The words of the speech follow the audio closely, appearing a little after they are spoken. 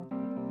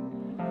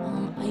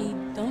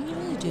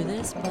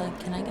this, but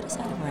can I get a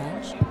side of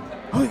ranch?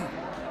 Hey,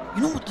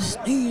 you know what this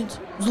needs?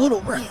 Is a little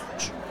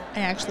ranch.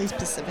 I actually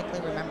specifically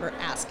remember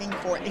asking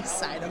for a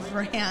side of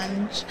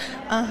ranch.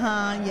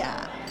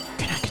 Yeah.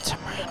 Can I get some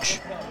ranch?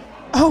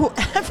 Oh,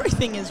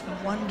 everything is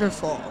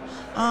wonderful.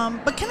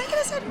 But can I get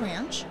a side of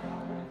ranch?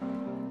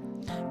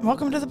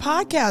 Welcome to the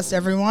podcast,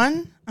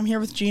 everyone. I'm here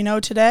with Gino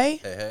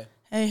today. Hey.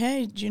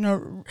 Hey,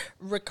 Gino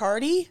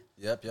Riccardi.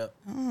 Yep.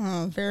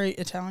 Oh, very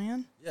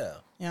Italian. Yeah.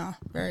 Yeah,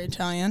 very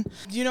Italian.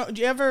 Do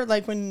you ever,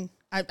 like, when,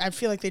 I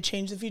feel like they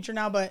changed the feature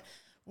now, but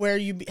where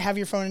you have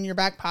your phone in your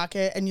back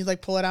pocket and you,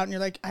 like, pull it out and you're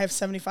like, I have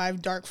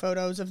 75 dark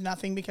photos of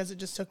nothing because it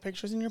just took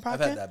pictures in your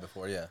pocket? I've had that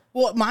before, yeah.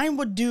 Well, mine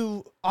would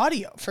do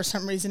audio for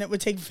some reason. It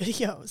would take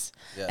videos.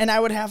 Yeah. And I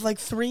would have, like,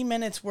 3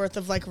 minutes worth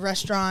of, like,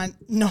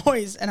 restaurant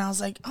noise. And I was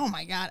like, oh,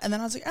 my God. And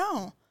then I was like,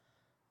 oh,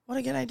 what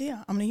a good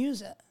idea. I'm going to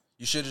use it.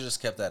 You should have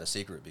just kept that a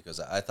secret because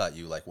I thought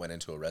you, like, went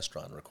into a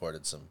restaurant and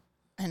recorded some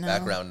I know.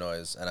 background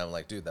noise. And I'm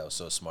like, dude, that was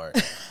so smart.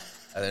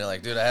 And then you're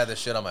like, dude, I had this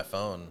shit on my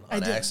phone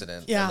on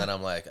accident. Yeah. And then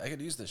I'm like, I could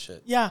use this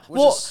shit. Yeah. Which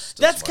Well, is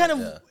still that's smart,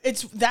 kind of,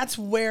 that's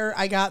where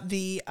I got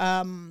the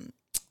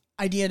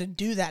idea to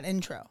do that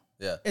intro.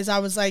 Yeah. Is I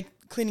was like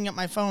cleaning up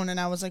my phone and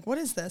I was like, what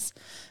is this?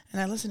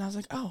 And I listened, I was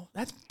like, oh,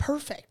 that's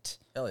perfect.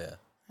 Hell yeah.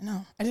 I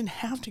know. I didn't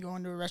have to go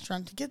into a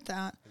restaurant to get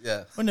that.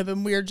 Yeah. Wouldn't have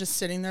been weird just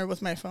sitting there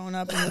with my phone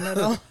up in the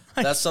middle.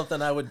 That's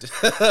something I would do.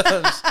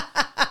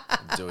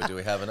 Do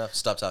we have enough?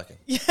 Stop talking.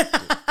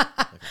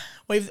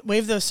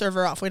 Wave the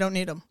server off. We don't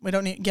need them.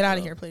 Get out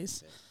of here,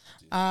 please.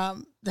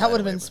 That would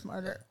have been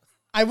smarter.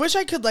 I wish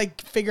I could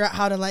like figure out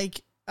how to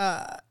like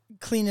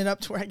clean it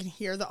up to where I can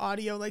hear the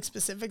audio like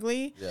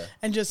specifically. Yeah.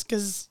 And just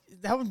because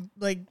that would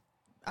like,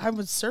 I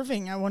was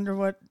surfing. I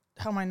wonder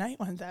how my night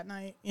went that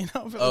night. You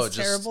know, if it was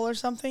terrible or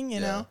something. You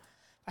know,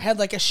 I had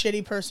like a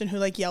shitty person who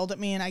like yelled at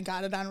me and I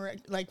got it on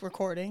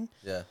recording.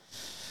 Yeah.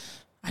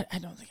 I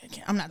don't think I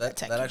can. I'm not that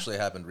techy. That actually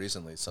happened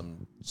recently.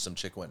 Some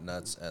chick went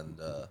nuts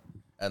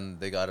and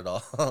they got it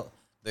all.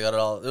 They got it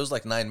all. It was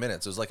like 9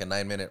 minutes. It was like a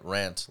 9-minute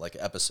rant, like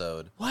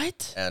episode.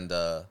 What? And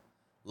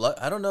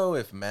I don't know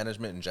if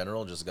management in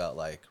general just got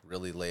like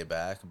really laid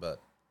back, but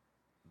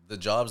the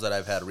jobs that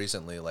I've had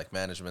recently, like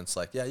management's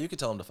like, yeah, you could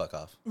tell them to fuck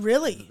off.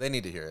 Really? They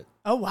need to hear it.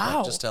 Oh, wow.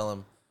 Like, just tell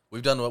them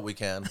we've done what we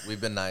can. We've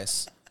been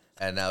nice,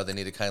 and now they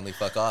need to kindly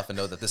fuck off and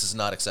know that this is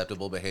not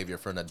acceptable behavior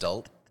for an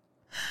adult.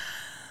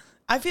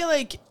 I feel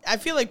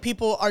like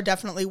people are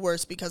definitely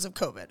worse because of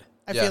COVID.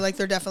 I feel like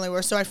they're definitely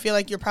worse. So I feel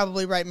like you're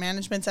probably right.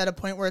 Management's at a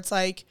point where it's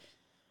like,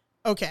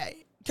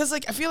 okay. Because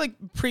like I feel like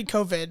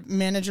pre-COVID,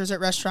 managers at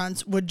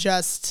restaurants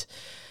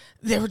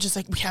they were just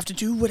like, we have to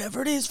do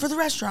whatever it is for the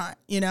restaurant,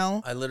 you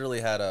know? I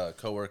literally had a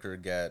coworker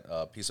get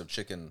a piece of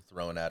chicken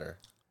thrown at her,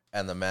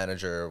 and the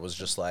manager was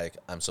just like,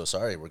 I'm so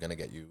sorry, we're going to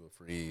get you a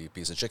free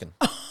piece of chicken.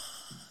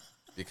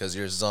 Because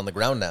yours is on the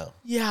ground now.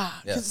 Yeah,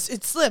 because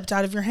it slipped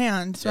out of your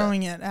hand,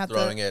 throwing it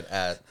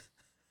at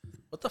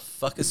what the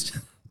fuck is...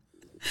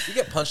 You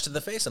get punched in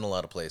the face in a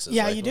lot of places.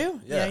 Yeah, like, you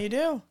do. Yeah. You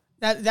do.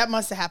 That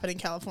must have happened in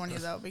California,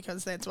 though,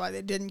 because that's why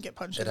they didn't get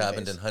punched in the face. It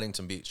happened in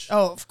Huntington Beach.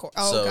 Oh, of course.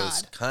 Oh, so God.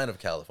 it's kind of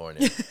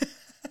California.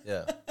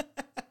 Yeah.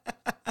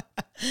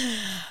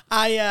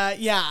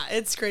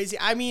 It's crazy.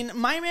 I mean,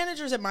 my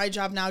managers at my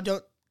job now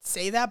don't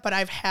say that, but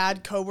I've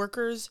had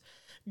coworkers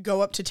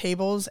go up to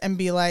tables and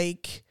be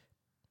like,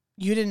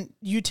 you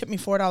tipped me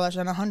 $4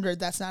 on 100.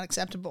 That's not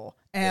acceptable.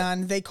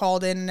 And they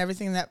called in and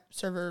everything. That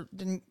server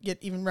didn't get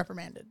even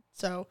reprimanded.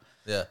 So,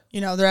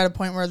 you know, they're at a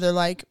point where they're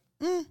like,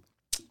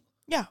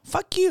 yeah,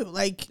 fuck you.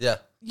 Like,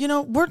 you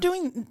know, we're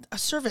doing a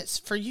service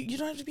for you. You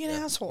don't have to be an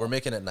asshole. We're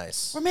making it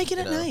nice. We're making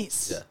it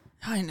nice. Yeah.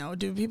 I know,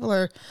 dude.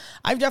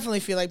 I definitely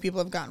feel like people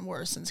have gotten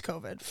worse since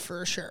COVID,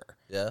 for sure.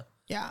 Yeah?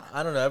 Yeah.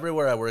 I don't know.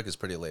 Everywhere I work is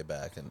pretty laid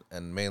back.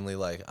 And mainly,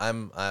 like,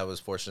 I was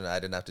fortunate I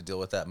didn't have to deal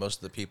with that. Most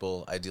of the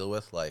people I deal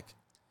with, like,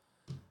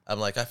 I'm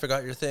like, I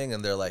forgot your thing.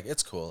 And they're like,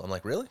 it's cool. I'm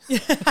like, really?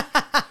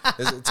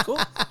 It's cool?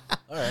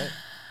 All right.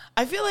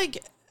 I feel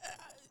like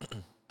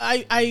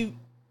I've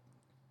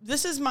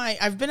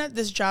been at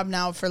this job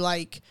now for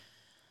like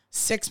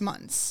 6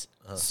 months.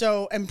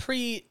 So, and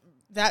pre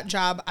that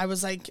job, I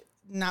was like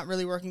not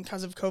really working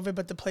because of COVID,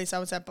 but the place I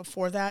was at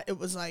before that, it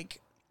was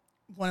like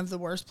one of the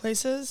worst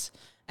places.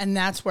 And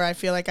that's where I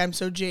feel like I'm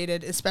so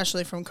jaded,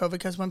 especially from COVID,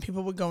 because when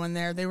people would go in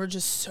there, they were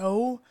just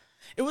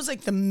it was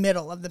like the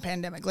middle of the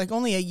pandemic, like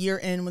only a year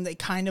in when they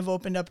kind of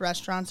opened up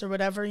restaurants or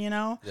whatever, you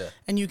know? Yeah.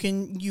 And you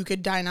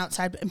could dine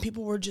outside, and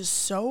people were just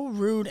so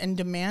rude and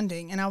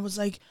demanding. And I was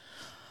like,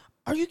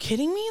 are you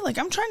kidding me? Like,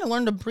 I'm trying to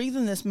learn to breathe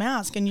in this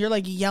mask, and you're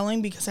like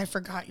yelling because I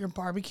forgot your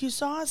barbecue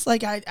sauce.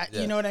 Like,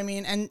 you know what I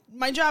mean? And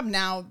my job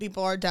now,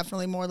 people are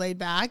definitely more laid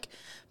back,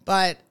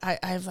 but I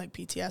have like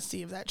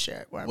PTSD of that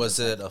shit.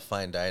 Was it a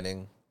fine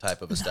dining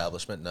type of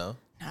establishment? No?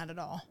 Not at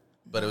all.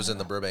 But it was in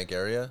the Burbank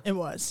area? It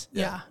was.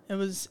 Yeah. It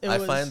was. I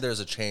find there's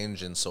a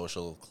change in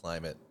social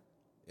climate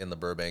in the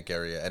Burbank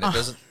area. And it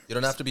doesn't, you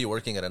don't have to be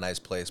working at a nice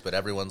place, but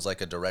everyone's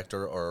like a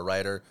director or a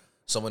writer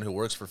someone who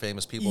works for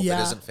famous people Yeah.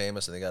 but isn't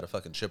famous and they got a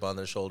fucking chip on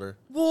their shoulder.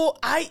 Well,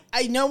 I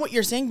know what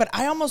you're saying, but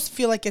I almost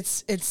feel like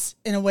it's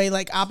in a way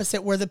like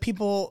opposite, where the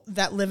people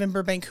that live in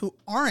Burbank who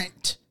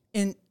aren't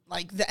in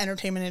like the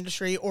entertainment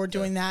industry or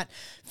doing that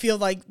feel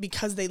like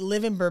because they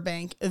live in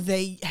Burbank,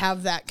 they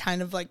have that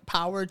kind of like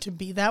power to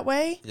be that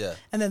way. Yeah.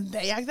 And then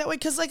they act that way.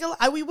 Cause like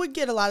we would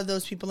get a lot of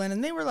those people in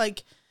and they were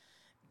like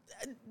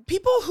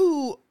people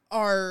who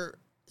are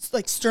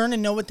like stern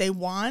and know what they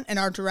want and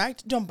are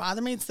direct don't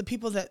bother me. It's the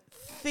people that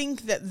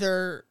think that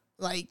they're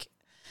like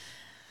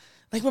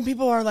when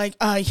people are like,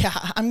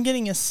 yeah, I'm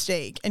getting a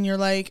steak. And you're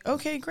like,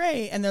 okay,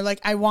 great. And they're like,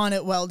 I want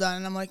it well done.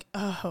 And I'm like,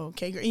 oh,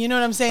 okay, great. You know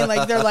what I'm saying?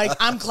 Like, they're like,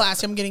 I'm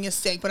classy. I'm getting a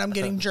steak, but I'm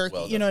getting jerky.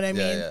 Well you know what I done.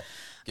 mean? Yeah.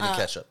 Give me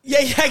ketchup. Yeah,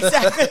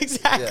 exactly.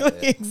 Yeah.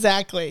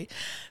 Exactly.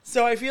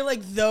 So I feel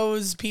like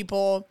those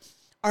people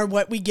are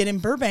what we get in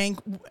Burbank.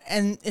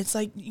 And it's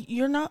like,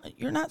 you're not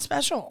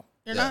special.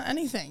 You're Yeah. not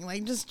anything.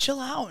 Like, just chill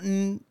out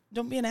and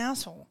don't be an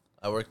asshole.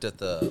 I worked at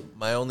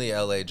my only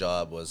LA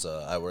job was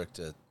I worked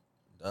at,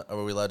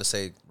 are we allowed to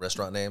say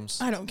restaurant names?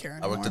 I don't care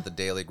anymore. I worked at the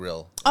Daily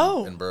Grill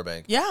in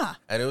Burbank. Yeah.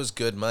 And it was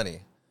good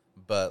money.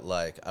 But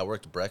like I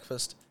worked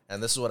breakfast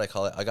and this is what I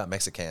call it. I got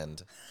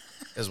Mexicaned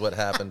is what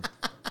happened.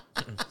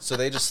 So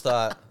they just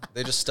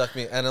stuck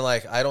me and then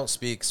like I don't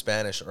speak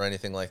Spanish or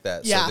anything like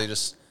that. Yeah.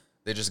 So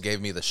they just gave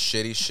me the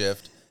shitty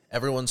shift.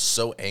 Everyone's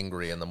so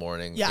angry in the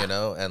morning, Yeah. you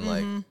know? And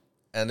like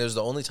and it was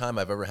the only time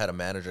I've ever had a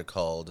manager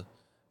called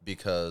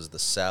because the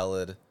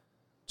salad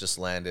just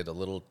landed a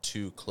little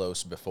too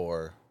close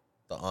before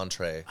the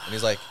entree. And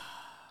he's like,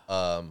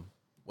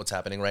 what's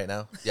happening right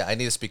now? Yeah, I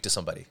need to speak to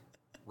somebody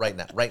right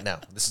now.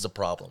 This is a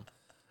problem.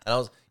 And I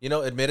was,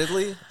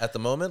 admittedly at the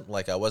moment,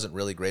 like I wasn't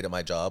really great at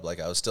my job. Like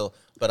I was still,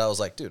 but I was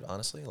like, dude,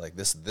 honestly, like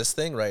this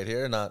thing right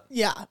here,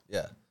 Yeah.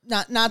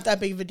 Not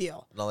that big of a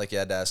deal. Not like you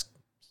had to ask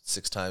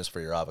 6 times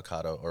for your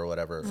avocado or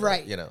whatever.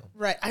 Right.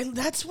 Right.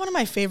 That's one of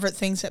my favorite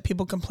things that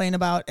people complain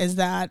about is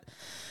that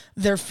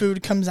their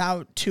food comes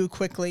out too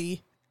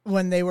quickly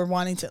when they were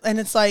wanting to. And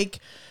it's like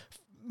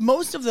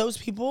most of those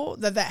people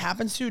that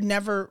happens to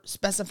never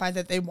specify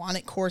that they want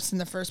it coarse in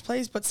the first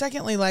place. But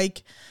secondly,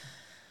 like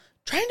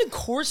trying to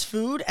course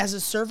food as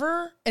a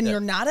server and you're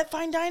not at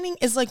fine dining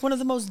is like one of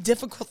the most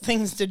difficult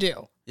things to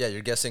do. Yeah,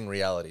 you're guessing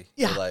reality.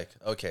 Yeah. You're like,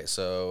 okay,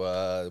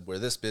 so we're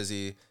this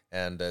busy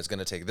and it's going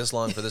to take this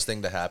long for this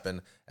thing to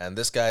happen. And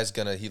this guy's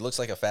he looks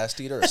like a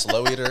fast eater, a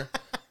slow eater.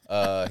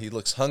 He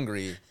looks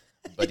hungry,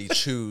 but he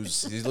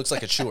looks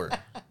like a chewer.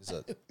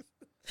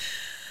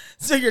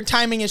 So your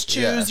timing is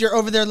choose. Yeah. You're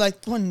over there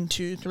like 1,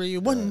 2, 3,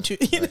 1, 2.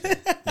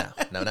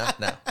 No.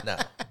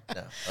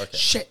 Okay.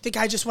 Shit, the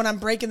guy just went on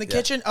break in the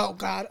kitchen. Oh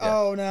God. Yeah.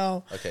 Oh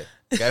no. Okay.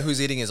 The guy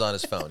who's eating is on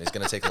his phone. He's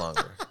going to take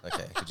longer.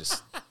 Okay.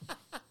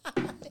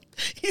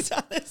 He's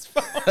on his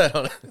phone. I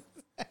don't know.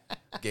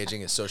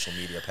 Gauging his social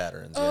media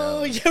patterns.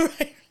 Oh, you're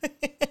right.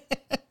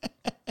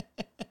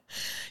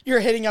 You're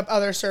hitting up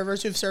other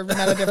servers who've served him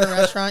at a different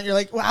restaurant. You're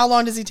like, well, how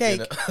long does he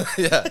take?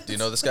 Yeah. Do you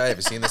know this guy? Have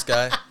you seen this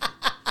guy?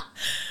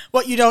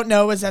 What you don't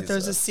know is that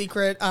there's a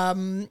secret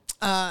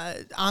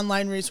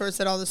online resource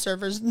that all the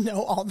servers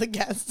know all the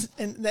guests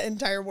in the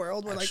entire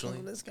world. We're Actually,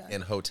 like, oh, this guy.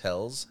 in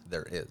hotels,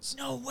 there is.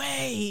 No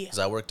way. Because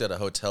I worked at a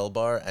hotel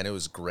bar and it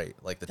was great.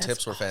 Like the That's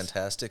tips were awesome.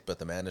 fantastic, but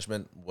the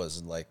management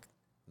was like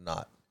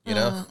not. You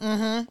know,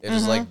 it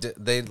was like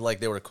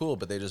they were cool,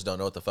 but they just don't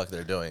know what the fuck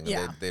they're doing.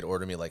 Yeah. They'd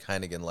order me like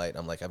Heineken Light.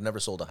 I'm like, I've never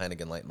sold a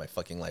Heineken Light in my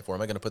fucking life. Where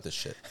am I going to put this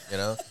shit? You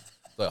know,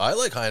 like I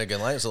like Heineken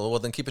Light. So well,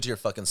 then keep it to your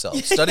fucking self.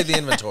 Study the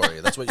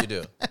inventory. That's what you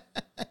do.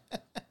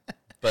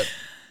 But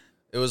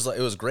it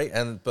was great,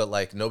 but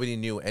like nobody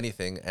knew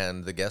anything,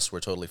 and the guests were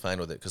totally fine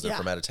with it because they're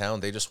from out of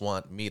town. They just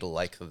want me to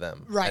like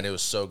them, Right? And it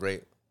was so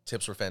great.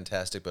 Tips were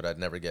fantastic, but I'd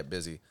never get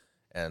busy,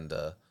 and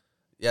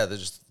yeah, they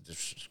just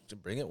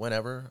bring it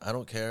whenever. I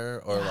don't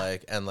care, or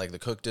and the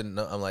cook didn't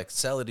know. I'm like,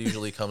 salad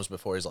usually comes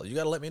before. He's like, you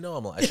got to let me know.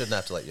 I'm like, I shouldn't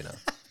have to let you know.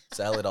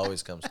 Salad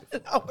always comes before.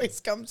 It always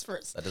comes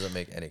first. That doesn't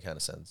make any kind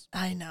of sense.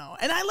 I know.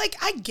 And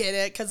I get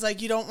it because,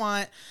 like, you don't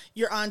want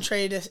your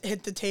entree to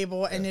hit the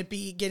table and it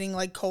be getting,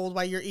 like, cold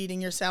while you're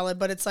eating your salad.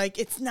 But it's, like,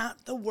 it's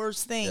not the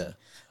worst thing. Yeah.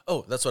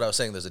 Oh, that's what I was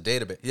saying. There's a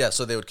database. Yeah,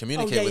 so they would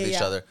communicate with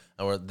each other.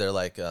 And they're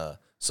like,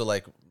 so,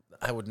 like,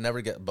 I would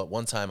never get, but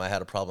one time I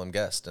had a problem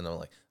guest. And they're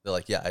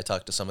like, yeah, I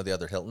talked to some of the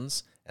other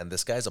Hiltons, and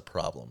this guy's a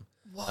problem.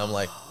 Whoa. I'm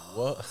like,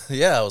 what?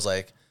 Yeah,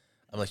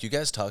 I'm like, you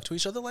guys talk to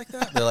each other like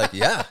that? They're like,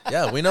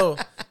 yeah, we know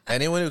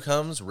anyone who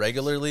comes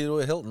regularly to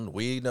a Hilton.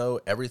 We know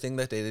everything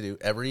that they do,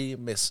 every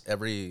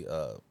mistake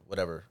that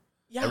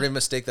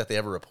they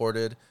ever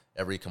reported,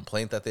 every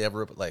complaint that they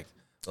ever like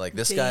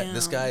this guy.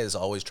 This guy is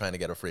always trying to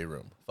get a free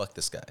room. Fuck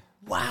this guy.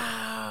 Wow.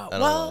 I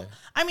don't Well, know.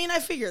 I mean, I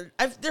figured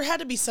there had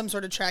to be some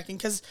sort of tracking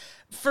because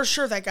for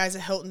sure that guy's a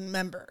Hilton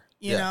member.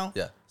 You know?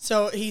 Yeah.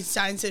 So he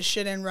signs his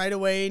shit in right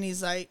away and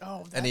he's like, oh,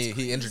 that's And he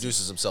crazy.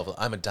 introduces himself.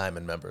 I'm a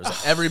diamond member. It's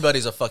like,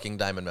 everybody's a fucking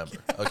diamond member.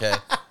 Okay,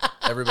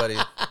 everybody.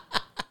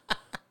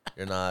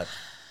 You're not.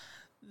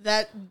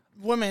 That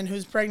woman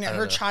who's pregnant,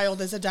 her know.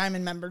 child is a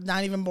diamond member,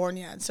 not even born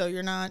yet. So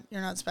you're not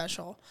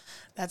special.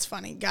 That's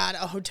funny. God,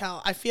 a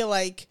hotel. I feel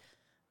like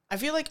I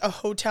feel like a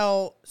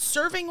hotel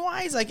serving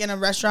wise, like in a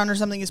restaurant or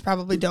something, is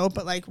probably dope.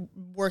 But like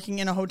working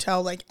in a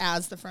hotel, like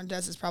as the front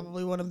desk, is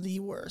probably one of the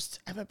worst.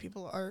 I bet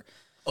people are.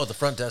 Oh, the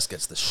front desk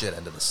gets the shit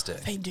end of the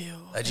stick. They do.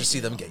 I just see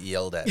them get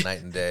yelled at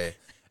night and day.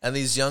 And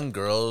these young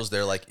girls,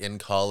 they're like in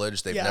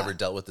college. They've never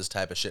dealt with this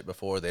type of shit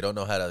before. They don't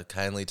know how to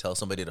kindly tell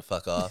somebody to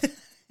fuck off.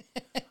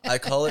 I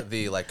call it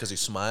the, like, because you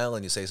smile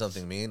and you say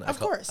something mean. Of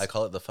course. I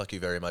call it the fuck you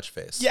very much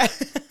face. Yeah.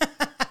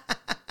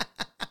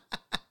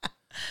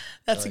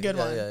 That's a good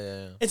one.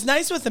 Yeah. It's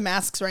nice with the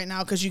masks right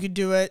now because you could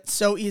do it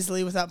so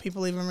easily without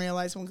people even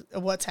realizing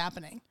what's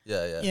happening.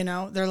 Yeah. You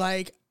know, they're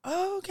like,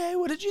 oh, okay,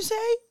 what did you say?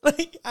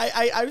 Like,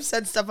 I've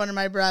said stuff under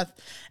my breath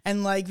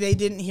and like they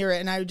didn't hear it.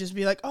 And I would just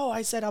be like, oh,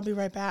 I said I'll be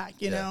right back,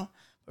 you know?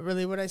 But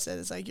really what I said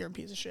is like, you're a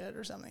piece of shit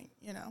or something,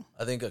 you know?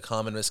 I think a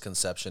common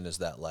misconception is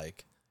that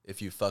like,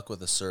 if you fuck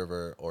with a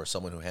server or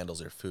someone who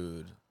handles your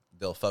food,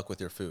 they'll fuck with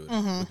your food,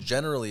 which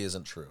generally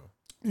isn't true.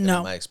 In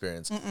my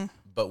experience.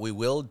 But we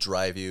will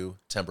drive you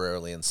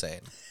temporarily insane.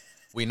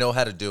 We know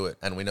how to do it,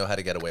 and we know how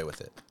to get away with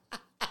it.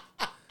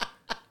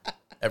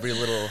 Every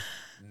little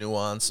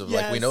nuance of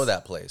like, we know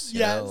that place. You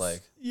know,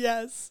 like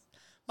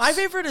My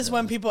favorite is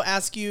when people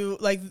ask you,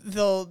 like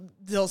they'll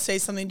say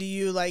something to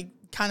you, like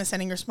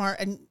condescending or smart,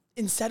 and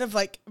instead of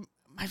like.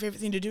 My favorite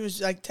thing to do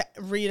is like to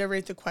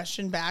reiterate the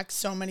question back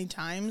so many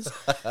times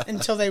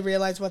until they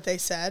realize what they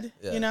said,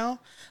 you know?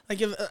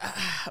 Like if,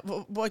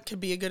 what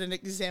could be a good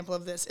example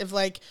of this? If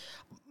like,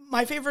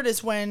 my favorite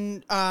is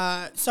when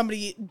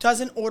somebody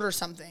doesn't order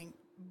something,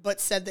 but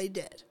said they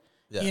did,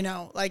 you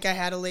know? Like I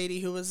had a lady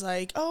who was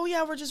like, oh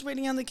yeah, we're just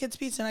waiting on the kids'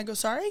 pizza. And I go,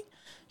 sorry?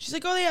 She's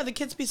like, oh yeah, the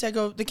kids' pizza. I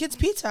go, the kids'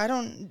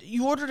 pizza?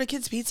 You ordered a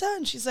kids' pizza?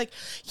 And she's like,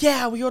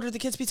 yeah, we ordered the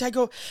kids' pizza. I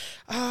go,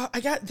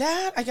 I got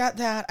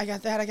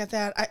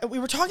that. We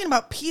were talking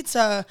about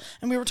pizza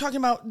and we were talking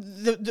about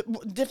the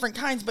different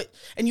kinds,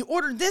 and you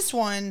ordered this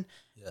one,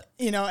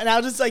 you know, and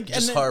I'll just like.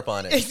 Just harp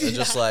on it. It's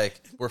just like,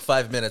 we're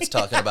 5 minutes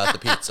talking about the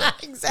pizza.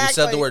 Exactly. You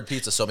said the word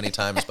pizza so many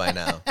times by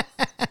now.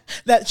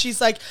 That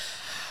she's like,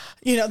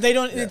 you know, they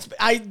don't,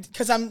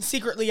 because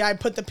I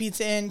put the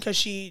pizza in because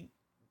she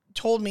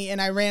told me, and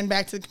I ran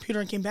back to the computer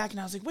and came back, and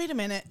I was like, wait a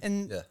minute,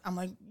 and I'm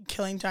like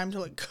killing time to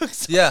like cook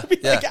something.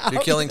 Like,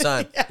 you're killing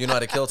time. You know how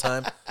to kill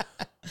time?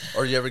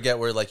 Or you ever get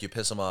where like you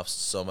piss them off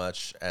so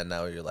much and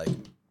now you're like,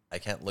 I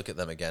can't look at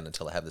them again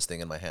until I have this thing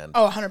in my hand.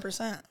 Oh,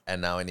 100%.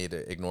 And now I need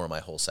to ignore my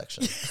whole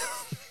section.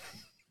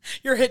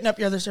 You're hitting up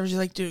your other servers.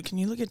 You're like, dude, can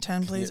you look at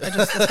 10, please?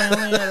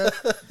 I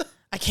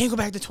can't go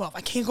back to 12.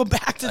 I can't go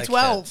back to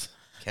 12.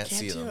 Can't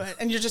see do them. it.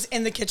 And you're just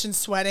in the kitchen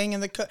sweating,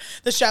 and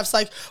the chef's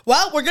like,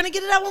 well, we're going to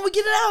get it out when we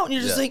get it out. And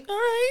you're just like, all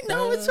right,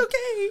 no, it's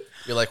okay.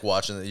 You're like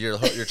watching it. You're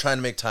trying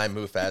to make time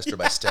move faster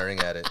by staring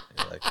at it.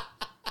 You're like,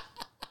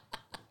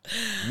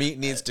 meat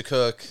needs to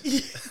cook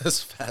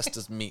as fast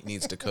as meat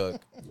needs to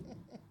cook.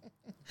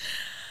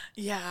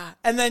 Yeah.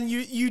 And then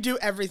you do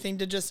everything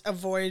to just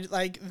avoid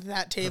like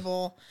that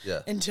table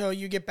until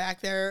you get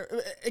back there,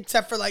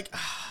 except for like,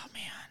 oh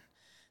man.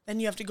 Then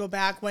you have to go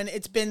back when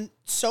it's been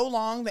so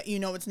long that you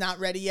know it's not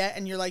ready yet,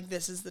 and you're like,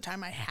 this is the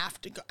time I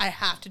have to go. I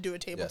have to do a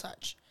table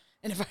touch.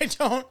 And if I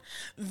don't,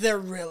 they're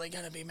really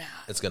going to be mad.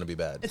 It's going to be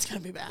bad. It's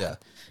going to be bad. Yeah.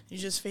 You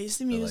just face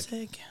the music.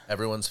 Like,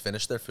 everyone's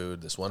finished their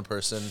food. This one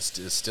person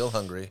is still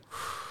hungry.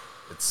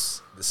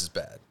 This is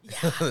bad.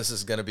 Yeah. This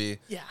is going to be.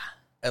 Yeah.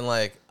 And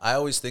like, I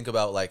always think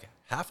about like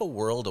half a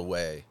world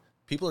away,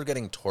 people are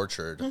getting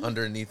tortured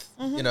underneath,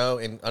 you know,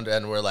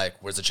 and we're like,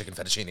 where's the chicken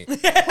fettuccine?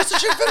 Where's the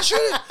chicken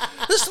fettuccine?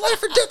 This is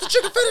life or death, the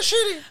chicken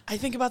fettuccine. I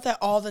think about that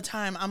all the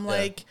time. I'm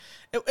like,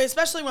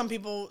 especially when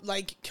people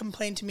like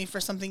complain to me for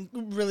something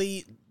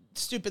really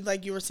stupid,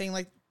 like you were saying,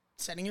 like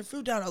setting your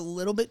food down a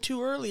little bit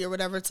too early or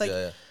whatever. It's like,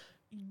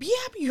 be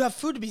happy you have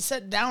food to be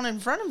set down in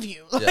front of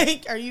you.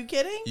 Like, are you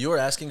kidding? You are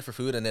asking for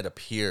food and it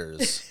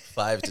appears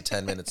 5 to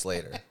 10 minutes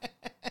later.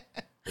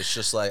 It's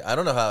just like, I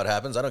don't know how it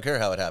happens. I don't care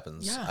how it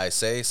happens. Yeah. I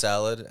say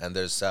salad, and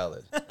there's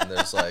salad. And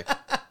there's like...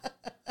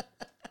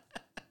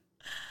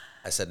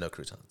 I said no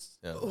croutons.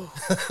 You know?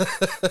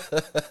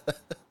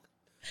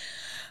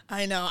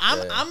 I know.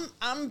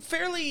 I'm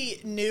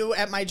fairly new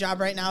at my job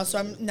right now, so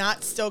I'm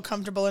not still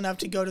comfortable enough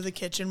to go to the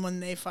kitchen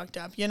when they fucked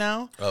up, you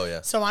know? Oh,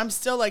 yeah. So I'm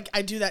still like,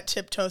 I do that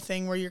tiptoe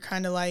thing where you're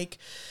kind of like...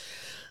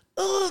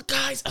 oh,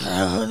 guys,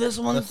 this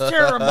one's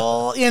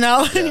terrible, you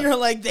know? And you're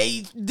like,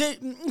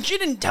 she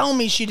didn't tell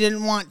me she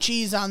didn't want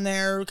cheese on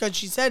there because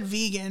she said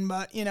vegan,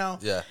 but, you know,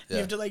 you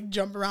have to, like,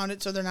 jump around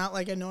it so they're not,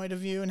 like, annoyed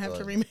of you and have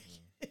to remake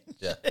it.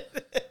 Yeah.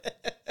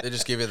 They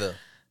just give you the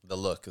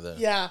look.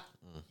 Yeah.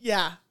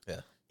 Yeah.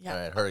 All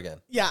right, her again.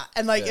 Yeah,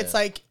 and, like, it's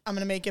like, I'm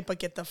going to make it, but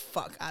get the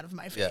fuck out of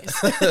my face.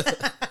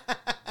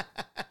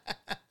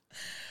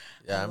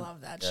 I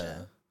love that shit.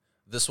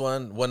 This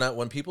one,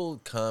 when people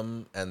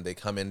come and they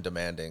come in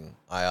demanding,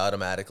 I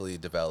automatically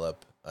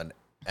develop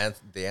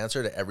the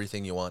answer to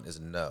everything you want is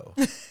no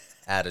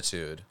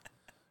attitude.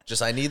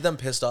 Just I need them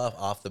pissed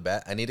off the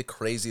bat. I need to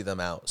crazy them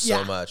out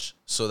so much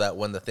so that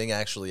when the thing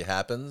actually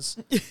happens,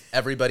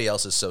 everybody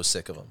else is so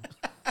sick of them.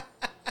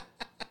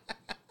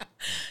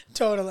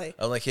 Totally.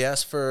 I'm like, he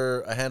asked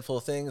for a handful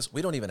of things.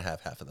 We don't even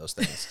have half of those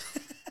things.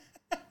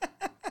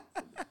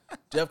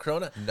 Do you have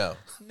Corona? No.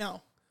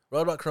 No.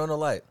 What about Corona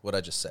Light? What'd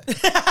I just say?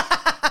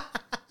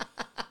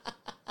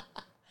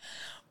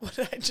 What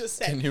did I just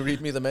say? Can you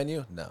read me the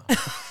menu? No.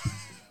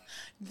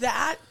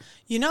 That,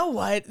 you know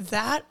what?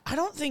 That, I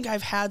don't think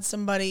I've had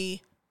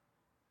somebody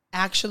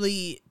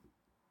actually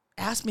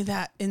ask me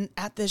that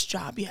at this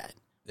job yet.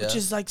 Which Yeah.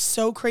 is like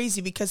so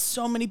crazy because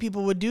so many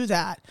people would do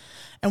that.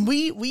 And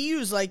we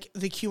use like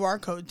the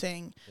QR code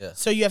thing. Yeah.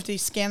 So you have to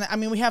scan that. I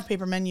mean, we have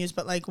paper menus,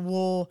 but like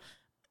we'll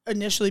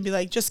initially be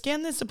like, just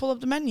scan this to pull up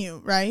the menu,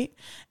 right?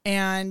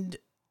 And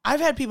I've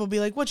had people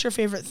be like, what's your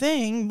favorite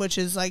thing? Which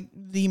is like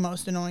the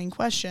most annoying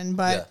question.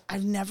 But Yeah.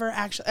 I've never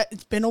actually,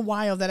 it's been a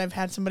while that I've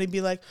had somebody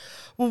be like,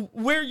 well,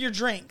 where are your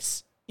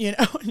drinks? You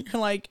know, and you're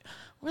like,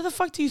 where the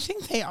fuck do you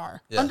think they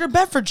are? Yeah. Under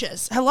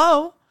beverages.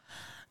 Hello.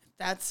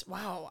 That's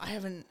wow. I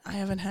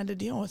haven't had to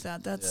deal with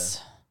that. It's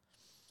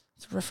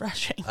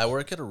refreshing. I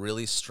work at a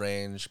really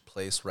strange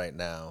place right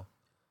now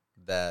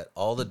that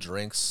all the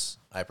drinks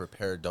I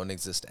prepare don't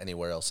exist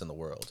anywhere else in the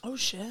world. Oh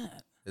shit.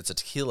 It's a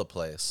tequila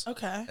place.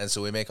 Okay. And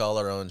so we make all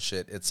our own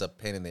shit. It's a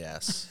pain in the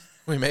ass.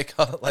 We make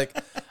all, like,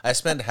 I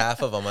spend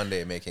half of a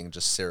Monday making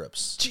just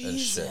syrups and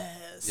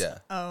Jesus. shit. Yeah.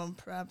 Oh,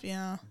 prep.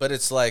 Yeah. But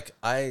it's like,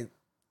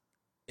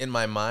 in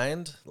my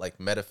mind, like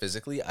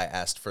metaphysically, I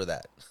asked for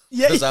that.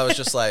 Yeah. Because I was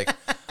just like,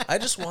 I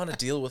just want to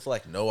deal with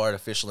like no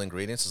artificial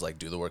ingredients. It's like,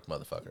 do the work,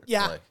 motherfucker.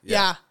 Yeah. Like,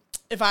 yeah.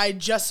 If I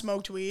just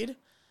smoked weed,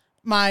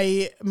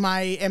 my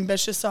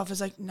ambitious self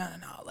is like, no,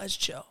 let's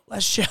chill.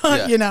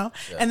 Yeah. You know?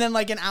 Yeah. And then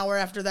like an hour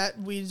after that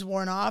weed's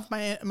worn off,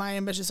 my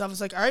ambitious self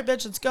is like, all right,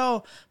 bitch, let's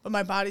go. But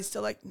my body's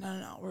still like,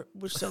 no,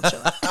 we're still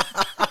chilling.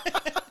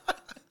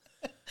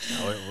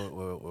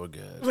 No, we're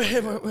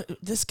good.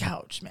 This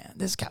couch, man,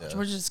 Yeah.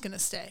 we're just going to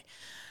stay.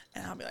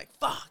 And I'll be like,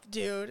 fuck,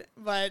 dude.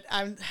 But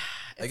I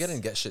get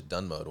in get shit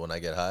done mode when I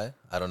get high.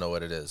 I don't know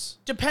what it is.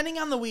 depending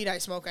on the weed I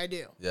smoke, I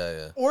do.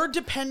 Yeah. Or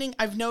depending,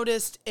 I've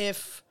noticed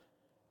if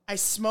I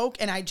smoke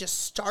and I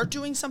just start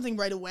doing something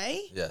right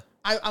away, Yeah.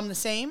 I'm the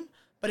same.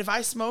 But if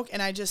I smoke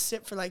and I just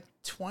sit for like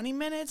 20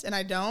 minutes and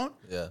I don't,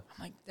 Yeah.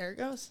 I'm like, there it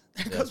goes.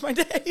 There goes my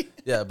day.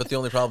 Yeah, but the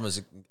only problem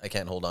is I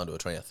can't hold on to a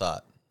train of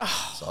thought.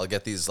 So I'll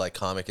get these like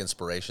comic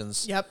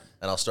inspirations. Yep.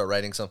 And I'll start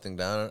writing something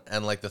down.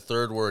 And like the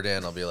third word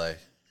in, I'll be like,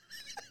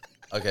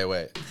 okay,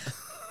 wait.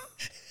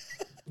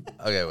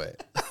 Okay, wait.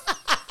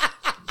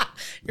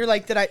 You're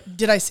like,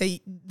 did I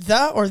say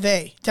the or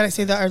they? Did I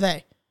say the or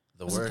they?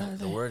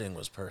 The wording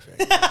was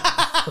perfect.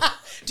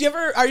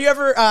 Are you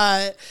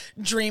ever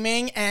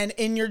dreaming and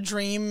in your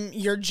dream,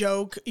 your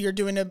joke, you're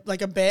doing a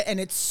bit and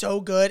it's so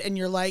good and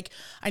you're like,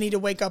 I need to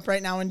wake up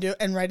right now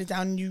and write it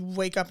down. And you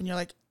wake up and you're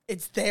like,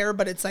 it's there,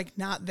 but it's like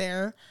not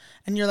there.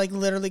 And you're like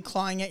literally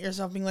clawing at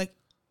yourself being like,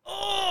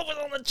 oh, it was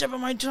on the tip of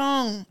my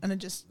tongue. And it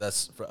just,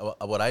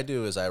 What I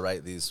do is I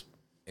write these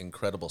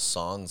incredible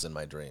songs in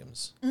my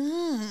dreams.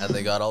 And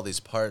they got all these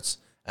parts.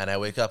 And I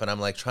wake up and I'm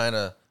like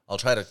I'll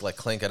try to like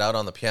clink it out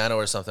on the piano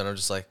or something. I'm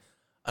just like,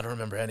 I don't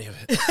remember any of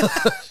it.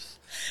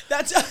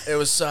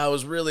 I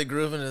was really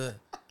grooving to it.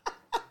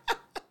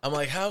 I'm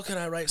like, how can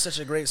I write such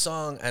a great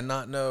song and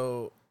not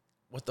know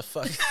what the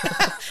fuck?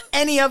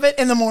 any of it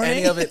in the morning.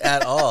 Any of it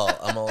at all.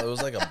 It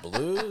was like a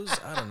blues.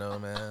 I don't know,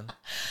 man.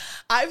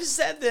 I've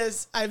said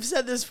this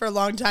for a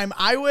long time.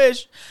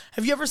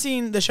 Have you ever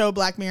seen the show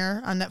Black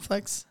Mirror on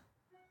Netflix?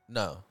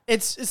 No.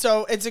 It's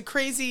a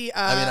crazy.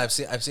 I mean,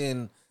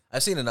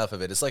 I've seen enough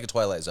of it. It's like a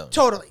Twilight Zone.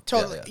 Totally.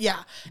 Yeah. Yeah.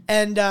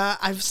 And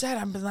I've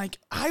been like,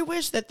 I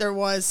wish that there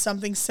was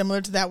something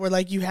similar to that where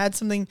like you had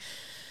something,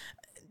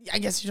 I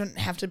guess you don't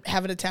have to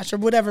have it attached or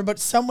whatever, but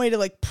some way to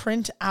like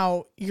print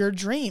out your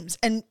dreams.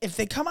 And if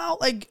they come out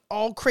like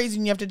all crazy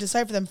and you have to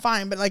decipher them,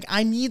 fine. But like,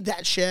 I need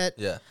that shit.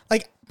 Yeah.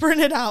 Like print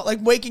it out, like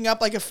waking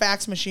up like a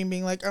fax machine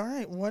being like, all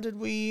right, what did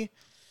we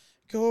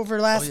go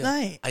over last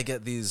night? I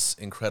get these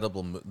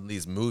incredible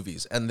these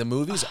movies, and the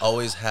movies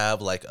always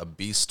have like a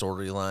B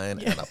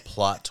storyline and a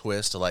plot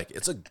twist. Like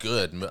it's a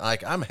good,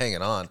 like I'm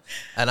hanging on,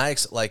 and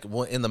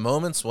in the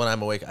moments when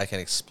I'm awake, I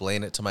can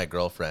explain it to my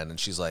girlfriend, and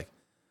she's like,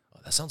 "Oh,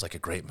 that sounds like a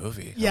great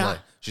movie." Yeah.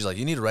 She's like,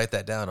 "You need to write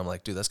that down." I'm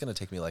like, "Dude, that's gonna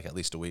take me like at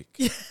least a week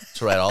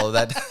to write all of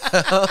that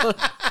down."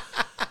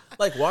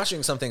 Like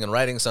watching something and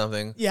writing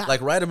something. Yeah.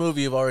 Like write a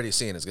movie you've already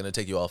seen is gonna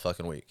take you all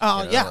fucking week. Oh,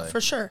 you know? yeah, Like, for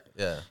sure.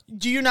 Yeah.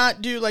 Do you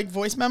not do like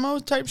voice memo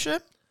type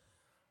shit?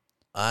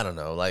 I don't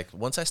know. Like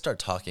once I start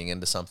talking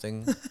into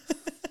something,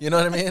 you know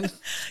what I mean?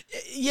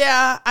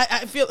 Yeah,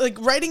 I feel like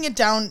writing it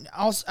down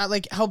also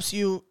like helps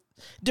you.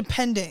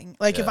 Depending,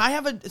 like if Yeah. I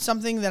have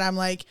something that I'm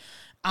like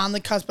on the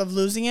cusp of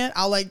losing it,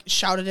 I'll like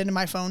shout it into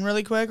my phone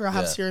really quick, or I'll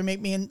have Yeah. Siri make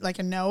me like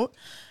a note,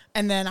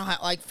 and then I'll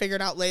like figure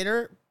it out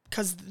later.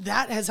 Because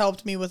that has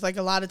helped me with like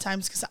a lot of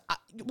times. Because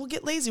we'll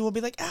get lazy, we'll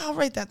be like, I'll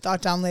write that thought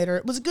down later.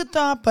 It was a good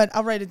thought, but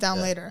I'll write it down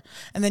later.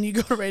 And then you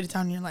go to write it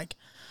down, and you're like,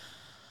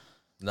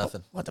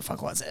 Nothing. what the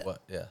fuck was it?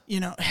 What? Yeah. You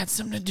know, it had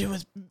something to do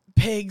with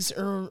pigs,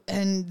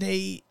 and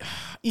they,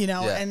 you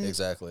know, Yeah, and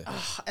exactly.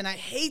 and I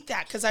hate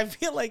that because I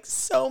feel like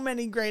so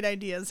many great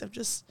ideas have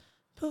just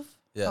poof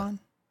Yeah. gone.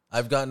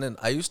 I've gotten in.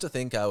 I used to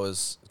think I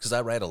was, because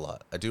I write a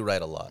lot. I do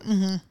write a lot.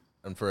 Mm-hmm.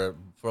 And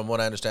from what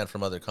I understand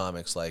from other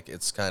comics, like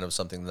it's kind of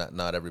something that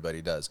not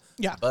everybody does.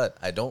 Yeah. But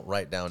I don't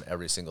write down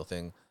every single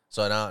thing.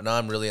 So now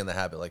I'm really in the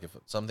habit. Like if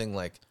something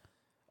like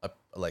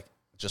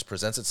just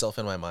presents itself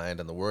in my mind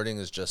and the wording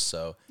is just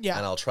so. Yeah.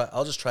 And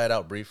I'll just try it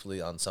out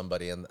briefly on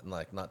somebody and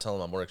like not tell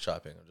them I'm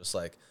workshopping. I'm just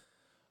like,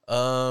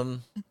 I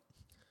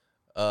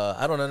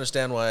don't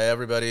understand why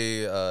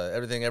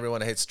everything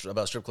everyone hates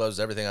about strip clubs is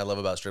everything I love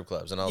about strip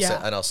clubs. And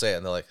I'll say it,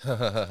 and they're like,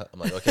 I'm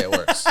like, okay, it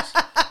works.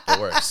 It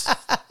works.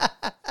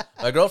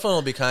 My girlfriend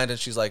will be kind, and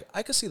she's like,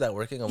 I could see that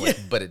working. I'm like,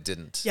 but it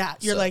didn't. Yeah,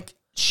 you're So, like,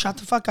 shut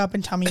the fuck up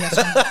and tell me yes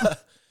or no.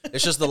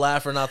 it's just the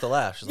laugh or not the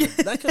laugh. She's like,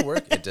 that could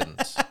work. It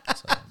didn't. So,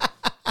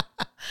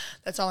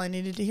 That's all I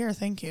needed to hear.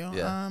 Thank you.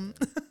 Yeah.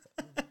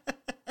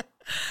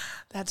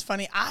 That's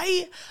funny.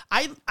 I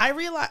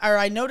realize, or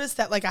I noticed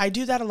that like I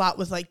do that a lot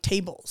with like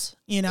tables,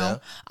 you know.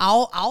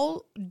 Yeah.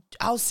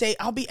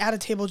 I'll be at a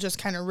table just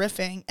kind of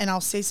riffing, and I'll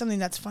say something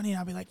that's funny, and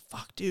I'll be like,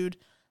 fuck, dude,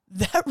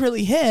 that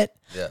really hit.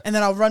 Yeah. And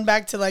then I'll run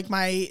back to like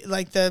my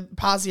the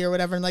posse or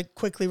whatever and like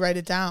quickly write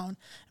it down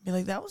and be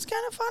like, that was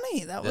kind of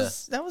funny. That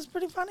was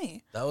pretty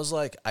funny. that was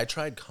like, I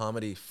tried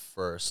comedy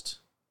first,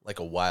 like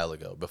a while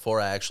ago, before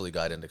I actually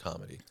got into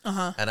comedy.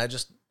 And I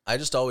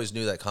just always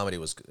knew that comedy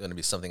was going to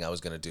be something I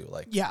was going to do,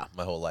 like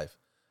my whole life.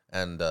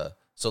 And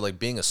so like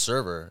being a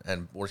server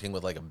and working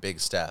with like a big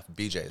staff,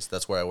 BJ's,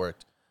 that's where I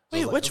worked. So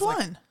Wait, like, which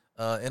one?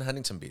 In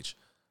Huntington Beach.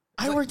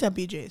 I worked at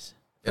BJ's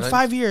for In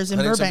 5 years in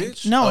Huntington Burbank.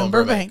 Beach? No, Oh, in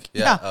Burbank.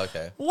 Yeah.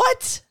 Okay.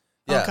 What?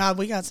 Yeah. Oh God,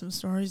 we got some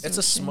stories. It's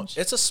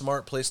a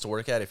smart place to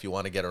work at if you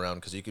want to get around,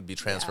 because you could be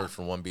transferred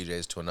from one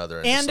BJ's to another,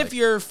 and and just, if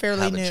you're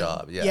fairly have new, a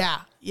job,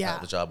 yeah.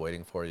 have a job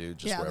waiting for you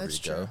just wherever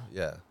that's you go, true.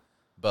 yeah.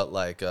 But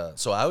like,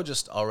 so I would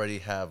just already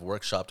have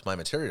workshopped my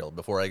material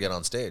before I get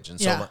on stage, and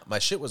so my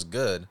shit was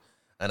good,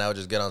 and I would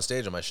just get on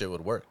stage and my shit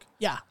would work.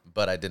 Yeah.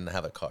 But I didn't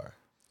have a car,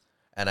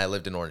 and I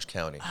lived in Orange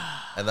County,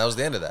 and that was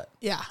the end of that.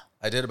 Yeah.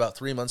 I did about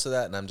 3 months of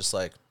that, and I'm just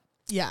like,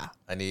 Yeah.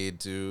 I need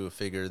to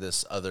figure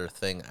this other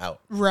thing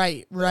out.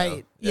 Right.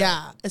 Yeah.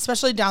 Yeah.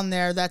 Especially down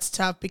there, that's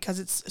tough because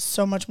it's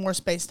so much more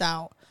spaced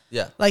out.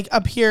 Yeah. Like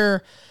up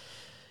here,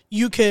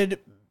 you could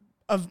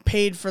have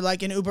paid for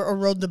like an Uber or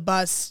rode the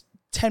bus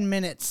 10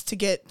 minutes to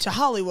get to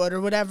Hollywood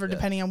or whatever,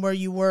 depending on where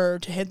you were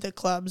to hit the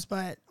clubs.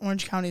 But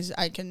Orange County's,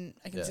 I can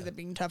see that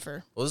being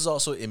tougher. Well, this is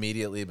also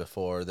immediately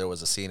before there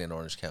was a scene in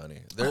Orange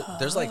County.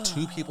 There's like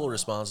 2 people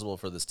responsible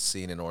for this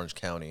scene in Orange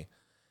County,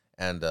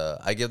 and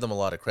I give them a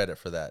lot of credit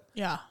for that.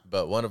 Yeah.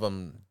 But one of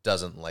them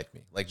doesn't like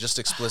me, like just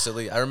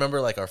explicitly. I remember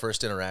like our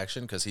first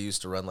interaction, because he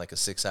used to run like a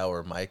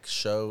 6-hour mic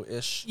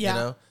show-ish, you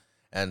know?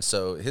 And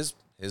so his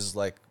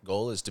like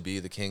goal is to be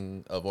the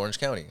king of Orange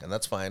County, and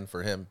that's fine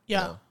for him. Yeah.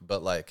 You know?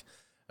 But like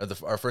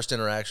our first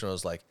interaction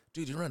was like,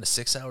 dude, you run a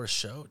 6-hour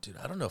show? Dude,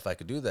 I don't know if I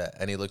could do that.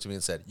 And he looked at me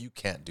and said, you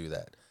can't do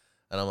that.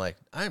 And I'm like,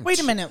 Wait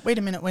a minute.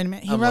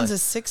 He runs a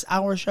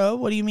 6-hour show?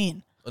 What do you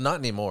mean? Well, not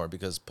anymore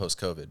because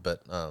post-COVID,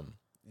 but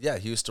yeah,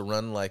 he used to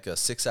run like a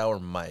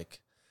 6-hour mic,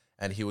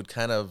 and he would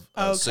kind of,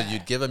 so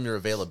you'd give him your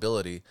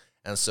availability,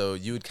 and so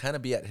you would kind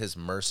of be at his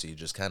mercy,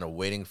 just kind of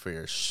waiting for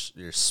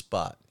your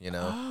spot, you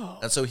know? Oh.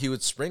 And so he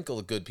would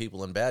sprinkle good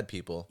people and bad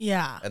people.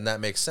 Yeah. And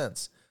that makes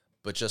sense.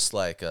 But just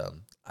like,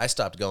 I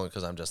stopped going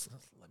because I'm just,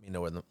 let me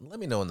know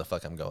when the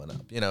fuck I'm going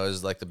up. You know,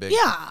 it's like the big,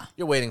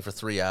 you're waiting for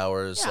 3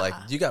 hours. Yeah. Like,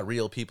 you got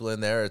real people in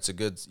there. It's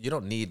you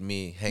don't need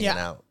me hanging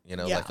out, you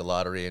know, like the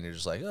lottery, and you're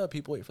just like, oh,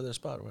 people wait for their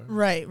spot. Or whatever.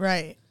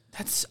 Right.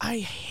 I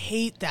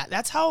hate that.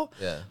 That's how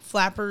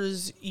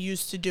Flappers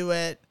used to do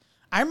it.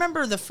 I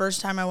remember the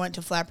first time I went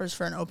to Flappers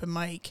for an open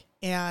mic,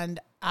 and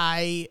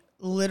I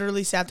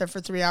literally sat there for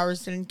 3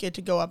 hours, didn't get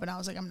to go up, and I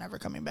was like, I'm never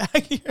coming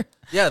back here.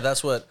 Yeah,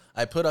 that's what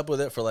I put up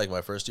with it for like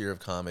my first year of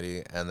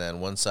comedy, and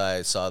then once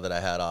I saw that I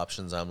had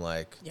options, I'm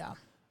like,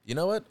 you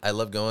know what? I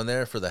love going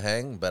there for the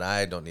hang, but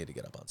I don't need to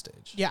get up on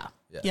stage. Yeah.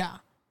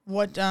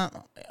 What?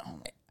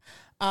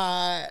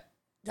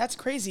 That's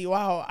crazy.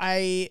 Wow.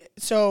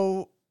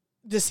 So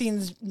the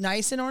scene's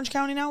nice in Orange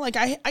County now. Like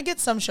I get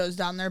some shows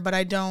down there, but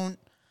I don't.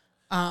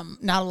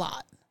 Not a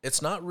lot.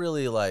 It's not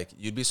really like,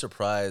 you'd be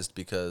surprised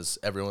because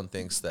everyone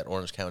thinks that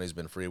Orange County's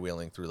been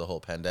freewheeling through the whole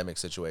pandemic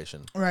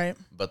situation. Right.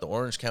 But the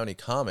Orange County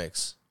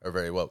comics are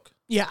very woke.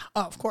 Yeah.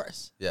 Oh, of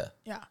course. Yeah.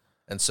 Yeah.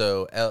 And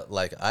so,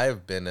 like,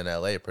 I've been in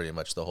LA pretty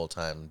much the whole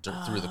time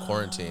through the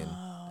quarantine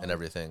and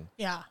everything.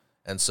 Yeah.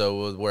 And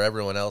so, where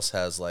everyone else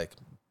has, like,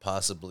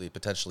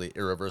 potentially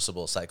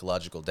irreversible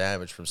psychological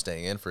damage from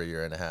staying in for a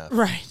year and a half.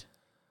 Right.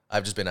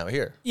 I've just been out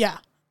here. Yeah.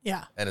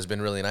 Yeah. And it's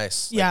been really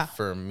nice. Yeah.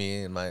 For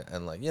me and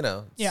like, you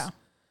know. Yeah.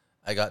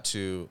 I got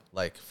to,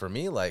 like, for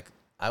me, like,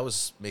 I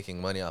was making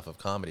money off of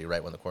comedy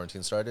right when the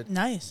quarantine started.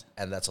 Nice.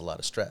 And that's a lot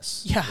of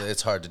stress. Yeah.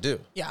 It's hard to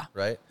do. Yeah.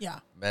 Right? Yeah.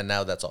 And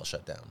now that's all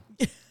shut down.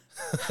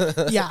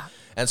 Yeah.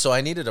 And so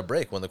I needed a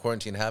break. When the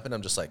quarantine happened,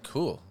 I'm just like,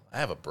 cool, I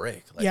have a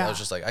break. Like, Yeah. I was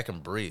just like, I can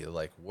breathe.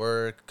 Like,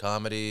 work,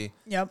 comedy,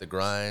 Yep. the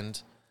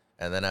grind.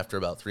 And then after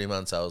about 3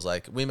 months, I was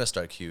like, we missed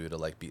our cue to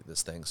like beat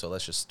this thing. So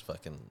let's just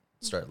fucking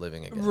start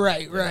living again.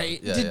 Right, you know? right.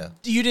 Yeah,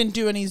 You didn't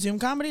do any Zoom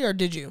comedy, or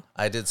did you?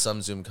 I did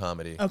some Zoom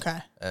comedy. Okay.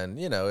 And,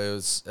 you know, it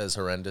was as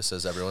horrendous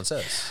as everyone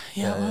says.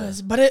 Yeah, it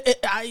was. But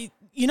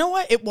you know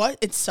what?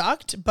 It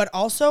sucked. But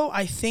also,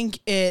 I think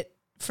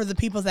for the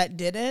people that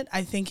did it,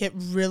 I think it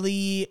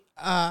really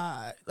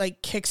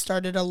like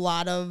kickstarted a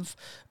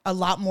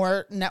lot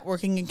more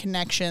networking and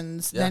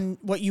connections than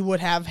what you would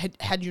have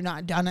had you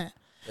not done it.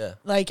 Yeah.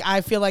 Like,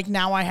 I feel like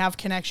now I have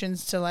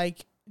connections to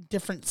like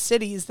different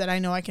cities that I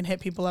know I can hit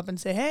people up and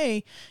say,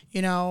 hey,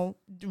 you know,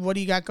 what do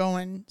you got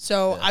going?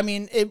 So, I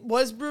mean, it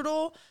was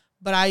brutal,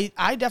 but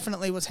I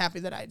definitely was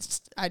happy that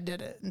I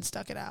did it and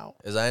stuck it out.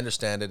 As I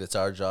understand it, it's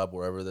our job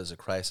wherever there's a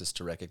crisis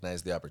to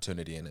recognize the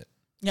opportunity in it.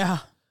 Yeah.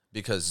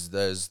 Because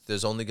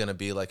there's only going to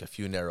be like a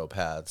few narrow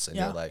paths, and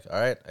you're like, all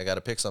right, I got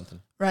to pick something.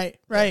 Right.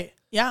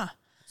 Yeah.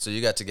 So you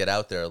got to get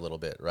out there a little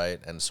bit, right?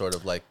 And sort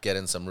of like get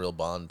in some real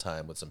bond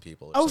time with some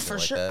people. Or Oh, something for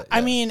like sure. that. I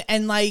Yeah. mean,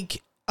 and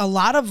like a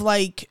lot of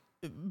like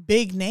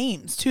big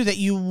names too that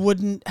you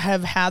wouldn't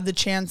have had the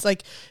chance.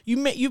 Like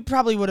you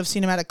probably would have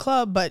seen him at a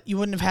club, but you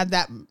wouldn't have had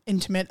that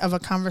intimate of a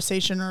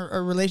conversation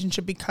or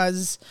relationship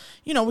because,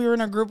 you know, we were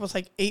in a group with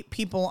like 8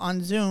 people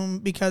on Zoom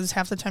because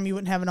half the time you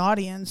wouldn't have an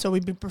audience. So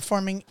we'd be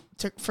performing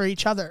for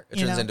each other. It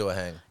turns into a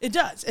hang. It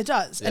does.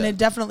 Yeah. And it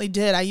definitely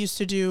did. I used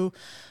to do,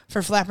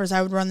 for Flappers,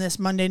 I would run this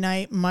Monday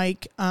night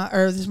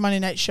this Monday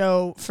night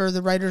show for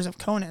the writers of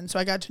Conan. So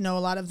I got to know a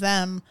lot of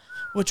them,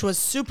 which was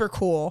super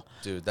cool.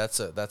 Dude,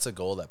 that's a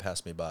goal that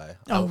passed me by.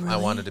 Oh, I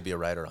really? wanted to be a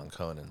writer on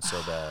Conan so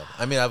bad.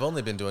 I mean, I've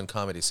only been doing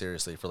comedy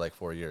seriously for like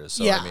 4 years.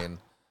 So, Yeah. I mean,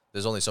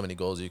 there's only so many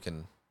goals you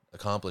can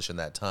accomplish in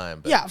that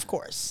time. But, Yeah, of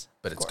course.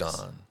 But Of it's course.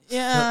 gone.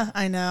 Yeah,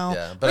 I know.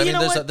 Yeah. But I you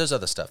mean, know what? there's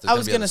other stuff. I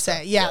was gonna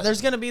say,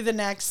 there's gonna be the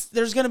next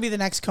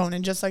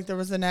Conan, just like there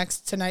was the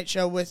next Tonight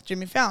Show with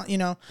Jimmy Fallon. You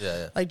know,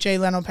 Yeah. like Jay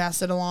Leno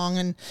passed it along,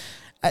 and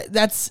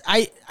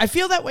I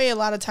feel that way a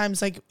lot of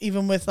times. Like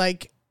even with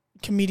like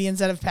comedians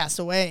that have passed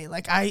away,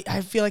 like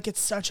I feel like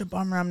it's such a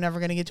bummer. I'm never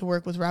gonna get to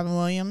work with Robin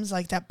Williams.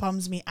 Like that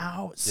bums me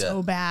out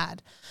so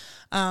bad.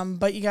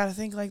 But you got to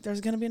think like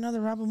there's gonna be another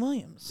Robin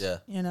Williams. Yeah.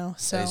 You know,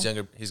 so And he's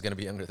younger. He's going to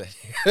be younger than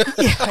you.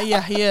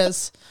 yeah, he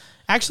is.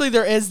 Actually,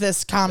 there is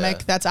this comic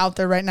that's out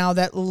there right now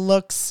that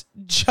looks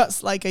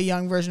just like a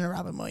young version of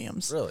Robin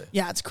Williams. Really?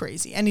 Yeah, it's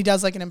crazy. And he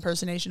does like an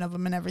impersonation of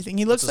him and everything.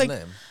 He What's looks his like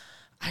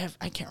name?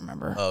 I can't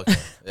remember. Oh, okay.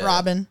 Yeah.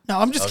 Robin. No,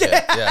 I'm just Okay.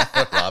 kidding.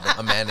 Yeah. Robin.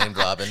 A man named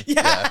Robin.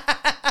 Yeah.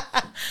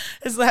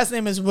 His last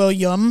name is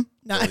William.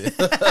 Not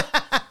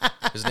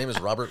His name is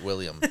Robert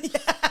William.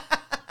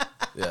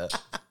 Yeah.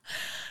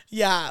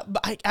 Yeah,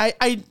 but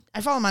I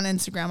follow him on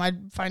Instagram. I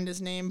find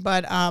his name,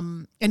 but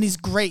and he's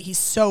great. He's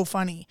so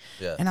funny.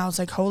 Yeah. And I was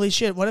like, holy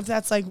shit! What if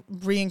that's like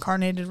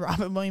reincarnated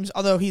Robin Williams?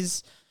 Although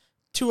he's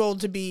too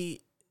old to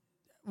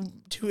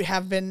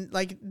have been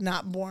like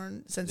not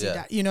born since he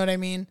died. You know what I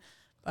mean?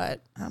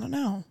 But I don't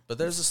know. But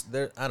there's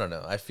I don't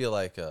know. I feel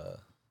like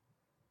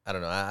I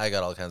don't know. I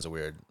got all kinds of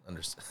weird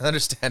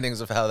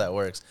understandings of how that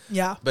works.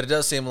 Yeah. But it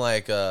does seem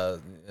like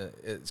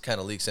it kind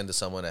of leaks into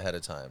someone ahead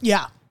of time.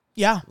 Yeah.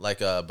 Yeah. Like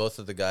both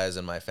of the guys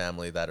in my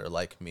family that are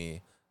like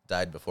me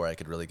died before I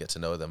could really get to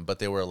know them, but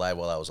they were alive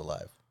while I was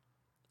alive.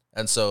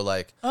 And so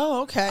like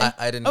Oh, okay.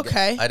 I didn't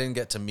Okay. I didn't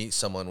get to meet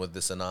someone with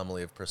this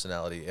anomaly of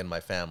personality in my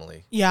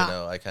family. Yeah. You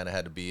know, I kind of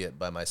had to be it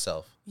by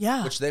myself.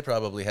 Yeah. Which they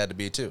probably had to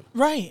be too.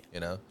 Right. You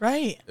know?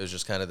 Right. It was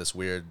just kind of this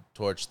weird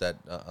torch that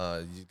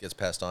gets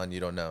passed on. You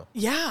don't know.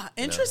 Yeah.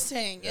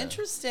 Interesting. Yeah.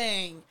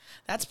 Interesting.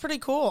 That's pretty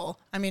cool.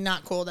 I mean,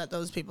 not cool that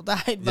those people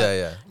died, but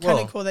Yeah. kind Well,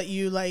 of cool that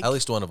you like. At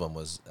least one of them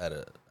was at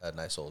a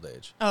nice old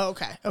age. Oh,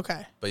 okay.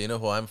 Okay. But you know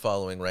who I'm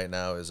following right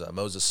now is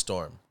Moses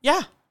Storm.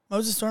 Yeah.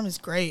 Moses Storm is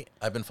great.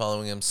 I've been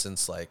following him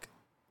since like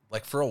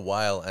for a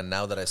while, and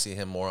now that I see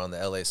him more on the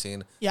LA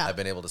scene, Yeah. I've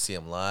been able to see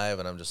him live,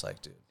 and I'm just like,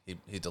 dude,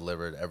 he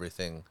delivered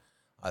everything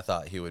I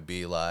thought he would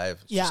be live.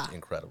 It's just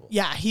incredible.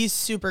 Yeah, he's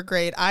super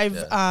great.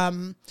 I've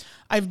done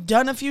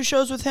a few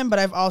shows with him, but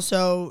I've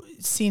also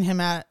seen him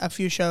at a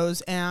few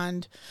shows,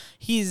 and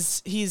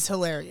he's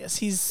hilarious.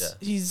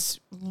 He's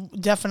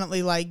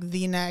definitely like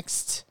the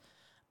next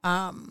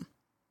I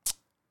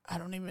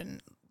don't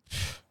even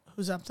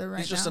who's up there right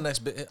now. He's just the next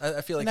big.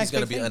 I feel like Next he's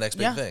going to big be a thing. next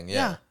big thing.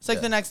 Yeah. It's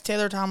like the next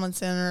Taylor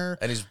Tomlinson or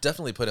And he's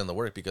definitely put in the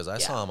work because I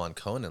saw him on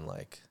Conan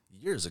like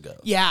years ago.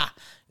 Yeah.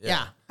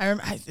 Yeah. I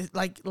remember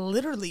like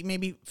literally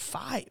maybe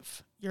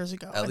 5 years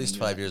ago. At least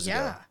 5 years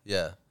ago.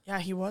 Yeah. Yeah,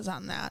 he was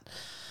on that.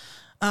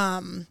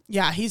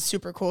 Yeah, he's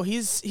super cool.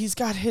 He's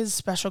got his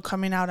special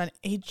coming out on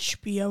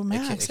HBO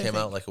Max. It came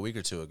out like a week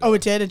or two ago. Oh,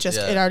 it did? It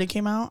Yeah. already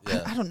came out?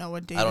 Yeah. I don't know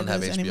what date I don't it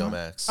have is HBO anymore.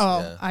 Max. Oh,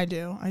 Yeah. I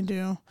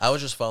do. I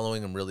was just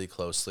following him really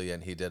closely,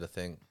 and he did a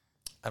thing.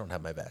 I don't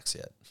have my vax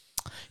yet.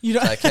 You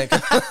don't I can't.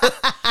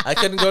 I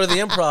couldn't go to the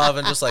Improv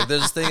and just like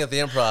there's this thing at the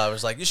Improv.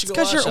 It's like you should go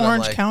watch because it. you're I'm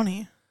Orange like,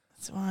 County.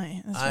 That's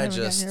why. I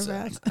just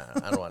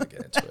I don't want to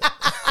get into it.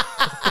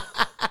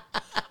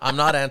 I'm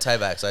not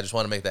anti-vax. I just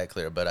want to make that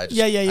clear. But I just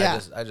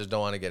Yeah. I just don't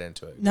want to get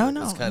into it. No.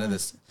 It's kind of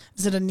this.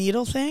 Is it a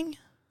needle thing?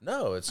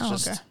 No, it's Oh,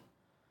 just. okay.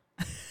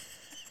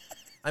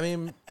 I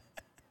mean,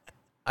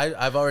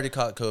 I've already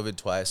caught COVID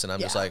twice, and I'm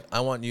just Yeah. like,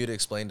 I want you to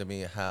explain to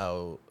me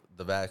how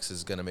the vax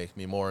is going to make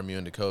me more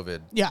immune to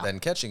COVID than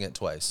catching it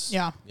twice.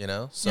 Yeah. You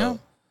know? So Yeah.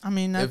 I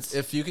mean, that's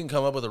if you can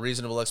come up with a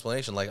reasonable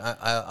explanation, like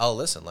I'll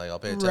listen, like I'll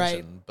pay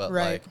attention. But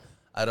like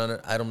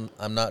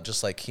I'm not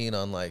just like keen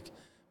on like,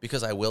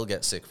 because I will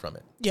get sick from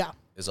it. Yeah.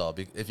 Is all.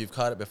 If you've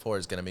caught it before,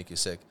 it's going to make you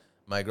sick.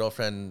 My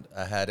girlfriend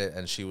had it,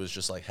 and she was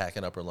just like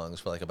hacking up her lungs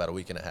for like about a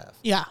week and a half.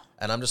 Yeah.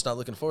 And I'm just not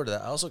looking forward to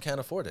that. I also can't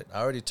afford it.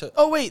 I already took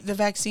Oh, wait, the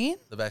vaccine?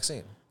 the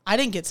vaccine. I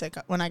didn't get sick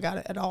when I got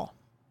it at all.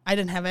 I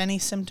didn't have any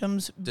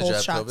symptoms. Did both you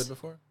have shots. COVID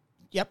before?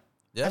 Yep.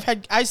 Yeah.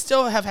 I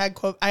still have had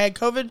COVID. I had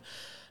COVID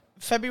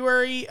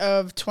February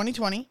of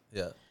 2020.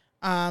 Yeah.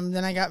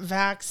 Then I got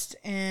vaxxed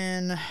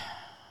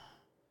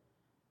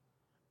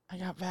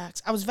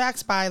I was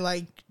vaxxed by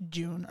like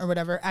June or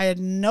whatever. I had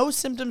no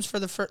symptoms for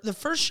the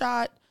first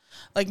shot.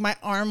 Like my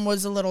arm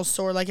was a little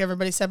sore, like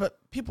everybody said, but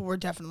people were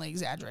definitely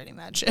exaggerating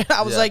that shit.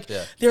 I was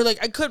they were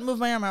like, I couldn't move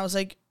my arm. I was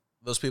like,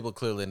 Those people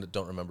clearly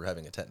don't remember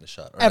having a tetanus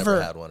shot or ever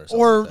never had one or something.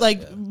 Or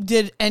like that.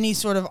 did any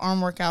sort of arm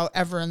workout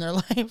ever in their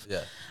life.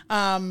 Yeah.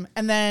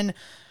 And then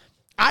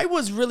I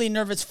was really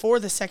nervous for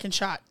the second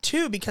shot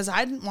too, because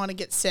I didn't want to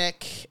get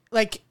sick.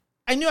 Like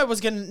I knew I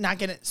was going to not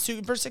get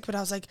super sick, but I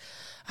was like,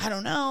 I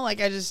don't know. Like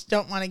I just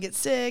don't want to get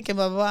sick and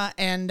blah, blah, blah.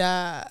 And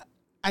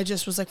I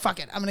just was like, fuck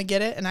it. I'm going to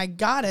get it. And I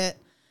got it.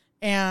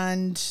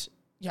 And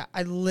yeah,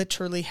 I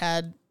literally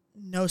had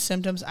no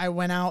symptoms. I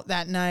went out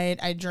that night.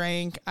 I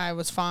drank. I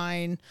was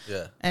fine.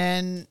 Yeah.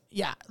 And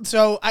yeah,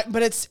 so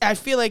I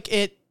feel like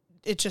it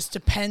just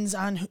depends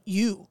on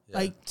you,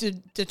 like to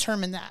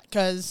determine that.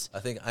 Cause I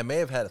think I may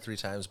have had it 3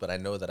 times, but I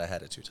know that I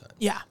had it 2 times.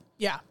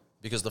 yeah.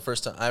 Because the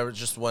first time I was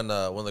just when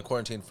the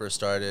quarantine first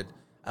started,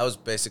 I was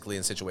basically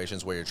in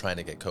situations where you're trying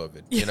to get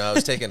COVID. You know, I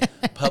was taking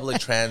public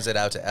transit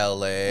out to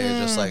LA,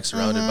 just like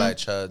surrounded by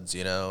chuds,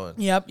 you know, and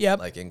Yep.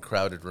 like in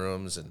crowded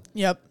rooms and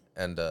Yep.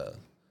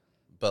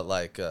 but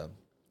like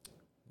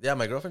yeah,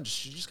 my girlfriend,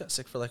 she just got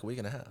sick for like a week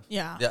and a half.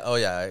 Yeah. Yeah. Oh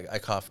yeah, I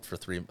coughed for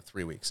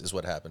three weeks is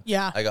what happened.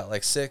 Yeah. I got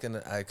like sick and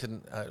I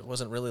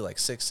wasn't really like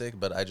sick,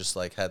 but I just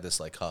like had this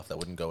like cough that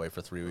wouldn't go away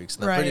for 3 weeks.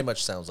 And that pretty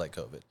much sounds like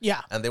COVID.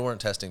 Yeah. And they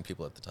weren't testing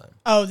people at the time.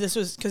 Oh, this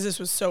was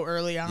so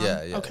early on.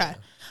 Yeah. Okay.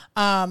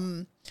 Yeah.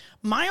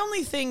 My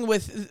only thing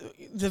with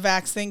the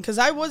vax thing, because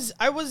I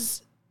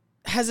was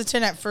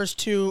hesitant at first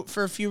too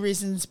for a few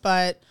reasons,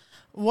 but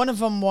one of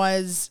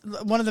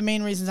the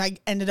main reasons I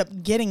ended up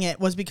getting it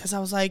was because I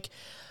was like,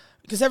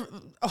 because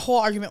a whole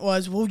argument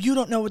was, well, you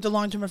don't know what the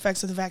long-term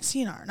effects of the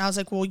vaccine are. And I was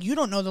like, well, you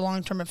don't know the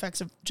long-term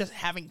effects of just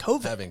having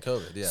COVID. Having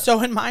COVID, yeah.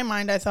 So in my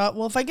mind, I thought,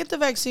 well, if I get the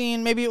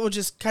vaccine, maybe it will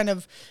just kind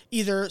of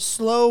either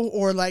slow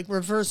or like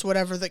reverse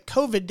whatever that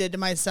COVID did to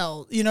my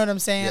cells. You know what I'm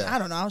saying? Yeah. I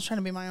don't know. I was trying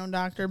to be my own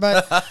doctor,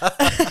 but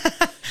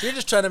You're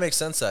just trying to make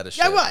sense out of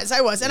shit. I was.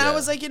 And I Yeah.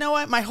 was like, you know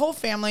what? My whole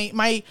family,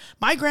 my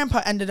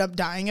grandpa ended up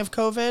dying of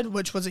COVID,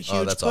 which was a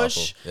huge that's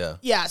push. awful. Yeah.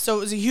 Yeah. So it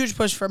was a huge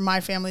push for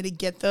my family to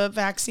get the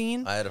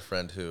vaccine. I had a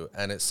friend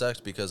and it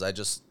sucked because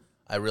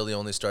I really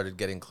only started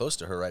getting close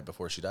to her right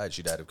before she died.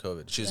 She died of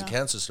COVID. She was a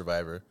cancer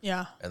survivor.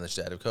 Yeah. And then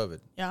she died of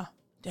COVID. Yeah.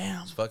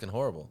 Damn. It's fucking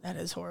horrible. That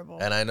is horrible.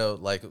 And I know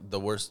like the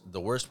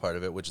worst part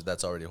of it, which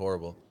that's already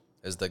horrible,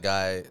 is the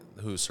guy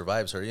who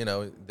survives her, you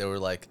know, they were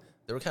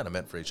kind of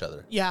meant for each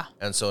other. Yeah.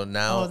 And so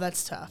now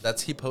that's tough.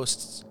 He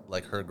posts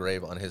like her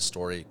grave on his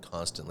story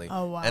constantly.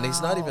 Oh, wow. And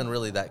he's not even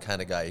really that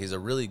kind of guy. He's a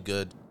really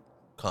good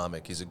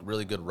comic. He's a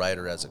really good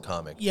writer as a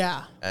comic.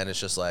 Yeah. And it's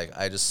just like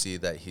I just see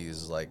that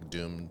he's like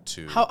doomed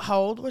to How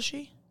old was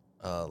she?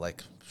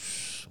 like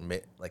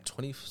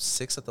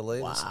 26 at the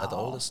latest, at the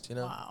oldest, you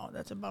know. Wow,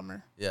 that's a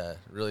bummer. Yeah,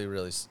 really,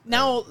 really.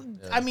 Now,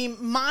 yeah. I mean,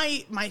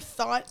 my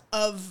thought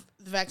of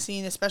the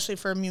vaccine, especially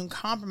for immune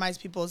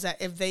compromised people, is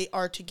that if they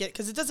are to get,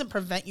 because it doesn't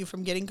prevent you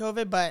from getting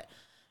COVID, but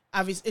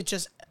obviously it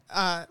just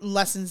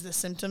lessens the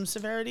symptom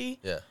severity.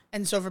 Yeah.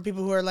 And so for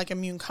people who are like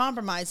immune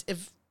compromised,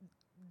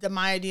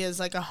 my idea is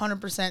like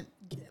 100%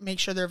 make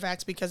sure they're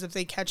vaxxed, because if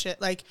they catch it,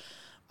 like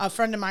a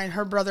friend of mine,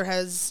 her brother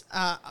has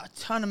a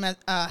ton of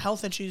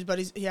health issues, but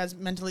he has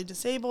mentally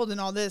disabled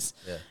and all this.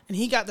 Yeah. And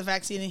he got the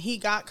vaccine and he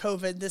got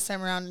COVID this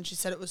time around, and she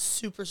said it was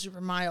super, super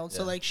mild.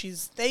 So Yeah. like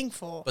she's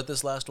thankful. But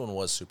this last one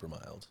was super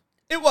mild.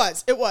 It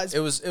was. It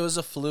was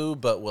a flu,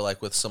 but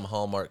with some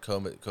hallmark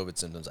COVID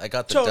symptoms. I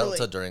got the Totally.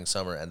 Delta during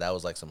summer, and that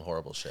was like some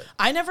horrible shit.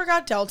 I never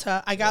got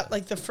Delta. I got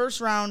like the first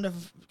round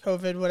of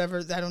COVID,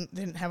 whatever. They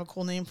didn't have a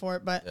cool name for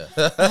it, but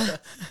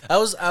I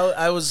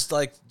was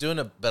like doing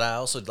it, but I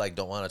also like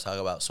don't want to talk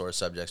about sore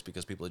subjects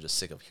because people are just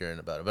sick of hearing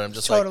about it. But I'm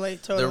just Totally.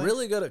 they're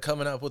really good at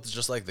coming up with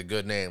just like the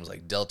good names,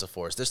 like Delta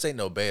Force. This ain't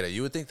no Beta.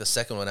 You would think the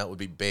second one out would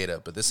be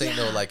Beta, but this ain't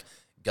no like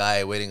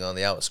guy waiting on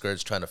the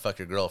outskirts trying to fuck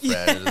your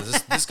girlfriend.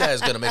 This guy is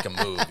gonna make a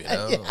move, you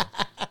know. Yeah.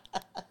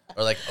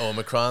 Or like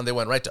Omicron, they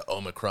went right to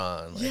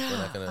Omicron. Like, we're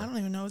not gonna I don't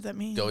even know what that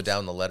means. go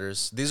down the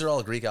letters. These are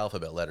all Greek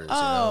alphabet letters. Oh,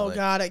 you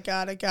know? Like,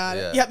 got it.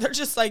 Yeah. Yeah, they're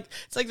just like,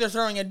 it's like they're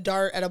throwing a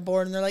dart at a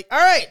board and they're like, all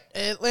right,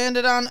 it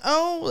landed on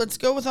O, let's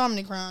go with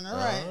Omicron. All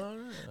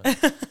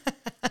right.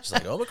 it.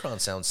 like, Omicron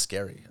sounds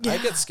scary. I Yeah.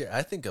 get scared.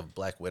 I think of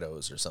Black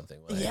Widows or something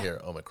when I Yeah.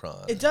 hear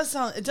Omicron. It does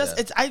sound. It does.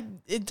 Yeah.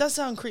 It does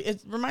sound.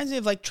 It reminds me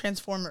of like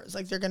Transformers.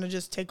 Like they're gonna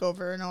just take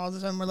over, and all of a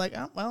sudden we're like,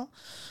 oh well,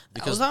 that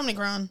Because- was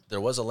Omicron.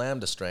 There was a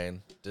Lambda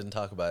strain. Didn't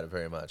talk about it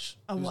very much.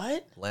 A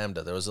what?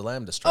 Lambda. There was a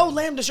Lambda strain. Oh,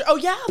 Lambda. Oh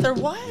yeah, there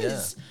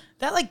was. Yeah.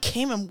 That like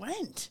came and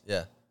went.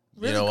 Yeah.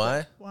 Really you know cool.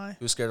 why? Why?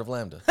 Who's scared of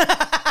Lambda?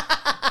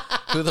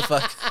 Who the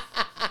fuck?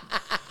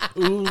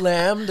 Ooh,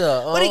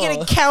 Lambda. Oh. What are you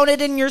gonna count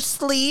it in your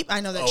sleep?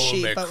 I know that's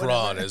sheep, but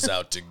whatever. is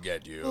out to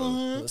get you.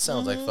 That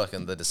sounds like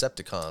fucking the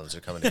Decepticons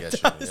are coming to get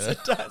you. You know?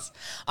 It does.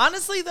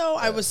 Honestly, though,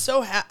 I was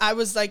so I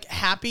was like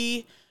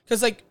happy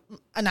because like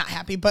not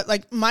happy, but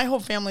like my whole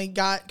family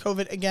got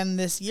COVID again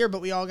this year,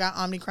 but we all got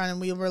Omicron,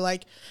 and we were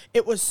like,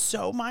 it was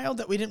so mild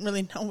that we didn't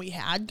really know we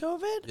had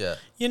COVID. Yeah.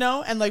 You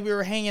know, and like we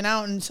were hanging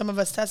out, and some of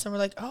us tested, and we're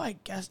like, oh, I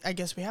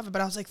guess we have it.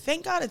 But I was like,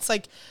 thank God, it's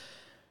like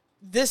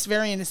this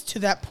variant is to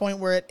that point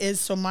where it is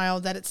so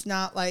mild that it's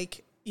not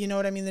like. You know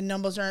what I mean? The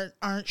numbers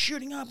aren't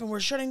shooting up, and we're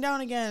shutting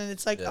down again. And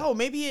it's like, Yeah. oh,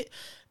 maybe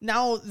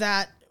now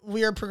that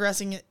we are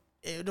progressing,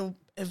 it'll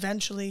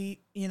eventually,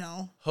 you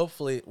know.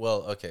 Hopefully,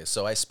 well, okay.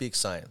 So I speak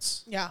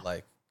science. Yeah.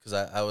 Like, because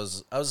I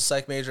was a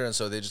psych major, and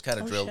so they just kind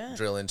of shit.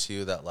 drill into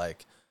you that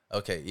like,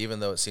 okay, even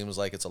though it seems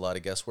like it's a lot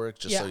of guesswork,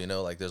 just so Yeah. you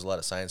know, like there's a lot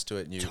of science to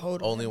it, and you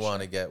Totally, only I'm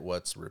want to get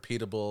what's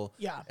repeatable.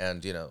 Yeah.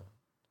 And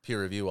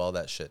peer review all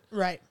that shit.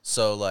 Right.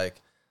 So like,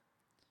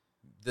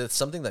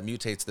 something that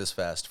mutates this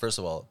fast. First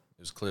of all,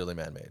 it was clearly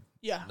man-made.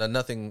 Yeah.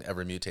 Nothing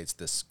ever mutates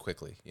this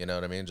quickly. You know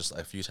what I mean? Just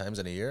a few times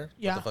in a year.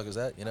 Yeah. What the fuck is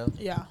that? You know?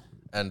 Yeah.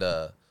 And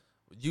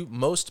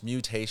most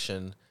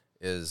mutation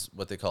is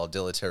what they call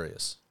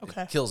deleterious.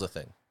 Okay. It kills a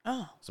thing.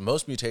 Oh. So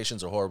most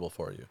mutations are horrible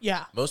for you.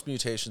 Yeah. Most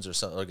mutations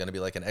are going to be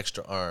like an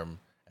extra arm,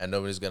 and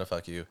nobody's going to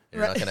fuck you, and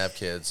you're Right. not going to have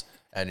kids,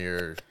 and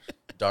you're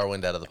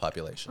Darwined out of the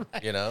population.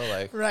 You know,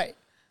 like Right.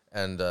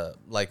 and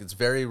like it's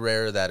very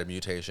rare that a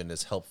mutation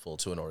is helpful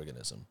to an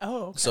organism.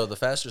 Oh. Okay. So the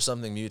faster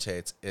something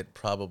mutates, it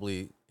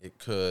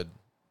could.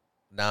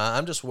 Nah,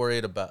 I'm just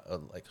worried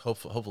about like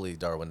hopefully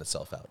Darwin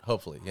itself out.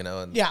 Hopefully,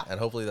 and Yeah. and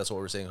hopefully that's what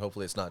we're saying.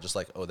 Hopefully it's not just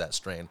like that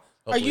strain.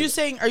 Are you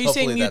saying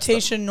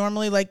mutation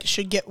normally like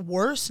should get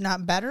worse,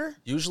 not better?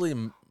 Usually,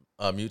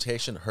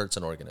 mutation hurts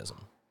an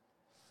organism.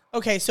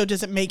 Okay, so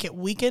does it make it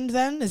weakened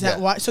then? Is that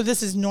Yeah. why? So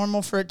this is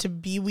normal for it to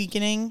be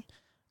weakening?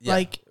 Yeah.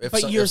 Like, if,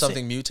 but you're if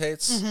something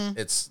mutates,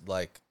 it's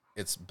like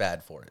it's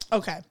bad for it.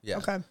 okay. Yeah.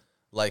 Okay.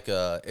 Like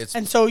it's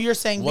And so you're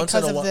saying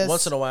because of this.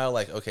 once in a while,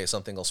 like okay,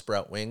 something will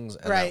sprout wings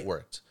and Right. that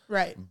worked.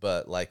 Right.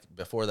 But like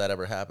before that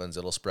ever happens,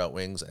 it'll sprout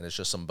wings and it's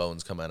just some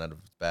bones coming out of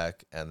its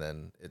back and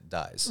then it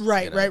dies.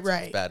 Right, right, it's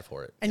right. bad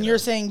for it. And you're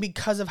saying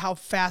because of how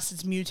fast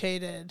it's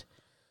mutated,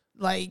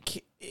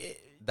 like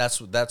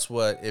that's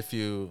what if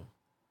you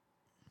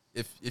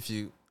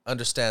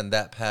understand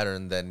that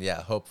pattern, then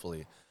yeah,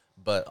 hopefully.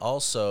 But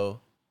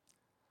also,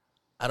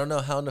 I don't know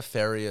how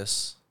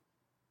nefarious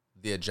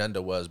the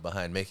agenda was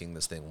behind making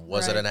this thing.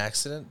 Was it Right. an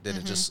accident?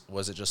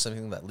 Was it just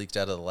something that leaked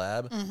out of the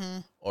lab,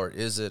 or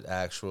is it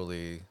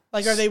actually?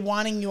 like are they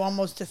wanting you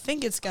almost to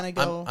think it's gonna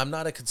go I'm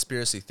not a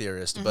conspiracy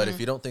theorist, but if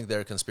you don't think there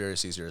are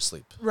conspiracies, you're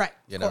asleep. right?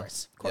 you Of know?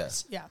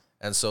 course, yeah.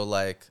 And so,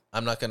 like,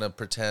 I'm not gonna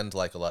pretend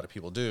like a lot of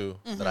people do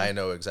that I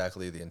know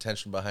exactly the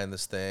intention behind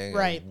this thing,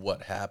 Right. and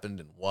what happened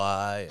and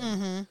why.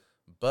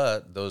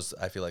 But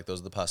I feel like those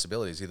are the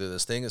possibilities. Either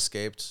this thing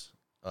escaped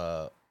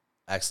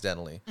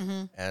accidentally,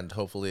 and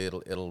hopefully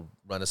it'll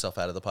run itself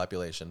out of the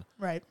population,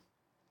 Right.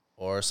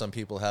 or some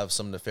people have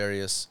some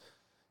nefarious.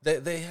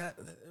 There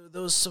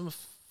was some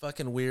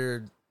fucking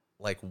weird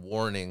like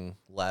warning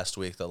last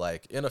week that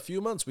like in a few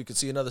months we could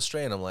see another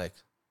strain. I'm like,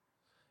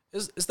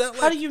 is that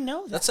like, How do you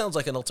know that? that sounds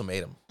like an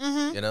ultimatum?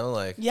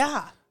 Like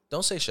Yeah.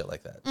 don't say shit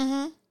like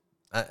that.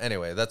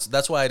 Anyway,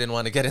 that's why I didn't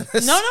want to get in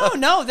this.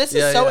 No. This is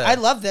Yeah, so. yeah. I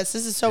love this.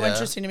 This is so Yeah.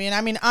 interesting to me. And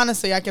I mean,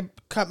 honestly, I could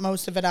cut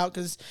most of it out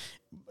because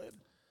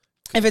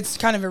if it's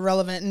kind of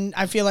irrelevant, and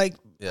I feel like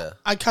Yeah.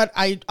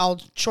 I'll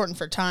shorten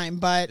for time.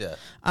 But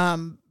Yeah.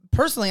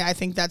 personally, I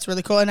think that's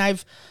really cool. And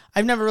I've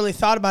never really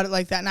thought about it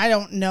like that, and I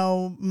don't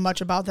know much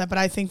about that. But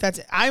I think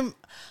I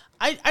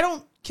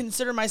don't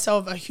consider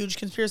myself a huge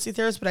conspiracy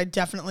theorist, but I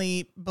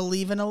definitely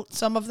believe in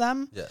some of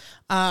them.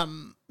 Yeah.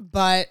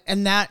 But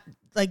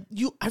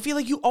I feel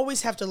like you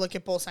always have to look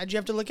at both sides. You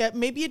have to look at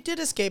maybe it did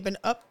escape and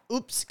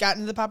got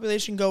into the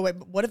population, go away.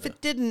 But what if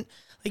it didn't,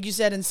 like you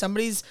said, and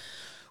somebody's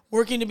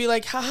working to be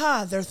like,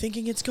 haha, they're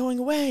thinking it's going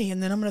away,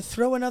 and then I'm going to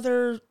throw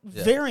another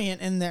variant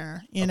in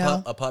there, you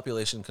know? A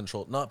population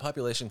control, not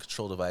population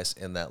control device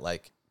in that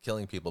like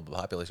killing people, but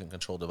population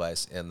control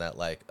device in that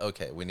like,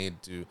 okay, we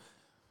need to,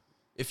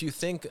 if you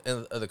think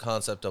of the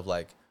concept of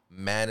like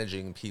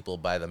managing people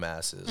by the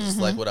masses,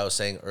 like what I was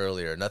saying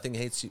earlier, nothing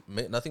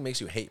makes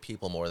you hate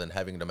people more than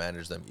having to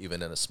manage them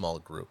even in a small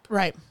group.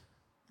 Right.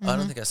 I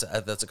don't think I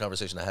said that's a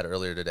conversation I had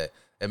earlier today.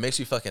 It makes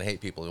you fucking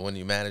hate people when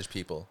you manage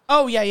people.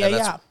 Oh, yeah. And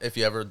that's- If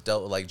you ever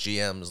dealt with like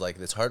GMs, like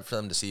it's hard for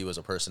them to see you as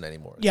a person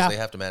anymore. 'Cause Yeah. they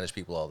have to manage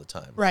people all the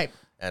time. Right.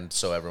 And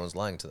so everyone's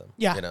lying to them.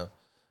 Yeah.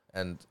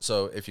 And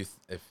so if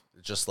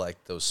just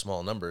like those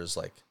small numbers,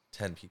 like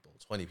 10 people,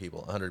 20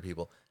 people, 100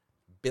 people,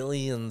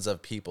 billions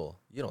of people.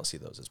 You don't see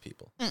those as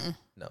people.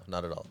 No,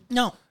 not at all.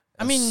 No.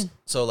 I mean,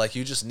 so like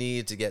you just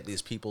need to get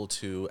these people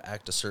to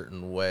act a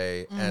certain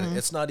way, and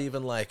it's not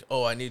even like,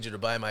 oh, I need you to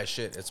buy my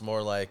shit. It's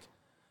more like,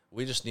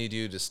 we just need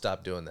you to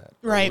stop doing that.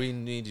 Right. Or we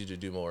need you to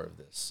do more of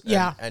this.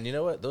 Yeah. And you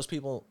know what? Those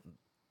people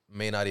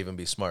may not even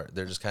be smart.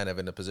 They're just kind of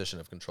in a position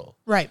of control.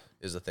 right.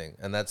 Is the thing.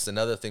 And that's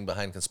another thing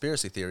behind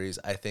conspiracy theories.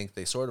 I think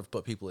they sort of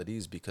put people at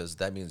ease because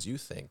that means you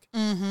think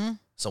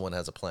someone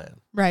has a plan.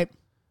 Right.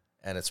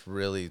 And it's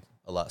really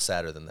a lot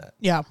sadder than that.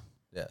 Yeah.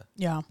 Yeah.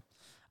 Yeah.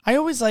 I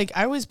always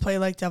play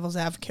like devil's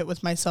advocate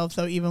with myself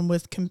though, even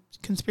with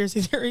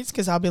conspiracy theories,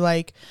 because I'll be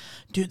like,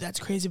 dude, that's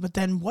crazy. But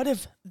then what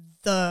if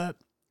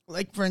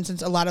like, for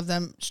instance, a lot of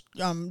them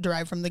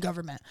derive from the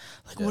government.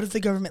 Like, what if the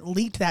government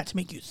leaked that to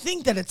make you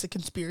think that it's a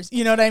conspiracy?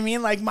 You know what I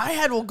mean? Like, my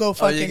head will go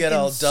fucking you get in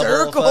all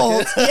double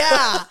circles. fucking-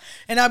 Yeah.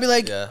 And I'll be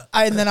like, Yeah.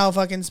 and then I'll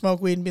fucking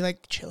smoke weed and be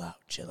like, chill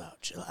out, chill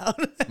out, chill out.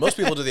 Most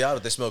people do the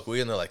opposite. They smoke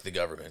weed and they're like, the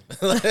government.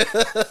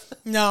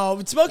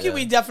 No, smoking Yeah.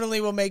 weed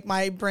definitely will make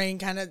my brain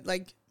kind of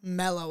like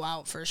mellow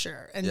out for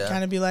sure. And Yeah.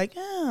 kind of be like,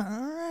 all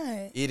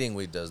right. Eating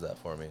weed does that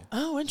for me.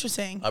 Oh,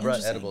 interesting. I brought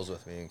Interesting. edibles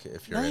with me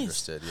if you're Nice.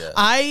 interested.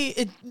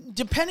 Yeah.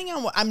 Depending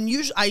on what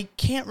I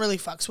can't really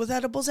fucks with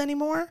edibles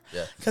anymore.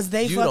 Yeah. Because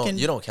they you fucking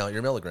you don't count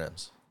your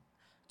milligrams.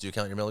 Do you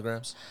count your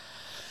milligrams?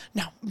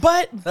 no,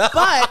 but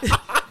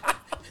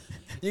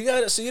You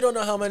got it. So you don't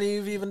know how many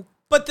you've even.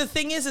 but the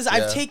thing is Yeah.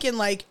 I've taken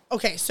like,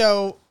 okay,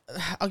 so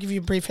I'll give you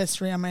a brief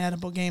history on my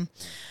edible game.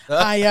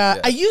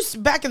 I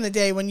used back in the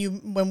day when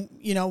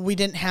we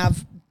didn't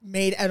have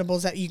made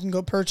edibles that you can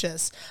go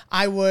purchase.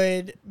 I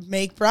would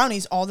make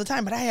brownies all the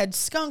time, but I had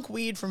skunk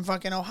weed from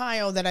fucking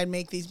Ohio that I'd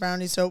make these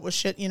brownies, so it was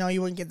shit. You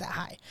wouldn't get that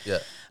high. Yeah.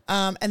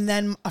 And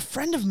then a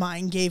friend of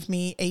mine gave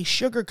me a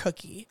sugar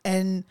cookie,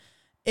 and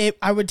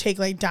I would take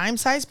like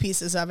dime-sized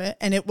pieces of it,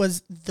 and it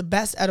was the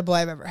best edible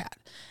I've ever had.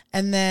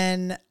 And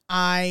then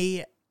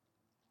I've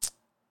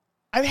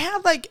had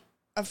like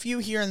a few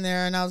here and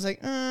there, and I was like,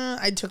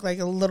 I took like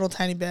a little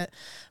tiny bit,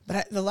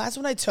 but the last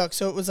one I took,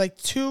 so it was like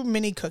 2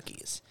 mini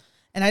cookies,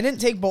 and I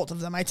didn't take both of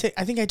them. I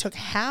think I took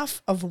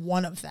half of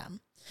one of them.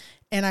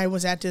 And I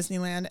was at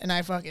Disneyland, and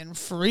I fucking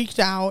freaked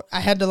out. I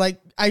had to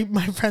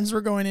my friends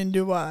were going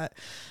into have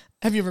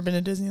you ever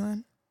been to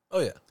Disneyland? Oh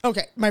yeah.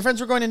 Okay. My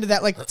friends were going into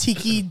that like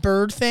tiki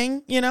bird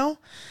thing,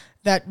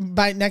 that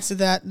by next to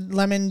that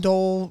lemon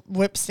dole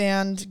whip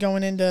stand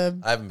going into.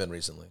 I haven't been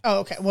recently. Oh,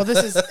 okay. Well,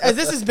 this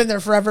has been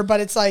there forever, but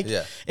it's like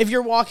Yeah. if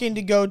you're walking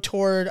to go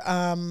toward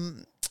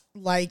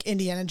like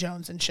Indiana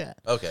Jones and shit.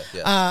 Okay.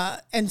 Yeah.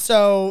 And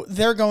so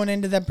they're going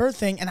into that bird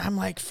thing, and I'm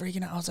like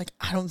freaking out. I was like,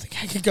 I don't think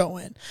I could go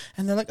in.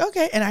 And they're like,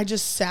 okay. And I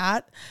just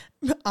sat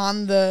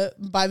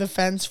by the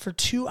fence for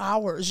 2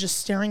 hours, just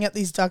staring at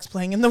these ducks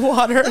playing in the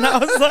water. And I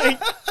was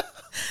like,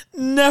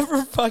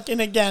 never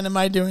fucking again am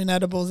I doing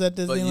edibles at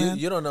But Disneyland.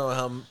 you don't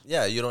know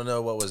you don't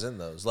know what was in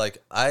those. Like,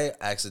 I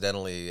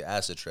accidentally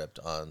acid tripped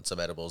on some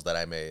edibles that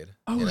I made.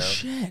 Oh,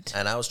 shit.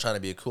 And I was trying to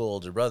be a cool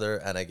older brother,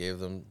 and I gave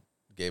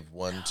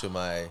one to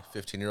my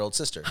 15-year-old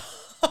sister.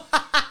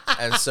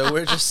 And so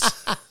we're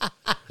just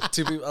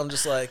 2 people. I'm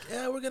just like,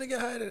 yeah, we're gonna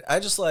get high today. I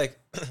just like,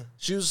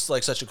 she was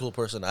like such a cool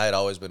person. I had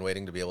always been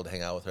waiting to be able to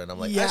hang out with her, and I'm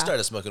like, Yeah. I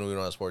started smoking weed when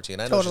I was 14.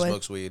 I know Totally. she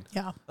smokes weed.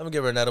 Yeah. I'm gonna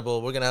give her an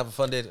edible. We're gonna have a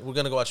fun day. We're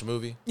gonna go watch a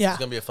movie. Yeah. It's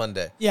gonna be a fun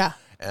day. Yeah.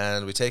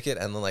 And we take it,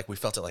 and then like we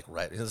felt it like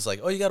right. It's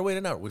like, oh, you gotta wait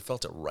an hour. We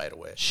felt it right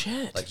away.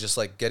 Shit. Like just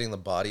like getting the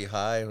body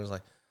high. It was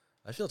like,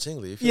 I feel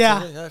tingly. You feel Yeah.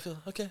 tingly? Yeah, I feel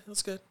okay.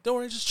 That's good. Don't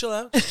worry, just chill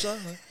out. Just chill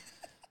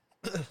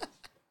out.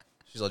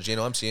 She's like,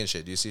 Gino, I'm seeing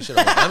shit. Do you see shit?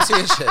 I'm like, I'm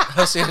seeing shit.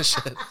 I'm seeing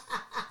shit.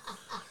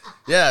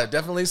 Yeah,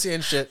 definitely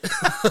seeing shit.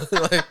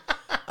 Like,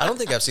 I don't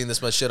think I've seen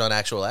this much shit on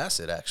actual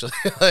acid, actually.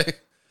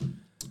 Like,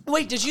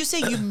 Wait, did you say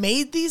you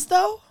made these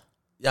though?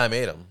 yeah, I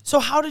made them. So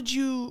how did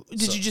you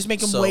just make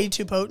them way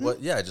too potent?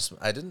 What, yeah,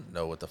 I didn't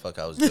know what the fuck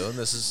I was doing.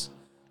 This is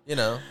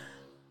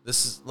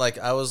like,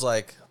 I was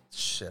like,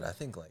 shit, I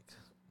think like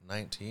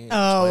 19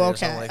 Oh, 20 or okay,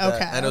 something like that.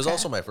 okay, And it was okay.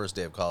 also my first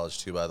day of college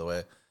too, by the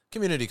way.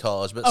 Community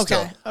college, but Okay,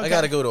 still, I okay.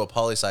 got to go to a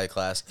poli-sci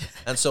class.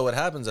 And so what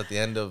happens at the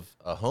end of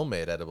a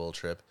homemade edible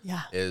trip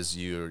Yeah. is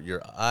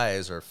your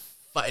eyes are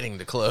fighting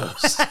to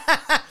close.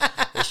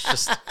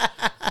 It's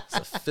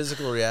a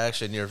physical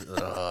reaction. And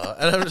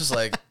I'm just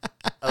like,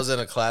 I was in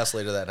a class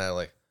later that night,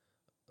 like,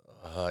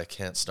 oh, I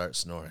can't start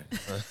snoring.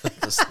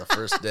 This is the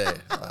first day.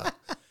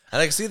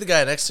 And I can see the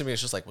guy next to me.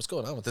 It's just like, what's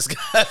going on with this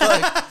guy?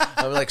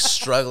 I'm like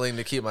struggling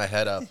to keep my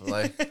head up.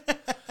 Like,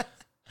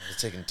 I'm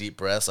taking deep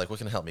breaths. Like, what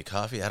can help me?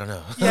 Coffee? I don't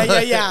know.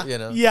 Yeah. You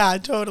know? Yeah,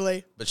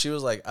 totally. But she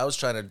was like, I was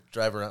trying to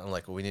drive around. I'm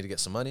like, well, we need to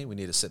get some money. We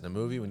need to sit in a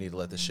movie. We need to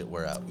let this shit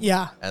wear out.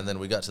 Yeah. And then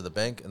we got to the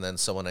bank, and then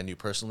someone I knew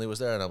personally was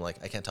there, and I'm like,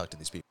 I can't talk to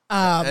these people.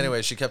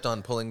 Anyway, she kept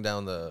on pulling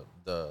down the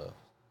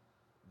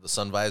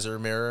sun visor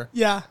mirror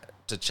Yeah.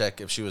 to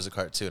check if she was a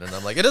cartoon, and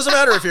I'm like, it doesn't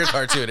matter if you're a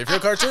cartoon. If you're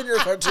a cartoon, you're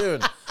a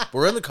cartoon.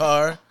 We're in the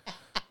car.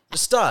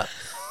 Just stop.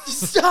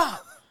 Just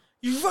stop.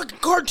 You fucking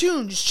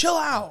cartoon. Just chill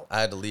out. I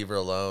had to leave her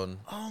alone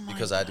Oh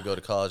because I had to go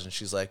to college, and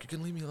she's like, you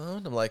can leave me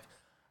alone? I'm like,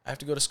 I have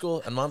to go to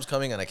school, and mom's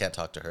coming, and I can't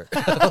talk to her.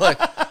 I'm like,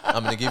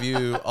 I'm gonna give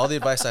you all the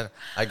advice.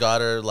 I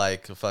got her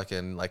like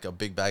a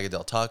big bag of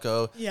Del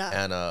Taco,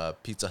 and a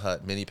Pizza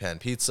Hut mini pan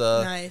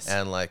pizza, Nice.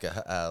 and like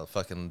a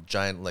fucking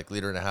giant like 1.5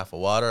 liters of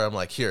water. I'm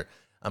like, here,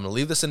 I'm gonna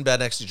leave this in bed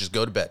next to you. Just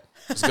go to bed.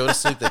 Just go to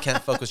sleep. They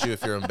can't fuck with you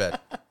if you're in bed.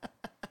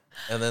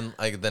 And then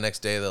like the next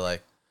day, they're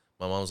like,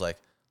 my mom was like,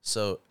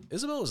 so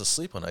Isabel was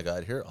asleep when I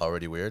got here.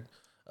 Already weird.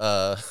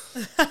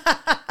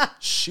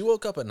 She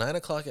woke up at 9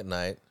 o'clock at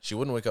night. She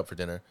wouldn't wake up for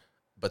dinner,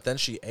 but then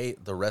she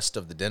ate the rest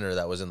of the dinner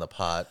that was in the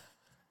pot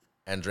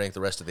and drank the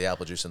rest of the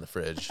apple juice in the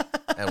fridge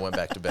and went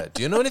back to bed.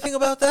 Do you know anything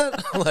about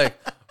that? I'm like,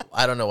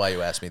 I don't know why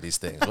you ask me these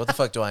things. What the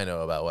fuck do I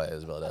know about why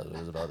Isabel does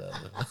what Isabel does?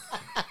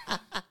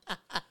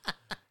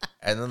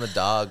 And then the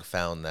dog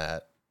found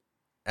that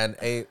and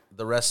ate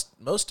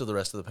most of the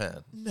rest of the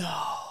pan.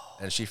 No.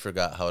 And she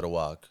forgot how to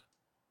walk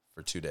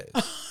for 2 days.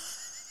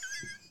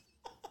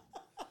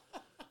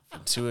 For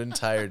 2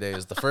 entire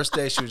days. The first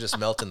day she would just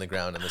melt in the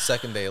ground, and the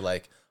second day,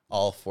 like,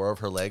 all 4 of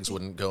her legs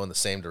wouldn't go in the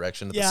same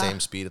direction at the same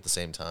speed at the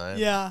same time.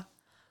 Yeah.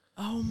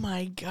 Oh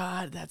my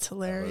God, that's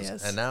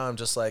hilarious. And now I'm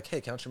just like,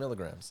 hey, count your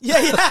milligrams. Yeah.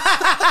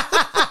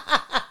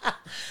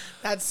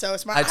 That's so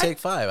smart. I take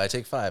 5,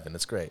 and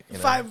it's great. You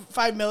know?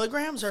 5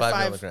 milligrams or 5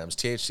 5 milligrams,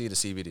 THC to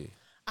CBD.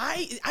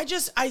 I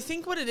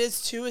think what it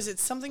is too is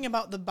it's something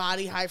about the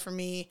body high for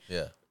me.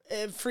 Yeah.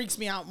 It freaks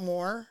me out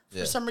more for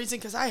Yeah. some reason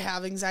because I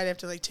have anxiety. I have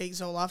to like take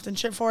Zoloft and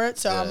shit for it.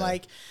 So I'm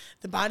like,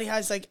 the body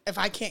highs, like if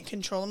I can't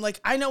control them,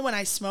 like I know when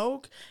I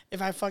smoke,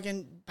 if I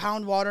fucking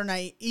pound water and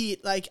I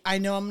eat, like I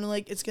know I'm gonna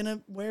like it's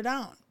gonna wear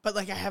down. But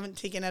like I haven't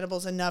taken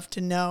edibles enough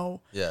to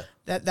know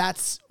that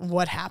that's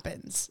what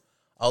happens.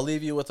 I'll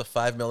leave you with a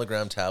 5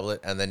 milligram tablet,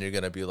 and then you're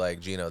gonna be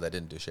like, Gino, that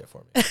didn't do shit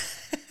for me.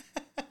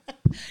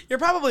 You're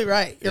probably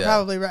right. You're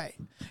probably right.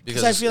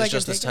 Because I feel it's like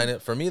just this tiny.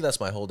 For me, that's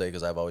my whole day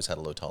because I've always had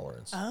a low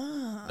tolerance.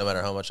 No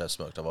matter how much I've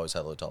smoked, I've always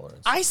had a low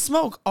tolerance. I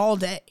smoke all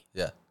day.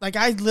 Yeah. Like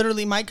I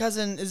literally, my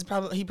cousin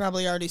he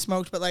probably already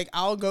smoked, but like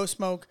I'll go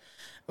smoke.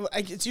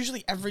 It's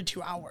usually every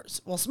 2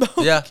 hours we'll smoke.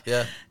 Yeah,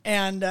 yeah.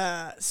 And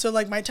so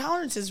like my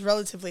tolerance is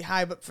relatively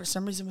high, but for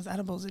some reason with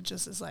edibles, it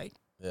just is like,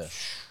 yeah,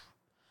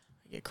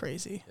 I get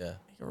crazy. Yeah.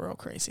 I get real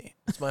crazy.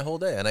 It's my whole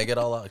day, and I get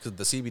all out because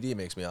the CBD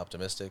makes me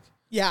optimistic.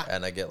 Yeah.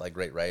 And I get like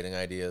great writing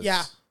ideas.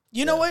 Yeah.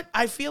 You know what?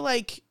 I feel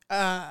like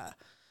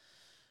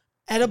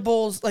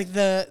edibles, like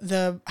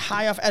the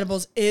high off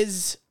edibles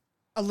is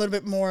a little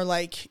bit more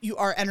like you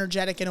are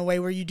energetic in a way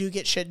where you do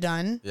get shit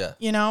done. Yeah.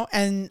 You know?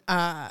 And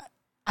I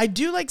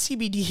do like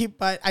CBD,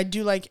 but I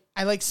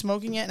like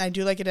smoking it and I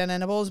do like it in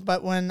edibles,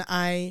 but when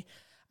I've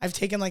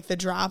taken like the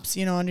drops,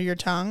 you know, under your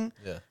tongue.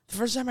 Yeah. The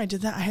first time I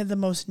did that, I had the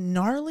most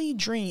gnarly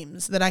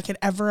dreams that I could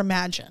ever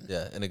imagine.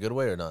 Yeah. In a good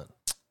way or not?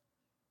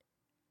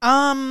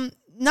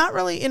 Not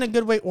really in a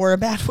good way or a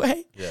bad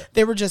way. Yeah.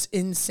 They were just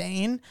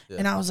insane. Yeah.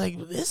 And I was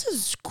like, this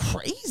is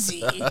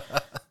crazy.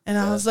 And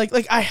I was like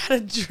I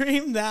had a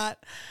dream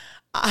that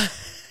I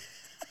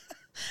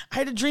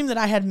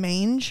had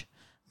mange.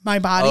 My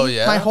body,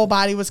 my whole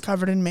body was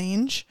covered in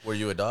mange. Were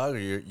you a dog or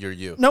you're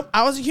you? Nope,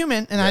 I was a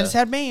human and I just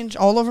had mange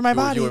all over my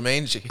body. You were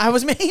mangy. I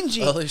was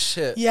mangy. Holy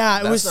shit.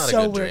 Yeah, it was not a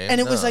so good weird. dream. And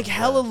it was like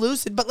hella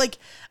lucid, but like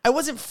I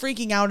wasn't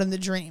freaking out in the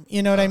dream.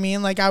 You know what I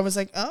mean? Like I was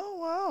like, oh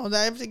wow,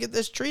 I have to get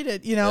this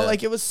treated. You know,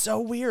 like it was so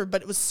weird,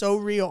 but it was so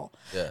real.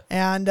 Yeah.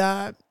 And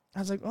I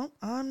was like, well,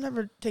 I'm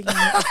never taking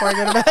it before I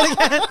go to bed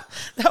again.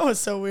 That was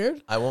so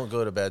weird. I won't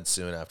go to bed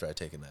soon after I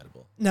take an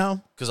edible.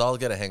 No. Because I'll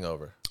get a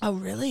hangover. Oh,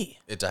 really?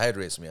 It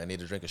dehydrates me. I need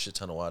to drink a shit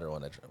ton of water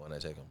when I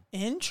take them.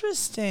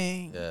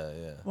 Interesting. Yeah,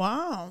 yeah.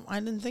 Wow. I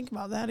didn't think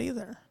about that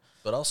either.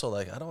 But also,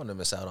 like, I don't want to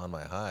miss out on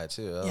my high,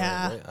 too.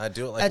 Yeah. I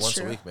do it, like, That's once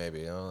true. a week, maybe.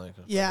 You know, like,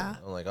 Yeah.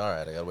 I'm like, all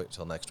right, I got to wait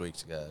till next week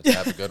to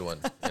have a good one,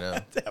 you know?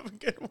 To have a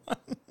good one.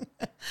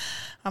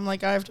 I'm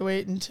like, I have to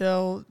wait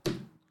until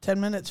 10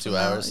 minutes. 2 from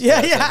now. hours?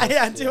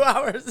 Yeah, 2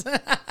 hours.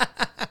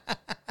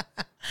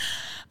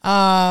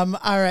 All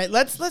right,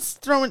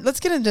 let's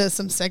get into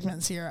some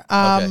segments here.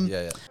 Okay,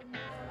 yeah.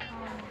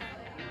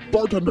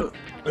 Bartender,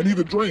 I need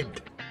a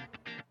drink.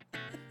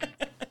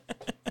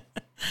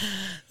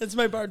 That's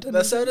my bartender.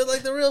 That sounded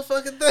like the real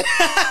fucking thing.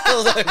 I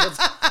was like, what's...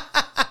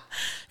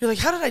 You're like,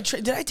 how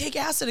did I take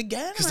acid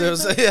again? Because there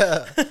was,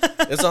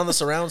 it's on the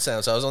surround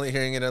sound, so I was only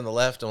hearing it on the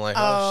left. I'm like,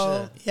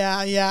 oh shit.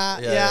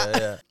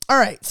 Yeah. All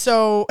right,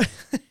 so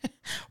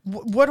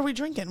what are we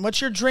drinking?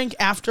 What's your drink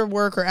after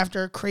work or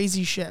after a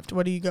crazy shift?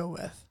 What do you go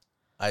with?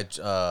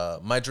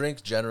 My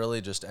drink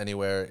generally just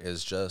anywhere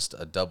is just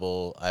a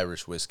double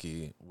Irish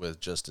whiskey with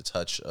just a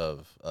touch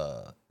of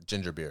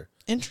ginger beer.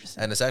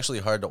 Interesting. And it's actually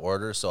hard to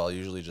order, so I'll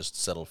usually just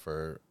settle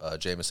for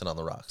Jameson on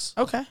the rocks.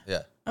 Okay.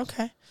 Yeah.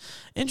 Okay.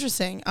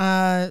 Interesting.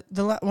 One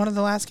of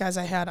the last guys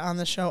I had on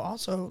the show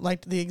also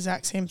liked the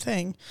exact same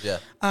thing. Yeah.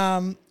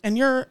 And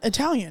you're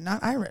Italian,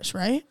 not Irish,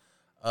 right?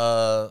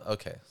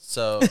 Okay.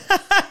 So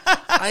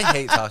I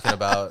hate talking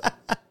about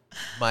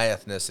my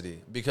ethnicity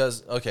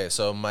because, okay,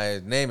 so my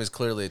name is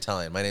clearly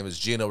Italian. My name is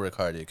Gino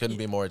Riccardi. It couldn't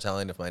be more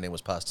Italian if my name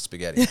was pasta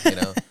spaghetti, you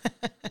know?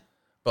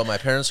 But my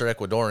parents are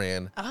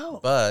Ecuadorian. Oh.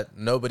 But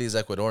nobody's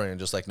Ecuadorian,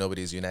 just like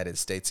nobody's United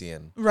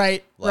Statesian.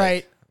 Right, Like,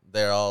 right.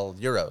 they're all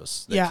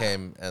Euros. They Yeah.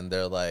 came and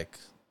they're like,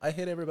 I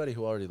hate everybody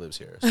who already lives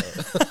here.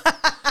 So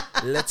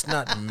let's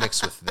not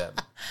mix with them.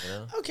 You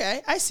know?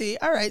 Okay, I see.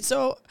 All right,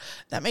 so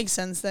that makes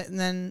sense. That and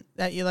then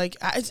that you like.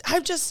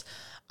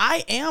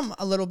 I am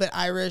a little bit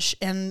Irish,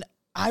 and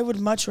I would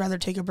much rather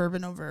take a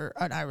bourbon over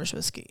an Irish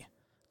whiskey.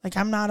 Like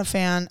I'm not a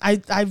fan.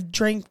 I've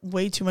drank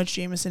way too much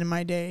Jameson in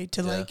my day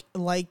to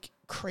like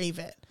crave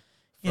it.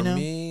 You For know?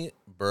 me,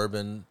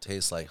 bourbon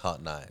tastes like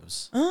hot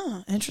knives.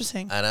 Oh,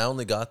 interesting. And I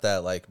only got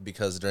that like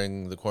because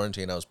during the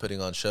quarantine I was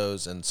putting on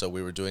shows, and so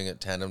we were doing it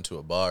tandem to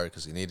a bar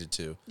because he needed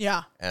to.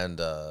 Yeah. And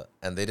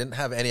they didn't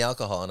have any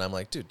alcohol, and I'm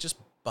like, dude, just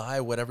buy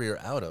whatever you're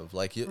out of.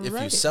 Like if you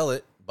Right. sell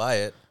it, buy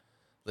it.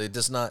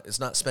 It's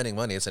not spending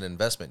money; it's an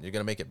investment. You're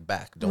gonna make it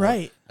back. Don't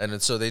Right. And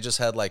so they just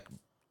had like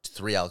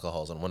 3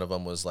 alcohols, and one of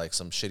them was like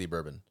some shitty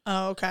bourbon.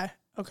 Oh, okay.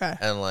 Okay.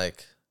 And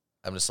like,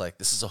 I'm just like,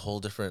 this is a whole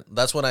different.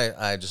 That's when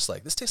I just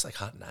like, this tastes like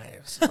hot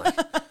knives. Like,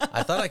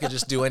 I thought I could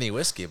just do any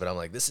whiskey, but I'm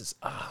like, this is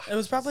It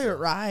was probably a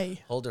rye.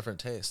 whole different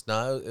taste.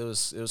 No, it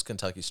was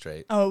Kentucky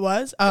straight. Oh, it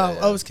was? Yeah.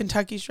 Oh, it was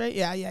Kentucky straight?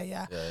 Yeah.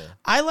 Yeah.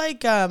 I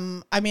like,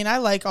 I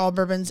like all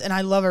bourbons, and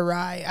I love a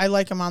rye. I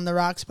like them on the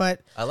rocks,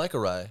 but, I like a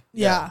rye.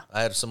 Yeah.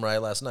 I had some rye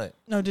last night.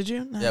 no, did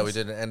you? Nice. Yeah, we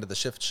did an end of the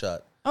shift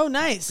shot Oh,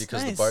 nice.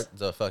 because nice.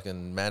 the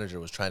fucking manager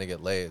was trying to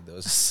get laid. There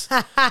was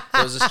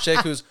this chick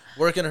who's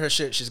working her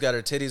shit. She's got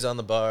her titties on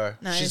the bar.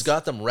 Nice. She's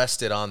got them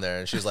rested on there,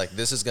 and she's like,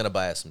 "This is gonna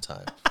buy us some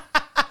time.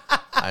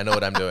 I know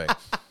what I'm doing."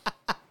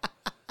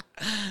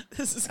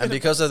 This is And gonna,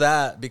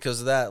 because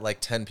of that, like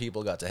 10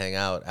 people got to hang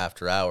out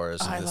after hours.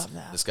 And I this, love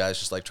that. This guy's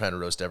just like trying to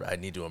roast I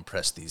need to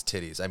impress these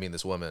titties. I mean,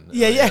 this woman.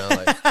 Yeah, you yeah. know,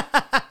 like-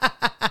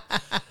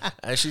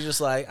 and she's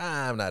just like,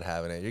 I'm not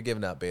having it. You're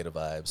giving out beta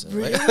vibes.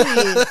 And like,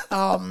 really?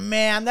 Oh,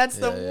 man. That's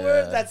the Yeah,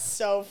 worst. yeah. That's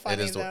so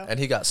funny, it is though. and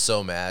he got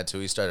so mad too.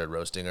 He started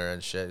roasting her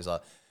and shit. He's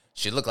like,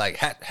 she looked like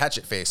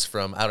Hatchet Face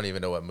from, I don't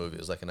even know what movie. It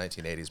was like a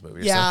 1980s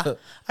movie. Or Yeah.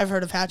 something. I've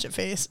heard of Hatchet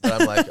Face. But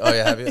I'm like, oh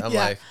yeah, have you? I'm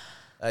Yeah.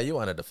 like, you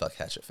wanted to fuck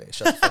Hatchet Face.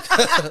 Shut the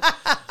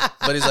fuck.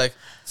 But he's like,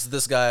 so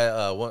this guy,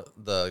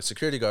 the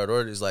security guard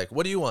ordered. He's like,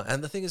 what do you want?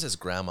 And the thing is, his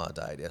grandma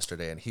died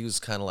yesterday, and he was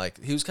kind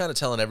of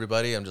telling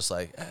everybody. I'm just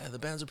like, the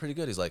bands are pretty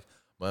good. He's like,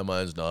 my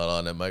mind's not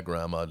on it. My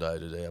grandma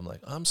died today. I'm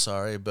like, I'm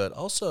sorry, but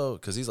also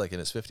because he's like in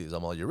his 50s.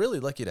 I'm all, you're really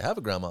lucky to have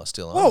a grandma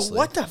still. Whoa, Honestly.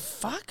 what the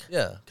fuck?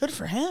 Yeah. Good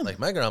for him. Like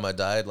my grandma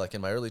died like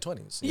in my early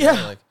 20s. you Yeah.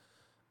 know, like,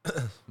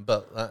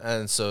 but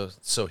and so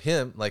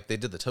him, like they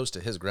did the toast to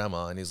his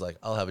grandma, and he's like,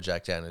 I'll have a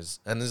Jack Daniels,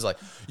 and he's like,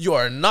 you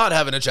are not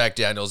having a Jack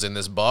Daniels in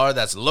this bar.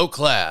 That's low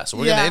class.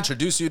 We're Yeah. gonna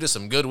introduce you to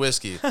some good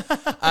whiskey.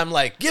 I'm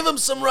like, give him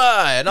some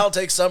rye, and I'll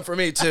take some for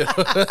me too.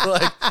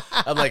 Like,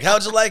 I'm like,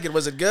 how'd you like it?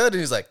 Was it good?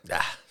 And he's like,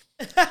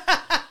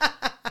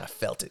 I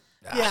felt it.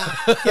 Yeah,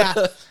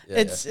 yeah.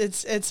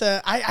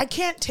 I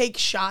can't take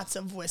shots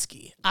of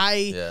whiskey. I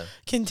Yeah.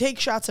 can take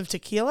shots of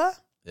tequila,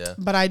 Yeah.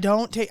 but I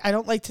don't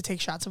like to take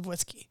shots of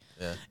whiskey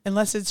Yeah.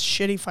 unless it's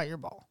shitty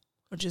Fireball,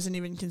 which isn't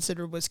even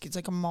considered whiskey. It's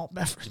like a malt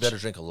beverage. You better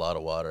drink a lot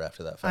of water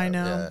after that. I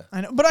know, Yeah.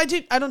 I know, but I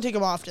don't take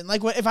them often.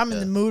 Like if I'm in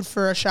the mood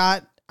for a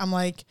shot, I'm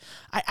like,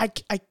 I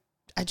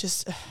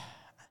just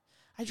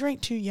I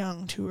drank too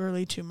young, too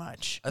early, too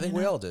much. I think you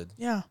we know? all did.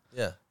 Yeah,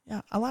 Yeah.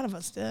 yeah. A lot of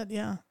us did.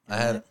 Yeah. I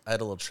had a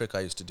little trick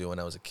I used to do when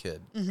I was a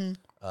kid,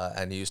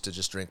 and you used to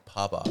just drink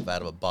pop off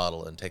out of a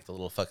bottle and take the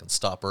little fucking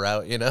stopper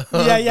out, you know?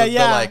 Yeah, yeah, the,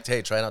 yeah. like,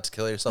 hey, try not to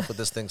kill yourself with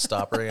this thing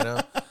stopper, you know?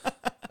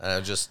 And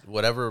I just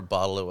whatever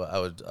bottle it was, I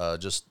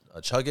would just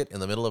chug it in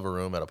the middle of a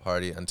room at a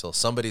party until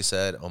somebody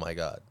said, "Oh my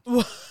god,"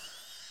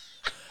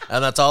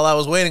 and that's all I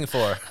was waiting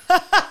for.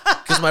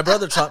 Because my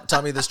brother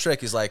taught me this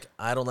trick. He's like,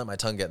 I don't let my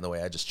tongue get in the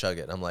way. I just chug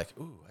it. And I'm like,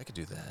 ooh, I could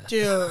do that.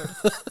 Dude,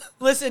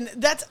 listen,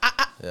 that's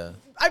Yeah.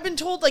 I've been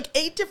told like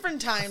 8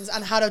 different times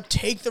on how to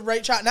take the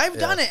right shot, and I've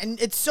done it, and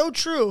it's so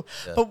true.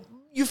 Yeah. But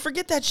you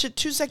forget that shit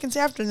 2 seconds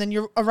after, and then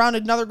you're around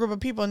another group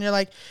of people, and you're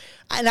like,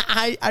 and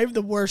I have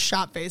the worst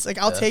shot face. Like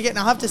I'll take it, and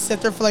I'll have to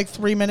sit there for like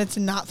 3 minutes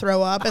and not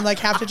throw up, and like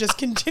have to just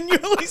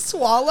continually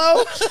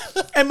swallow.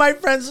 And my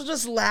friends will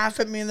just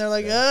laugh at me, and they're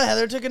like,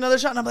 Heather took another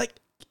shot, and I'm like,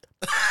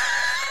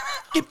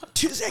 give me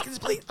 2 seconds,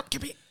 please.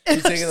 Give me.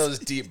 He's taking those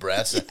deep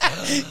breaths.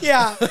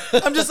 Yeah,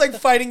 I'm just like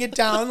fighting it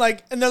down,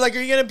 like, and they're like, "Are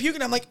you gonna puke?"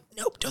 And I'm like,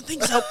 "Nope, don't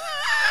think so."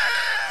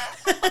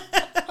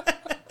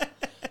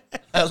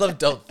 I love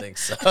don't think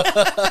so.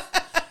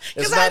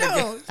 It's I not,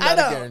 know, it's I not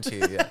a know. guarantee.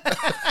 Yeah.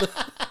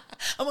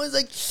 I'm always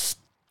like,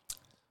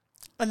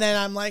 and then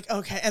I'm like,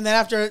 okay, and then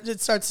after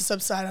it starts to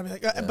subside, I'll be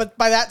like, but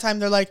by that time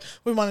they're like,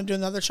 "We want to do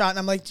another shot," and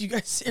I'm like, "Do you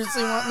guys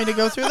seriously want me to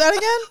go through that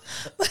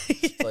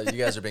again?" Like, you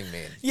guys are being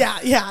mean.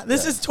 Yeah,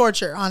 this is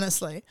torture,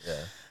 honestly.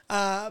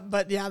 Yeah.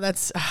 But yeah,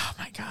 that's oh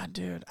my god,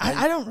 dude.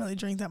 I don't really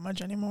drink that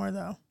much anymore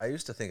though. I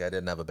used to think I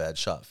didn't have a bad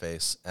shot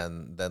face,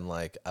 and then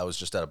like I was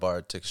just at a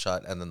bar, took a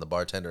shot, and then the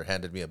bartender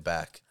handed me a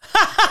back.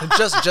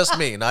 just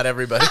me, not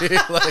everybody.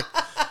 Like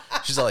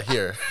she's all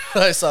here.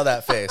 I saw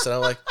that face, and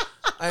I'm like,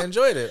 I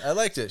enjoyed it. I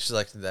liked it. She's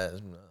like,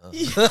 that.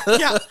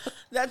 Yeah,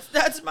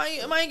 that's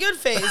my good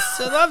face.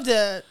 I loved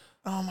it.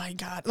 Oh my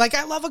god! Like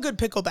I love a good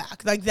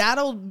pickleback. Like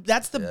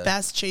that's the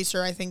best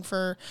chaser I think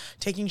for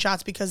taking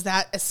shots because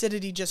that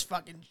acidity just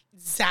fucking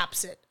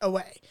zaps it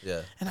away.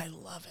 Yeah. And I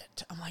love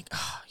it. I'm like,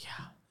 oh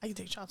yeah, I can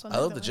take shots on I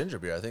that. love the ginger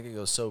beer. I think it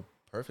goes so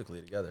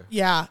perfectly together.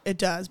 Yeah, it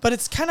does. But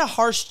it's kind of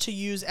harsh to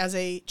use as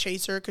a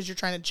chaser because you're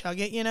trying to chug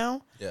it,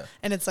 Yeah.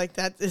 And it's like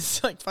that.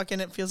 It's like fucking.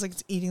 It feels like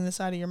it's eating the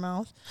side of your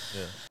mouth.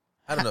 Yeah.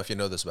 I don't know if you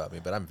know this about me,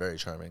 but I'm very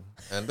charming.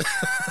 And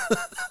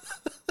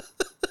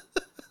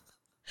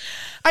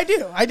I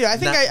do. I think.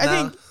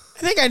 I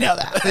think I know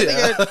that. I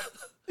think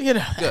you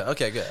know. good.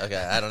 Okay. Good. Okay.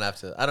 I don't have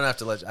to tell you. I don't have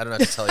to let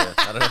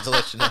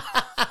you know.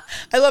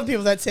 I love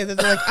people that say that.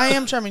 They're like, I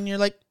am charming. And you're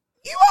like,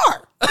 you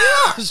are.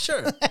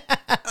 Sure.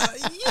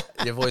 Yeah.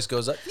 Your voice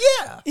goes up.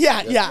 Yeah.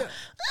 Yeah. You're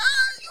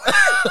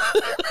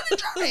really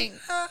charming.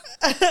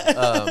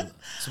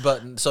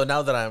 So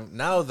now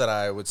that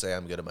I would say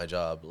I'm good at my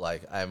job,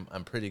 like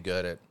I'm pretty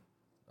good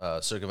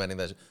at circumventing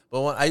that.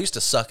 But I used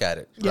to suck at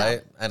it,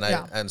 right?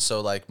 And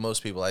so like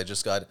most people, I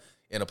just got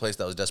in a place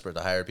that was desperate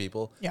to hire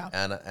people. Yeah.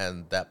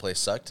 And that place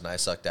sucked, and I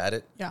sucked at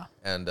it. Yeah.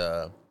 And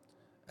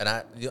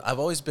I've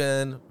always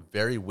been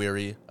very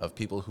weary of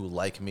people who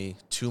like me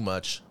too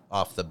much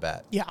off the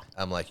bat. Yeah.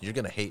 I'm like, you're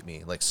gonna hate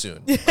me like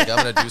soon. Like I'm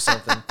gonna do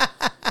something.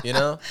 You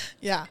know?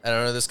 Yeah. I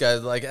don't know, this guy,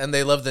 like, and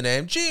they love the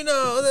name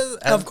Gino.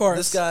 And of course.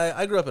 This guy,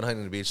 I grew up in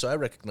Huntington Beach, so I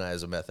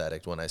recognize a meth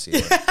addict when I see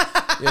him.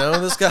 You know,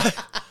 this guy,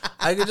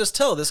 I could just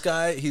tell this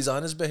guy, he's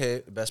on his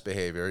best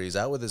behavior. He's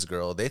out with his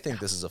girl. They think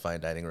this is a fine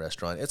dining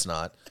restaurant. It's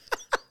not.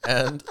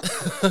 And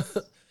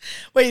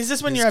wait, is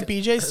this when you're at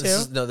BJ's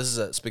too? This is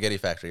a Spaghetti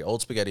Factory,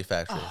 Old Spaghetti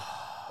Factory.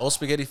 Old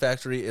Spaghetti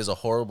Factory is a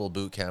horrible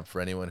boot camp for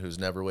anyone who's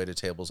never waited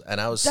tables. And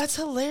that's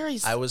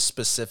hilarious. I was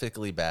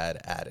specifically bad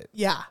at it.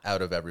 Yeah.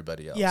 Out of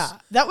everybody else. Yeah.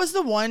 That was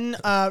the one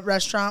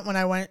restaurant when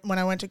I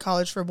went to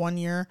college for 1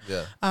 year.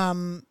 Yeah.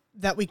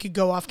 That we could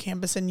go off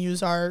campus and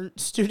use our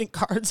student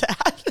cards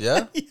at.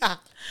 Yeah? Yeah.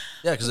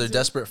 Yeah, because they're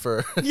desperate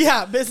for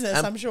business,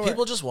 and I'm sure.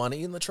 People just want to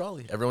eat in the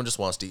trolley. Everyone just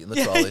wants to eat in the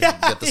trolley.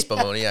 Get the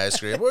Spumoni ice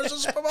cream. Where's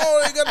the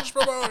Spumoni? Get the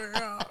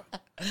Spumoni.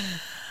 Yeah.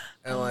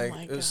 And like,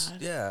 it was,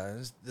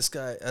 this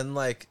guy, and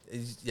like,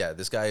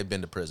 this guy had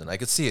been to prison. I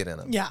could see it in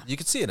him. Yeah. You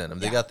could see it in him.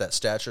 They got that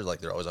stature,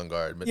 like they're always on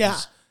guard, but Yeah.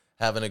 he's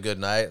having a good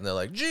night, and they're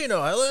like,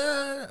 Gino,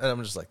 and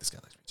I'm just like, this guy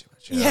likes me too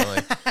much. You know?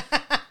 Like,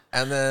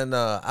 and then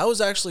I was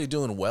actually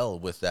doing well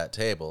with that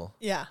table.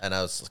 Yeah. And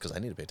I was, because I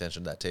need to pay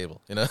attention to that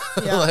table, you know?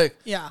 Yeah. Like,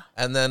 yeah.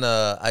 And then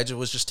I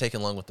was just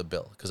taking along with the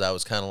bill, because I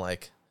was kind of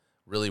like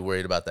really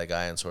worried about that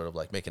guy and sort of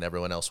like making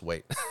everyone else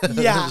wait.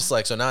 Yeah. Just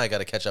like, so now I got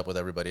to catch up with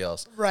everybody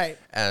else. Right.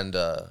 And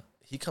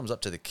he comes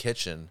up to the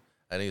kitchen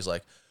and he's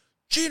like,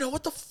 Gino,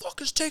 what the fuck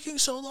is taking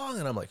so long?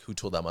 And I'm like, who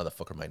told that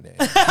motherfucker my name?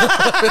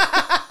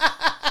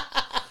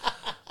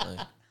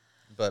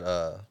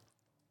 But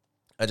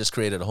I just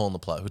created a hole in the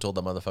plot. Who told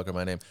that motherfucker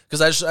my name?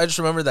 Because I just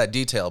remember that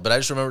detail, but I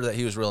just remember that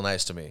he was real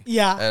nice to me.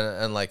 Yeah.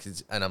 And I'm like,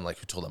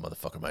 who told that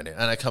motherfucker my name?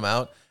 And I come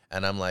out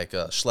and I'm like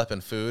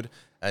schlepping food,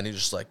 and he's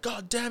just like,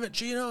 God damn it,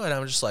 Gino. And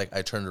I'm just like,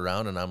 I turned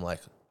around and I'm like,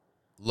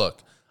 look,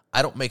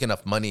 I don't make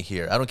enough money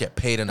here. I don't get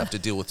paid enough to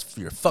deal with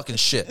your fucking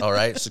shit, all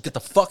right? So get the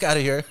fuck out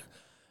of here.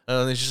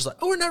 And he's just like,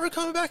 oh, we're never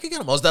coming back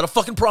again. I'm like, is that a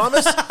fucking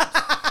promise?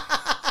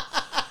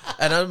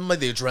 And I'm like,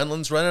 the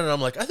adrenaline's running, and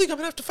I'm like, I think I'm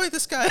gonna have to fight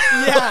this guy.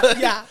 Yeah,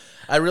 yeah.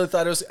 I really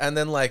thought it was, and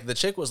then like the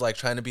chick was like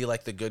trying to be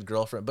like the good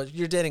girlfriend, but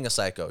you're dating a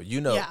psycho. You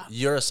know,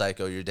 you're a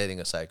psycho. You're dating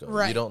a psycho.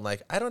 Right. You don't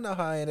like. I don't know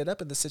how I ended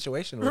up in this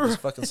situation with this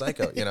fucking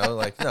psycho. You know,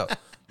 like no,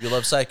 you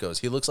love psychos.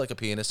 He looks like a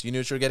pianist. You knew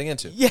what you were getting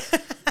into. Yeah.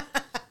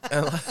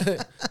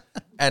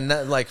 And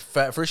like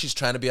first she's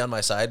trying to be on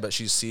my side, but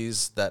she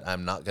sees that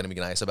I'm not going to be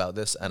nice about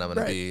this, and I'm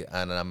going to be,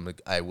 and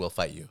I will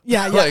fight you.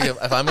 Yeah, yeah. Like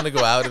if I'm going to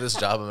go out of this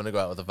job, I'm going to go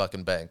out with a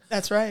fucking bang.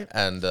 That's right.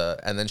 And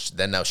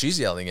then now she's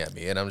yelling at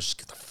me, and I'm just,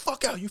 get the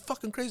fuck out, you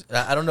fucking crazy.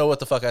 I don't know what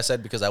the fuck I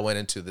said because I went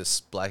into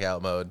this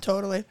blackout mode.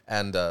 Totally.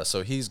 And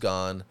so he's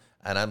gone,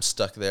 and I'm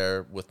stuck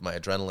there with my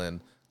adrenaline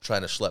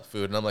trying to schlep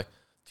food, and I'm like,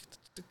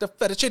 the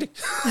fettuccine.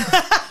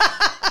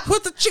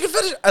 What the chicken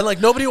fettuccine? And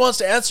like nobody wants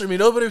to answer me.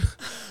 What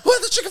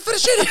the chicken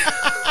fettuccine?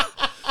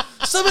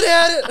 Somebody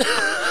had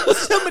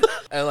it.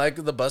 And like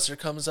the busser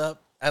comes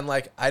up, and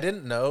like I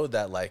didn't know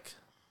that like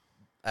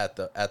at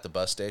the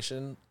bus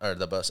station or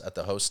the bus at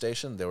the host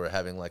station they were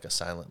having like a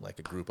silent, like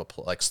a group of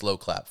like slow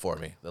clap for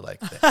me. They're like,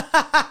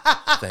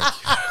 thank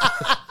you.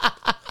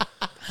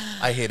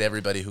 I hate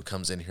everybody who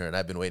comes in here, and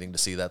I've been waiting to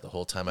see that the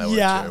whole time I worked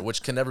here,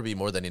 which can never be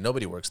more than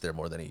nobody works there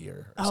more than a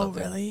year. Or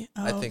something. Really?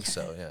 Oh, I think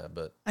so. Yeah,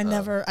 but I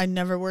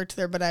never worked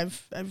there, but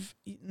I've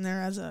eaten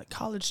there as a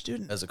college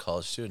student. As a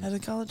college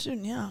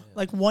student. Yeah.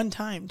 Like one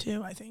time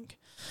too, I think.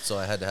 So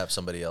I had to have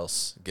somebody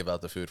else give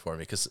out the food for me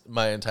because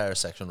my entire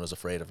section was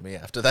afraid of me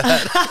after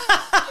that.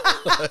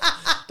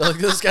 Don't look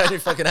at this guy and your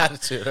fucking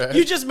attitude, right?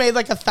 You just made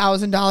like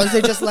 $1,000.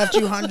 They just left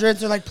you hundreds.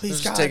 They're like,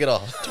 please, just God, take it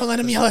all. Don't let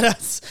him yell at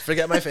us.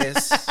 Forget my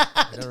face.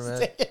 Never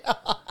mind.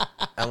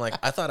 And like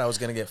I thought I was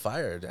gonna get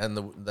fired, and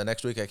the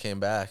next week I came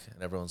back,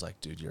 and everyone's like,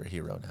 "Dude, you're a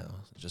hero now."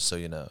 Just so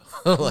you know.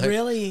 Like,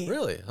 really?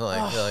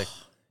 Like, they're like,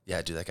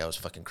 yeah, dude, that guy was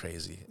fucking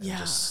crazy. And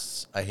Yeah.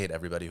 I hate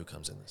everybody who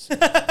comes in this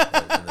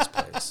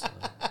place.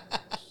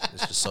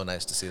 It's just so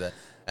nice to see that.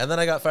 And then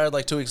I got fired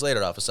like 2 weeks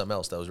later off of something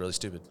else that was really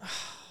stupid.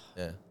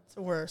 Yeah. It's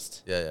the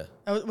worst. Yeah.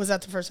 Was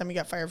that the first time you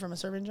got fired from a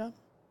serving job?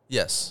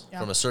 Yes. Yeah.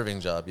 From a serving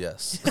job,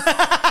 yes.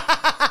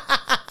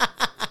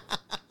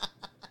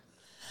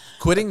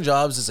 Quitting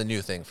jobs is a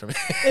new thing for me.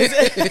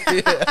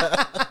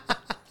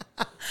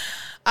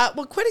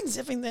 Well, quitting's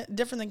different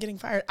than getting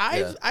fired.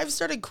 I've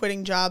started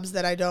quitting jobs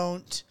that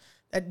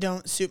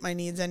don't suit my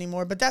needs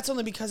anymore, but that's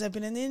only because I've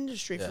been in the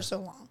industry for so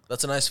long.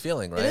 That's a nice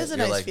feeling, right? It is a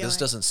You're nice like, feeling. this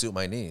doesn't suit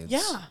my needs.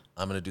 Yeah.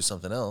 I'm going to do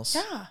something else.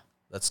 Yeah.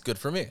 That's good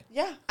for me.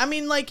 Yeah. I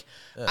mean, like,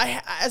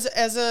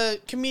 as a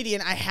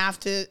comedian, I have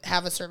to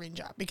have a serving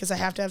job because I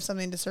have to have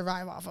something to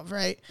survive off of,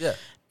 right? Yeah.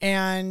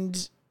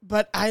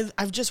 But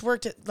I've just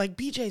worked at, like,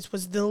 BJ's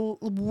was the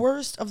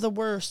worst of the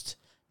worst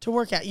to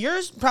work at.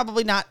 Yours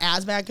probably not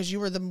as bad because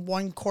you were the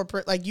one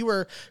corporate, like, you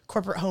were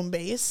corporate home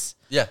base.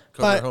 Yeah,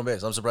 corporate home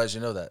base. I'm surprised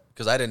you know that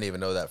because I didn't even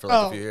know that for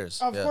like a few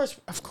years.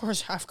 Of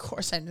course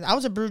I knew. I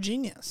was a brew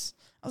genius.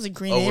 I was a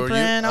green Oh, were you?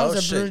 apron. I Oh, was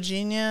a shit. brew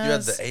genius. You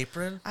had the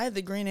apron? I had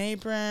the green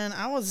apron.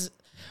 I was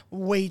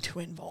way too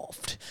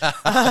involved.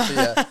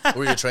 Yeah.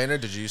 Were you a trainer?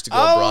 Did you used to go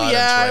Oh abroad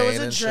yeah, and I train was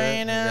a and shit?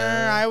 trainer.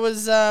 Yeah.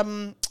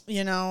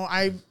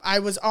 I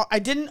was, I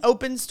didn't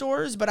open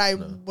stores, but I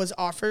was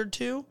offered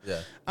to.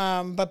 Yeah.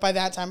 But by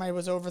that time, I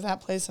was over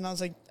that place, and I was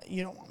like,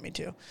 you don't want me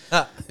to.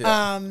 Yeah.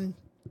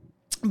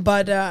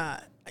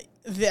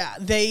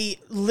 They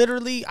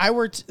literally, I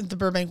worked at the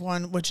Burbank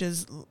one, which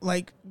is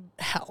like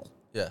hell.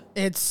 Yeah.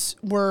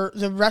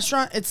 The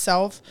restaurant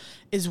itself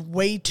is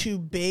way too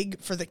big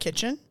for the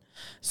kitchen.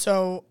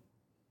 So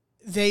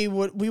we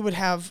would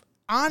have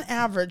on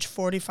average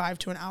 45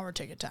 to an hour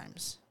ticket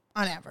times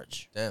on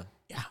average. Damn.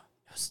 Yeah.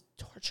 It was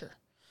torture.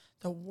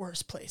 The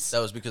worst place. That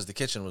was because the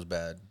kitchen was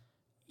bad.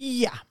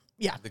 Yeah.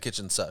 Yeah. The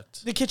kitchen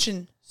sucked. The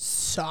kitchen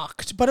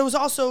sucked, but it was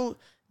also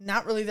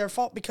not really their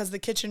fault because the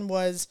kitchen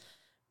was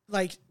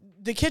like,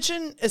 the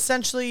kitchen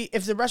essentially,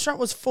 if the restaurant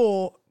was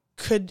full,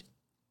 could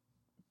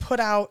put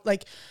out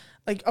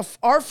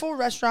our full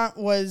restaurant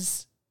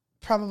was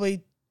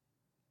probably,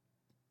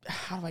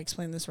 how do I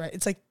explain this right?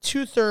 It's like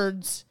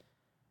 2/3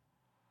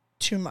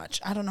 too much.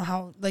 I don't know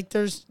how, like,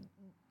 there's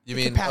You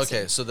the mean, capacity.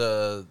 okay, so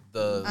the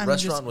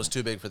restaurant was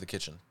too big for the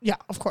kitchen. Yeah,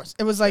 of course.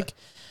 It was like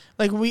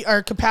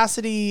our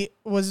capacity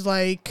was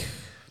like,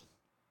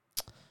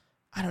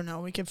 I don't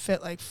know, we could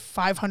fit like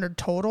 500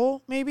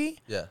 total maybe.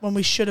 Yeah. When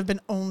we should have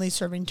been only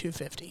serving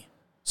 250.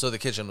 So the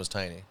kitchen was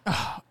tiny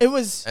It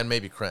was, and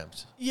maybe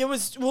cramped. it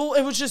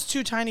was just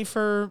too tiny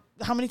for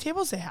how many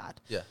tables they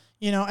had. Yeah.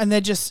 And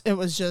it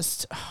was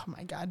just, oh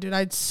my God, dude, I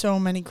had so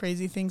many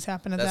crazy things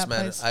happen at That's that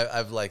mad. place.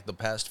 I've like the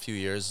past few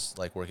years,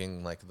 like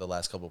working like the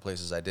last couple of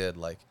places I did,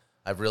 like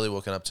I've really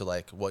woken up to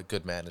like what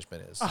good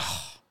management is.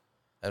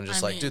 I'm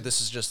just dude,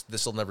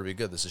 this will never be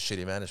good. This is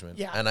shitty management.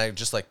 Yeah. And I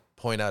just like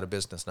point out a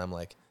business and I'm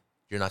like,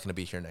 you're not going to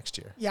be here next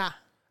year. Yeah.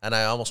 And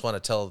I almost want to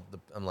tell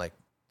I'm like,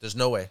 there's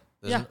no way.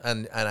 Yeah.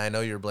 And I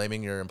know you're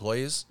blaming your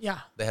employees. Yeah.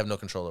 They have no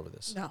control over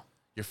this. No.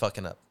 You're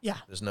fucking up. Yeah.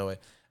 There's no way.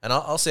 And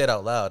I'll say it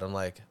out loud. I'm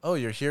like, oh,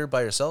 you're here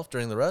by yourself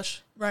during the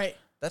rush? Right.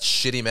 That's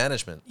shitty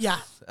management. Yeah.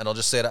 And I'll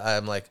just say it.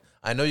 I'm like,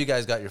 I know you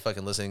guys got your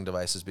fucking listening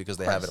devices because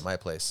they have it at my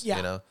place. Yeah.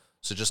 You know?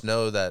 So just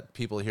know that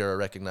people here are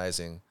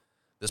recognizing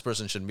this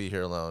person shouldn't be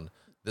here alone.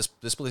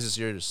 This place is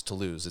yours to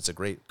lose. It's a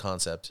great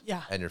concept.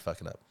 Yeah. And you're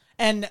fucking up.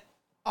 And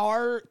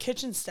our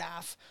kitchen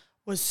staff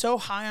was so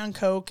high on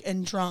coke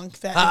and drunk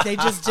that they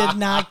just did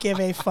not give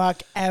a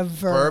fuck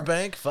ever.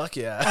 Burbank? Fuck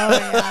yeah. Oh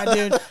yeah,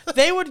 dude.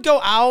 They would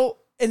go out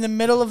in the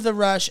middle of the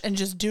rush and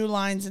just do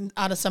lines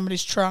out of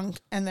somebody's trunk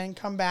and then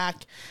come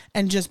back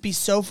and just be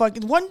so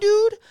fucking... One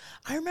dude,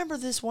 I remember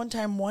this one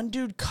time, one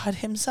dude cut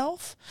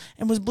himself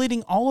and was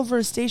bleeding all over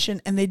his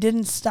station and they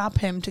didn't stop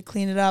him to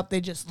clean it up. They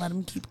just let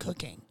him keep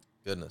cooking.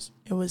 Goodness.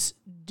 It was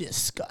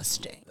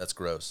disgusting. That's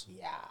gross.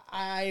 Yeah,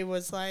 I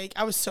was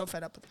so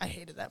fed up. I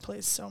hated that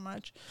place so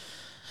much.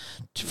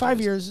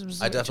 5 years.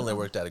 Was I definitely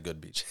worked at a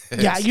good beach.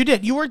 Yeah, you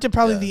did. You worked at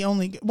probably Yeah. the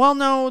only. Well,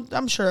 no,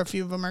 I'm sure a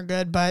few of them are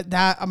good, but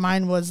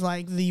mine was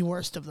like the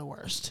worst of the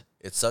worst.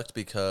 It sucked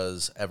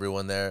because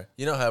everyone there,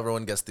 you know how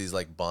everyone gets these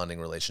like bonding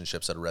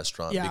relationships at a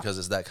restaurant Yeah. because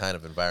it's that kind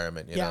of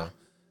environment, you Yeah.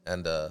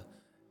 know?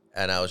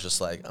 And I was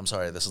just like, I'm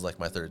sorry, this is like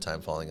my third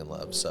time falling in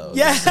love. So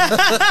Yeah,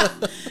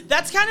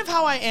 that's kind of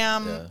how I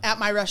am Yeah. at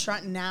my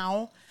restaurant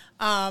now.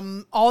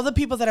 All the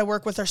people that I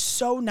work with are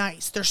so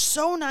nice. They're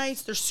so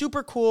nice. They're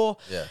super cool.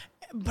 Yeah.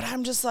 But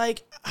I'm just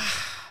like,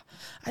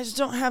 I just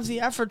don't have the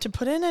effort to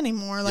put in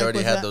anymore. You like already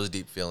with had that. those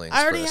deep feelings.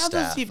 I already for the have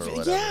those staff deep or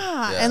feelings. whatever.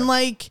 Yeah. And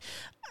like,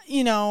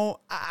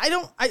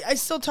 I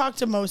still talk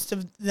to most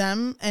of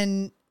them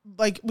and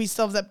like we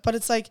still have that, but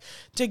it's like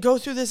to go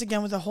through this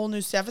again with a whole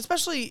new staff,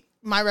 especially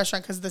my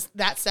restaurant, because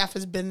that staff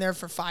has been there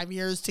for 5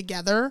 years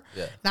together.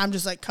 Yeah. Now I'm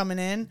just like coming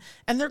in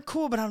and they're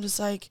cool, but I'm just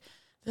like,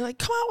 they're like,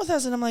 come out with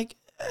us. And I'm like,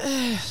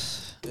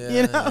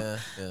 Yeah,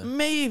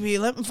 maybe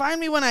find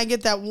me when I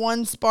get that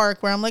one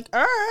spark where I'm like,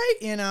 all right,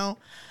 yeah.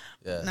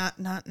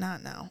 not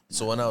now.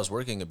 So when I was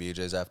working at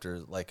BJ's after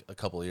like a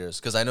couple of years,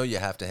 because I know you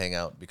have to hang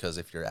out because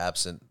if you're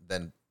absent,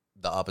 then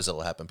the opposite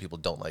will happen. People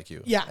don't like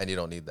you. Yeah. And you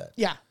don't need that.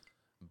 Yeah.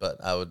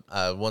 But I would,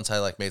 once I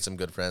like made some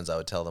good friends, I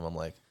would tell them, I'm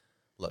like,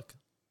 look,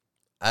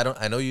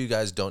 I know you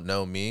guys don't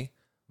know me,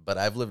 but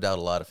I've lived out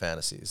a lot of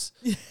fantasies.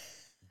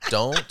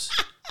 Don't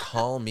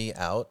call me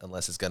out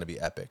unless it's going to be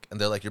epic. And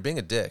they're like, you're being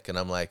a dick. And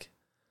I'm like,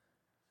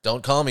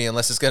 don't call me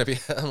unless it's going to be,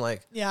 I'm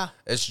like, Yeah.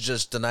 it's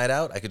just a night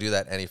out. I could do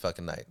that any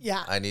fucking night.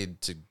 Yeah. I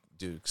need to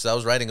do, because I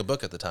was writing a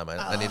book at the time.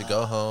 I need to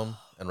go home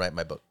and write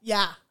my book.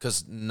 Yeah.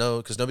 Because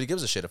nobody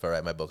gives a shit if I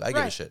write my book. I give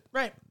a Right, shit.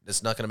 right.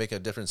 It's not going to make a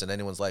difference in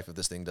anyone's life if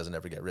this thing doesn't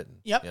ever get written.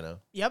 Yep. You know?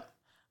 Yep.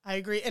 I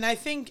agree. And I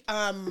think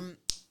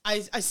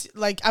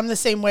like I'm the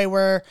same way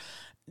where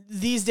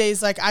these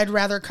days, like I'd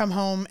rather come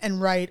home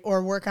and write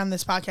or work on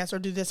this podcast or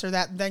do this or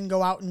that than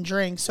go out and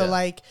drink. So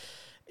like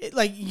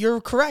you're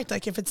correct.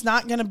 Like if it's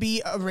not going to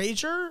be a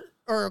rager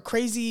or a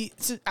crazy,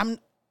 I'm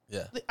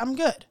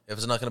good. If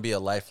it's not going to be a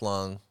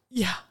lifelong,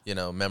 Yeah.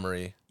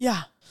 memory.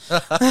 Yeah.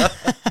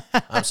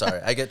 I'm sorry.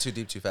 I get too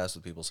deep too fast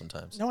with people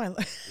sometimes. No,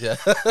 Yeah.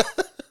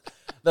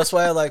 That's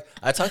why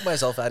I talk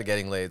myself out of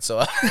getting laid. So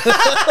I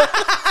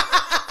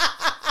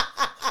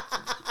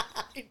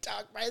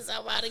talk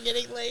myself out of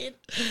getting laid.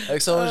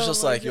 like someone's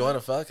just my like, you God. want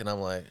to fuck? And I'm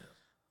like,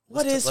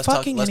 What is let's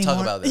fucking talk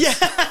anymore? about this.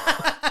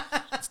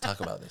 Yeah. Let's talk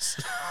about this.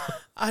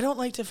 I don't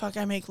like to fuck.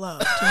 I make love.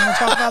 Do you want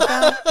to talk about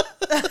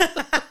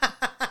that?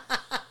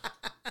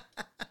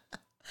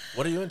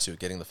 What are you into?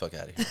 Getting the fuck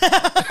out of here.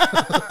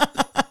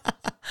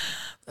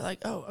 They're like,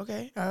 oh,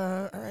 okay.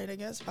 All right, I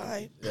guess.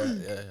 Bye.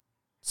 Yeah.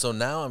 So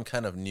now I'm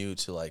kind of new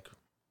to like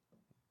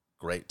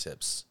great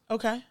tips.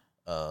 Okay.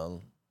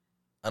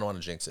 I don't want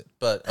to jinx it,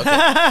 but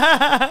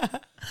okay.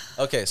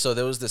 Okay, so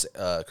there was this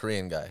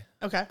Korean guy,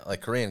 Okay.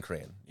 like Korean,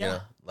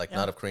 Yeah. like Yeah.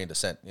 not of Korean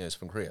descent. He's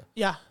from Korea.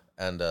 Yeah.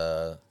 And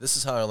this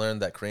is how I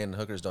learned that Korean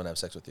hookers don't have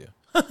sex with you.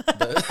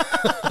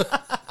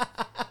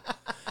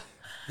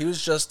 He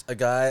was just a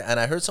guy, and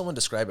I heard someone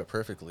describe it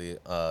perfectly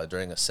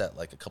during a set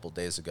like a couple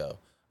days ago.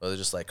 Where they're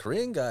just like,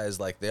 Korean guys,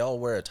 like they all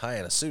wear a tie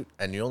and a suit,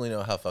 and you only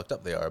know how fucked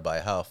up they are by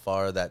how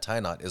far that tie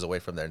knot is away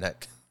from their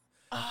neck.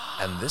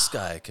 And this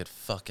guy could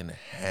fucking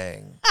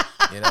hang,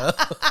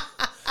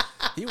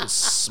 He was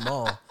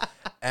small.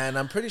 And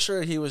I'm pretty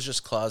sure he was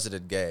just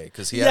closeted gay,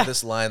 because he had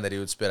this line that he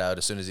would spit out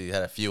as soon as he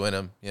had a few in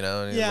him,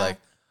 and he was like,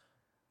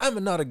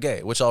 I'm not a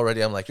gay, which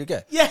already I'm like, you're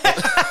gay. Yeah.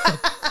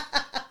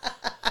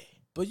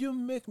 But you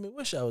make me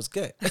wish I was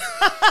gay.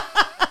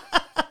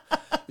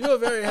 You're a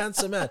very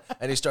handsome man.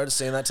 And he started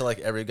saying that to like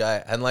every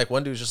guy. And like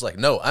one dude was just like,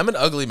 no, I'm an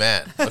ugly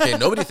man. Okay,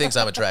 nobody thinks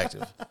I'm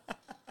attractive.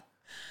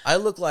 I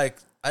look like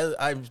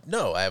I'm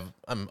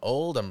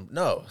old.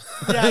 No.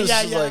 Yeah, It's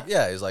yeah, just yeah. like,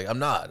 he's like, I'm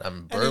not.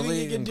 I'm Anything burly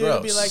you can and do gross.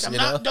 to be like, I'm you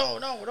not. know?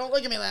 No, don't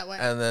look at me that way.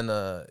 And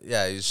then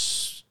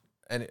he's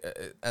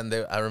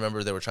I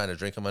remember they were trying to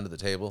drink him under the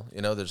table.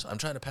 I'm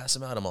trying to pass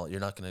him out. I'm all, you're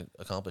not going to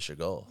accomplish your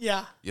goal.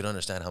 Yeah. You don't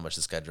understand how much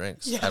this guy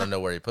drinks. Yeah. I don't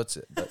know where he puts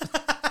it, but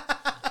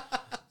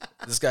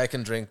this guy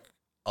can drink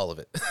all of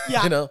it.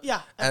 Yeah.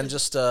 Yeah. And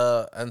just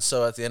and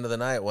so at the end of the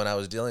night, when I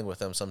was dealing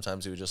with him,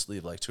 sometimes he would just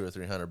leave like $200 or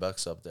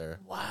 $300 up there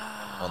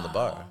on the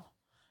bar.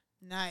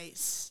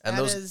 Nice. And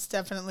That those- is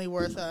definitely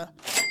worth a.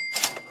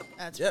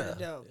 That's Yeah, pretty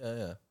dope.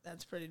 yeah.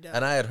 That's pretty dope.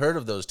 And I had heard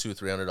of those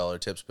 $200-$300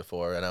 tips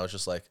before, and I was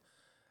just like,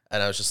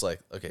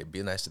 okay,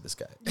 be nice to this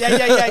guy.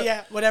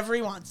 Yeah. Whatever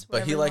he wants.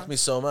 But he liked me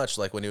so much.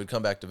 Like when he would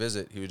come back to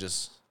visit, he would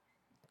just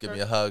give me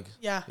a hug.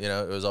 Yeah.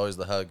 It was always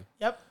the hug.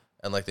 Yep.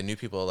 And like the new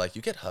people are like,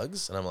 you get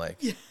hugs? And I'm like,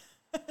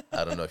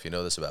 I don't know if you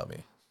know this about me.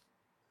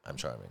 I'm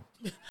charming.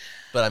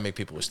 But I make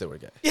people wish they were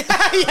gay. Yeah.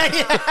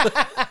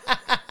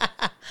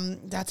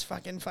 That's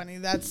fucking funny.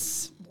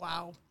 That's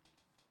wow.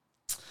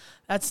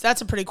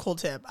 That's a pretty cool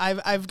tip.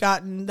 I've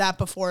gotten that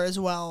before as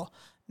well.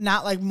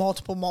 Not like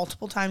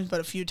multiple times, but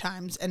a few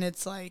times. And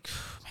it's like,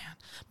 man,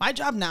 my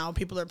job now,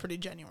 people are pretty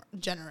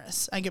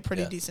generous. I get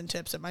pretty decent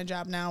tips at my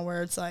job now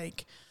where it's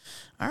like,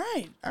 all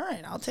right,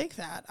 I'll take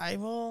that. I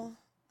will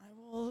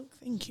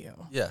thank you.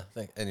 Yeah.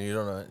 And you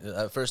don't know,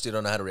 at first you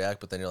don't know how to react,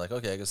 but then you're like,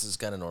 okay, I guess this is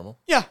kind of normal.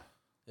 Yeah.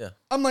 Yeah.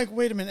 I'm like,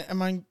 wait a minute,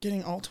 am I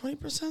getting all 20%?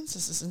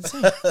 This is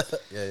insane.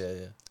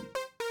 Yeah.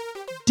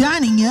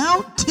 Dining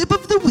out tip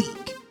of the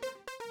week.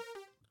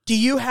 Do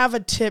you have a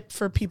tip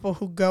for people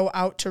who go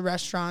out to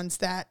restaurants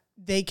that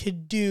they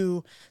could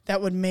do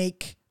that would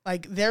make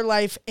like their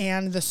life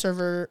and the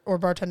server or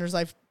bartender's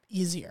life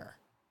easier?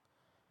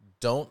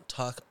 Don't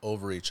talk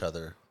over each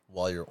other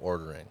while you're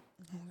ordering.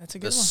 That's a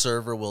The good one.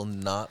 server will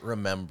not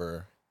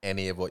remember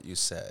any of what you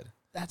said.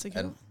 That's a good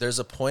And one. there's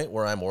a point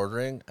where I'm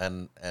ordering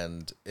and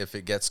if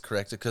it gets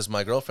corrected, because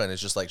my girlfriend is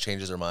just like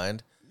changes her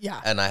mind. Yeah.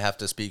 And I have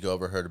to speak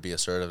over her to be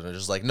assertive. And it's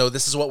just like, no,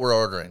 this is what we're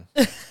ordering.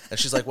 And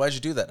she's like, why'd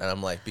you do that? And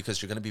I'm like,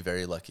 because you're going to be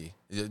very lucky.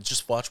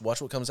 Just watch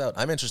what comes out.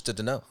 I'm interested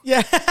to know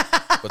Yeah.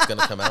 what's going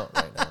to come out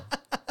right now.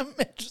 I'm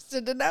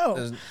interested to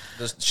know.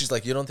 She's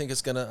like, you don't think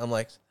it's going to? I'm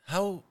like,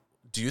 how?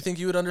 Do you think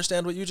you would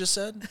understand what you just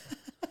said?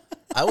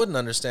 I wouldn't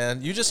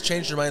understand. You just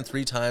changed your mind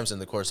 3 times in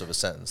the course of a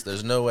sentence.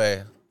 There's no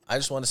way. I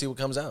just want to see what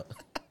comes out.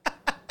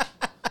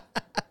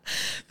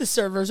 The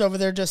server's over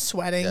there just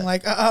sweating. Yeah.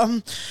 Like,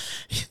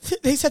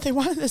 they said they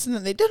wanted this and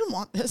then they didn't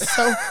want this.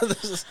 So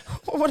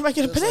what am I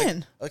going to put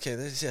in? Okay,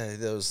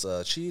 there was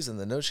cheese and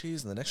then no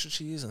cheese and then extra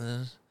cheese and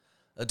then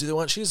Do they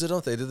want cheese or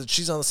don't they? Do the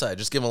cheese on the side?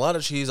 Just give them a lot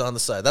of cheese on the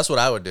side. That's what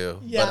I would do.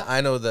 Yeah. But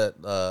I know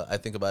that I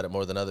think about it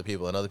more than other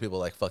people, and other people are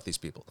like, fuck these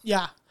people.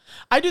 Yeah.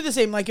 I do the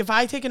same. Like if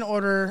I take an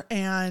order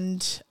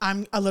and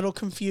I'm a little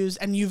confused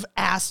and you've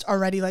asked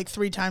already like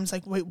 3 times,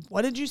 like, wait,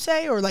 what did you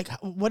say? Or like,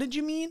 what did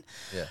you mean?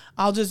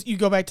 Yeah. You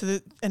go back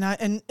to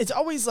and it's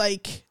always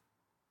like,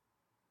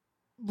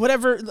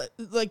 whatever,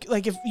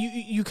 like if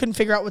you couldn't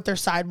figure out what their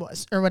side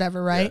was or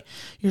whatever, right?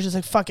 Yeah. You're just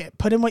like, fuck it.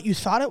 Put in what you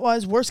thought it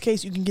was. Worst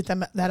case, you can get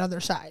them that other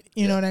side.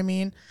 You know what I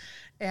mean?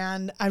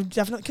 And I've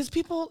definitely, because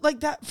people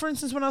like that, for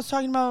instance, when I was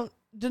talking about,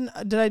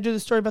 did I do the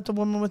story about the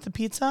woman with the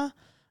pizza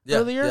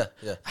earlier?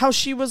 Yeah. How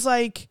she was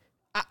like,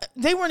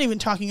 they weren't even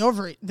talking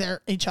over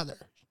each other.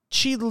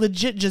 She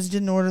legit just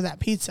didn't order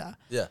that pizza.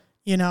 Yeah.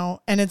 You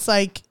know, and it's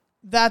like,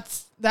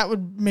 that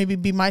would maybe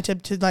be my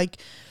tip to like,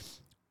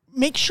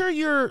 make sure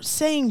you're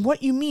saying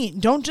what you mean.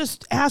 Don't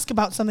just ask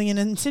about something and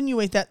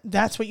insinuate that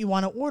that's what you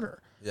want to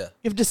order. Yeah.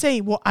 You have to say,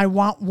 well, I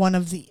want one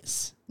of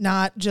these.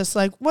 Not just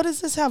like, what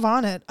does this have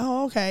on it?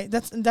 Oh, okay.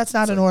 That's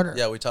not an order.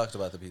 Yeah, we talked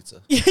about the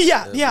pizza.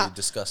 Yeah. We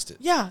discussed it.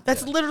 Yeah,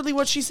 that's literally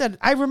what she said.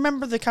 I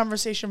remember the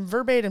conversation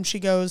verbatim. She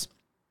goes,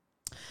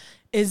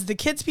 is the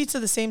kids' pizza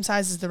the same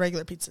size as the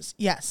regular pizzas?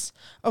 Yes.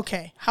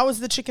 Okay. How is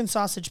the chicken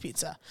sausage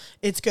pizza?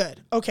 It's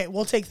good. Okay,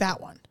 we'll take that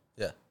one.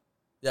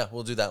 Yeah,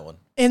 we'll do that one.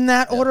 In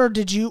that order,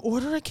 did you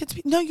order a kid's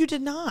pizza? No, you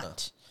did not. No,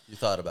 you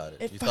thought about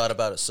it. You thought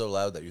about it so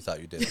loud that you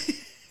thought you did.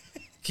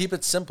 Keep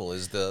it simple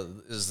is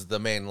the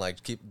main, like,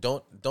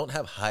 don't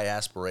have high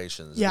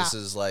aspirations. Yeah. This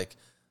is like,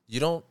 you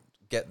don't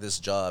get this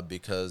job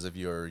because of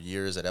your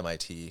years at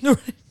MIT.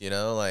 You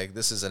know, like,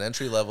 this is an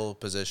entry level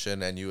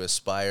position and you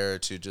aspire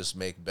to just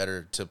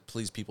to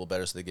please people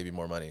better so they give you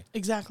more money.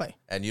 Exactly.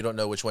 And you don't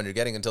know which one you're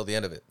getting until the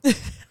end of it.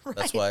 Right.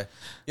 That's why,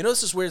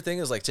 this weird thing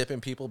is like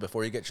tipping people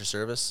before you get your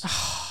service.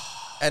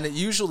 And it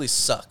usually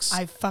sucks.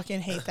 I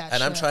fucking hate that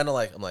and shit. I'm trying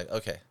to I'm like,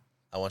 okay,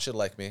 I want you to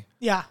like me.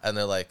 Yeah. And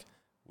they're like,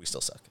 we still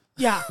suck.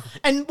 Yeah.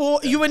 And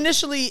you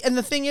initially, and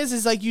the thing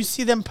is like you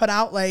see them put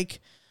out like,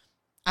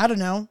 I don't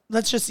know,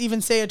 let's just even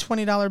say a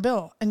 $20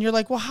 bill. And you're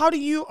like, well, how do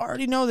you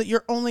already know that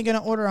you're only going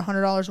to order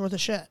 $100 worth of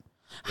shit?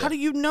 How do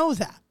you know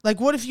that? Like,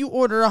 what if you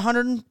order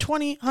 $120,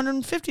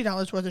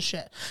 $150 worth of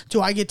shit?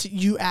 Do I get to,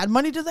 you add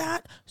money to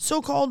that?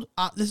 So-called,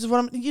 this is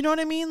what you know what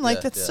I mean? Like,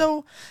 that's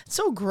so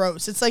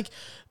gross. It's like,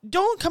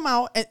 don't come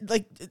out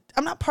like,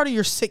 I'm not part of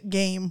your sick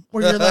game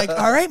where you're like,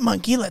 all right,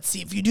 monkey, let's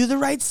see if you do the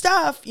right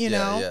stuff, you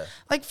know? Yeah.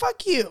 Like,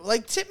 fuck you.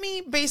 Like, tip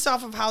me based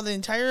off of how the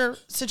entire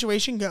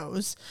situation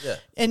goes. Yeah.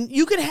 And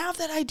you can have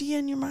that idea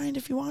in your mind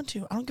if you want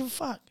to. I don't give a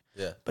fuck.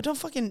 Yeah. But don't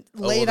fucking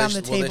lay it on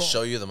the table. Will they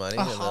show you the money?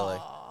 And they're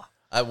like,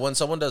 when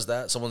someone does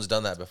that, someone's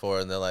done that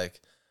before, and they're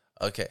like,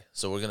 okay,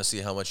 so we're going to see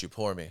how much you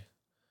pour me.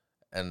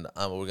 And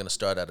we're going to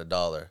start at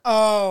 $1.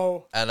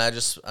 Oh. And I'm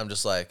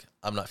just like,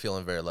 I'm not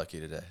feeling very lucky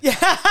today. Yeah.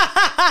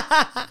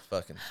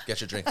 Fucking get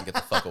your drink and get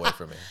the fuck away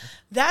from me.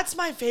 That's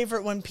my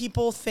favorite when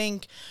people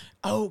think,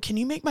 oh, can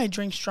you make my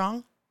drink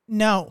strong?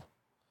 No,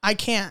 I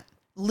can't.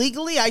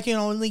 Legally, I can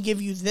only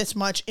give you this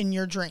much in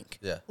your drink.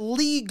 Yeah.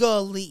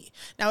 Legally.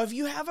 Now, if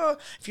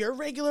you're a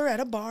regular at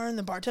a bar and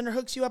the bartender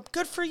hooks you up,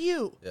 good for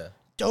you. Yeah.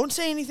 Don't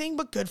say anything,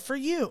 but good for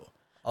you.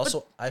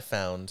 Also, I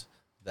found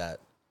that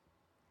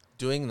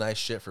doing nice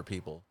shit for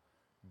people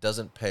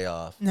doesn't pay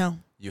off. No.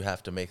 You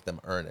have to make them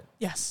earn it.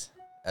 Yes.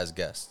 As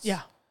guests.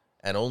 Yeah.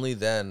 And only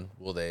then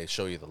will they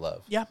show you the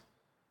love. Yeah.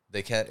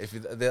 They can't,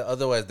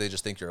 otherwise they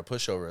just think you're a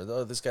pushover.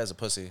 Oh, this guy's a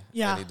pussy.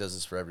 Yeah. And he does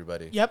this for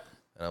everybody. Yep.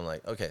 And I'm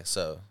like, okay,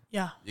 so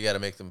yeah, you got to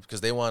make them,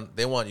 because they want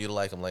you to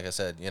like them, like I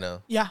said, you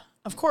know. Yeah,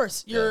 of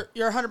course. You're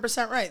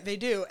 100% right. They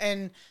do.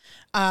 And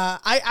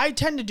I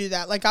tend to do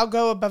that. Like, I'll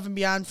go above and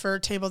beyond for a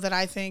table that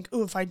I think,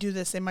 ooh, if I do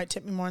this, they might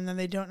tip me more, and then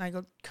they don't. And I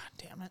go, God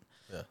damn it.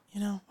 Yeah. You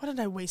know, what did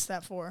I waste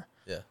that for?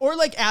 Yeah. Or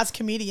like as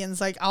comedians,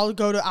 like I'll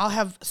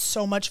have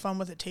so much fun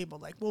with a table.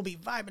 Like we'll be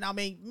vibing. I'll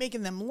be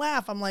making them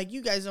laugh. I'm like,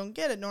 you guys don't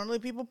get it. Normally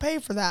people pay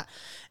for that.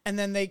 And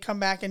then they come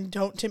back and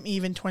don't tip me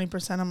even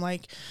 20%. I'm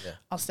like,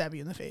 I'll stab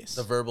you in the face.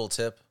 The verbal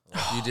tip.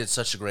 Like, you did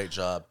such a great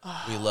job.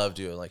 We loved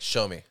you. Like,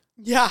 show me.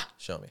 Yeah.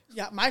 Show me.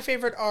 Yeah. My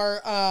favorite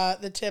are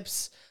the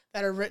tips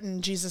that are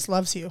written, Jesus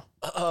loves you.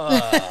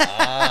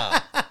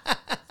 Not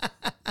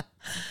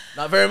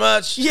very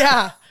much.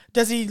 Yeah.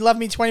 Does he love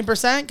me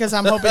 20%? Because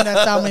I'm hoping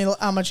that's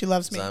how much he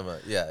loves me.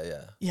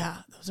 Yeah,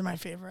 those are my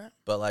favorite.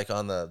 But like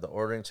on the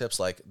ordering tips,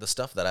 like the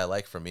stuff that I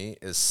like for me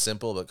is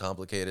simple but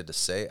complicated to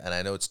say, and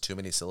I know it's too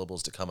many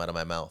syllables to come out of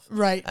my mouth.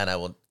 Right. And I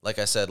will, like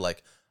I said,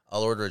 like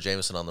I'll order a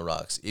Jameson on the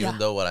rocks, even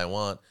though what I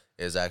want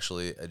is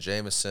actually a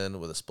Jameson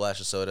with a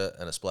splash of soda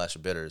and a splash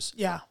of bitters.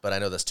 Yeah. But I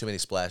know that's too many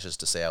splashes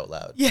to say out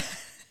loud. Yeah.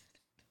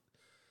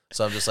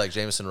 So I'm just like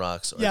Jameson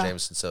rocks or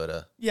Jameson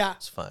soda. Yeah.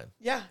 It's fine.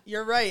 Yeah,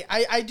 you're right.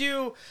 I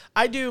do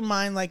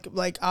mine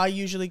like I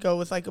usually go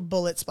with like a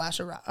bullet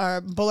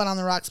bullet on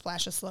the rock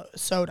splash of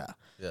soda.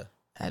 Yeah.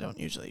 I don't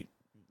usually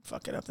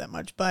fuck it up that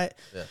much, but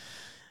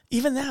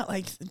even that,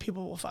 like,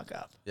 people will fuck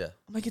up. Yeah.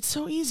 I'm like, it's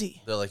so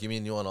easy. They're like, you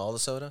mean you want all the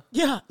soda?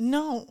 Yeah.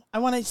 No, I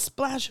want a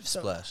splash of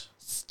soda.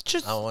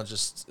 Splash. I want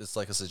it's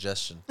like a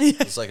suggestion.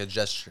 It's like a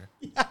gesture.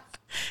 Yeah.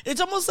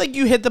 It's almost like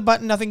you hit the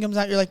button, nothing comes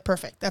out. You're like,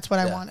 perfect. That's what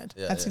I Yeah, wanted.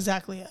 yeah, That's yeah.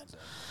 exactly it.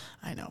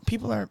 I know.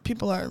 People are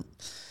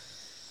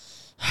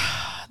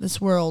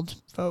this world,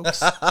 folks.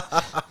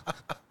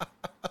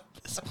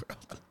 This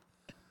world.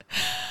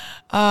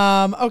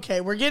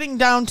 Okay, we're getting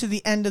down to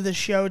the end of the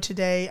show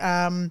today.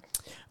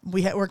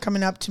 We're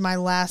coming up to my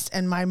last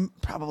and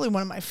probably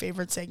one of my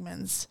favorite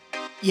segments.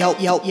 Yelp.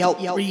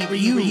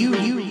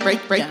 Review.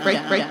 Break.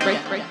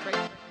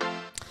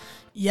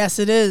 Yes,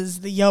 it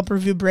is the Yelp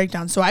review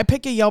breakdown. So I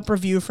pick a Yelp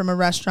review from a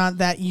restaurant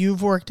that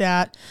you've worked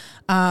at.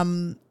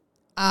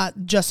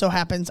 Just so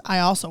happens I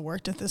also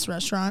worked at this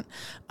restaurant.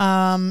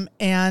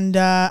 And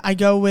I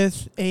go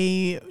with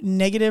a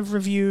negative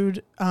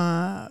reviewed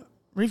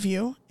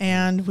review,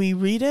 and we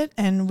read it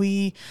and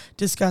we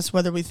discuss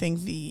whether we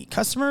think the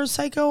customer is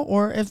psycho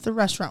or if the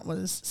restaurant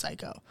was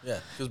psycho. Yeah,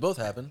 because both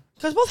happen.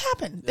 Because both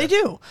happen. They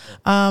do.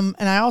 And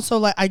I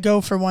also I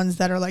go for ones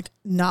that are like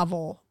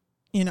novel,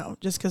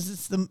 just because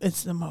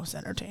it's the most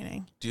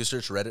entertaining. Do you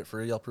search Reddit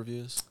for Yelp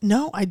reviews?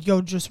 No, I'd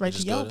go just right to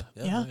just go Yelp. to-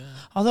 Yeah. yeah.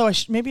 Although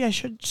maybe I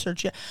should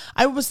search it.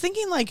 I was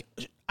thinking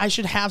I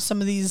should have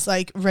some of these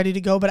ready to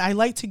go, but I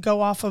like to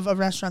go off of a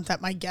restaurant that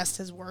my guest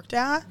has worked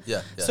at.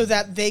 Yeah. So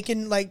that they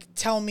can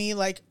tell me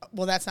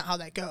well, that's not how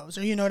that goes,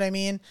 or you know what I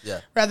mean? Yeah.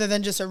 Rather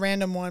than just a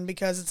random one,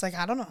 because it's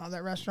I don't know how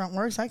that restaurant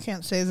works. I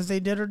can't say that they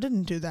did or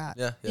didn't do that.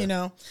 Yeah.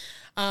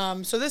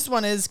 So this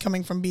one is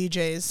coming from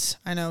BJ's.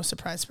 I know,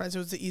 surprise. It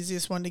was the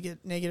easiest one to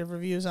get negative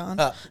reviews on.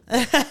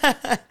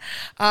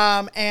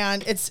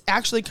 And it's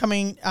actually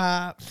coming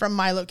from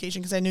my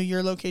location, because I knew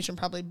your location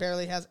probably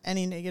barely has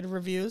any negative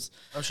reviews.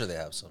 I'm sure they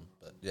have some,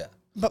 but yeah.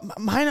 But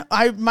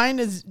mine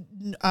is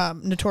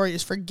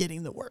notorious for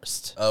getting the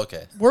worst.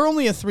 Okay. We're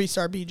only a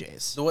 3-star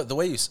BJ's. The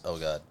way you... Oh,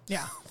 God.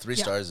 Yeah. 3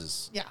 Yeah. stars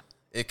is... Yeah.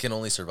 It can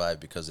only survive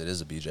because it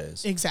is a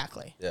BJ's.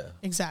 Exactly. Yeah.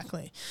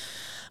 Exactly.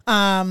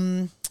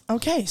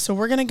 Okay, so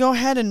we're going to go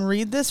ahead and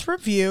read this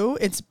review.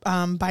 It's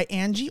by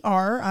Angie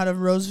R. out of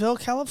Roseville,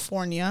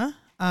 California.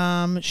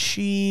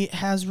 She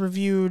has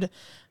reviewed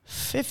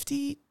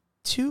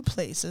 52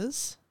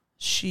 places.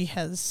 She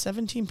has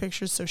 17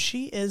 pictures, so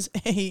she is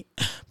a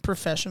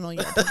professional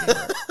Yelp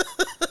reviewer.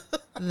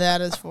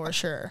 That is for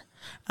sure.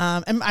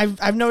 And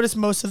I've noticed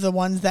most of the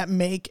ones that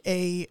make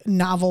a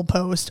novel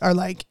post are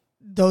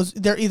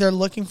they're either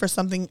looking for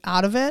something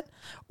out of it,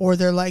 or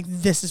they're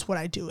this is what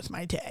I do with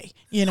my day,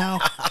 Yeah.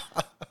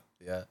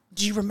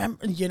 Do you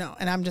remember,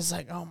 and I'm just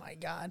oh my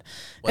God.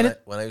 When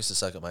I used to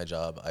suck at my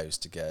job, I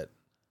used to get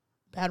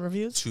Bad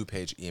reviews?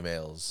 2-page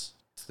emails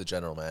to the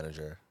general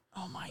manager.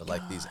 Oh my with,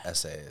 God. these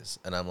essays.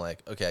 And I'm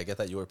like, okay, I get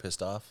that you were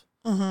pissed off.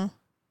 Mm-hmm.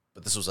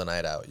 But this was a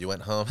night out. You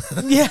went home,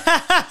 Yeah.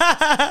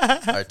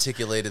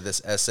 articulated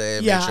this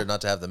essay, Yeah. made sure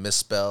not to have the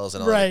misspells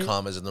and all Right. the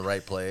commas in the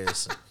right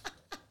place.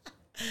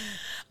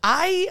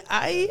 I've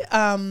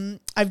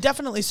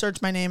definitely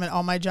searched my name at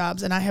all my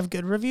jobs, and I have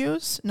good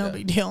reviews. No Yeah.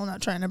 big deal.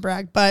 Not trying to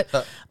brag, but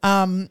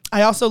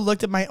I also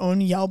looked at my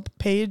own Yelp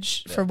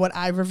page for what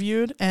I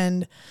reviewed,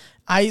 and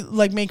I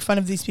make fun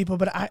of these people,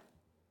 but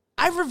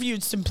I've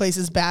reviewed some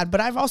places bad,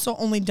 but I've also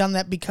only done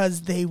that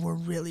because they were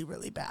really,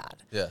 really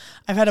bad. Yeah.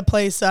 I've had a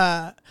place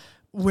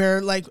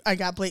where I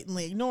got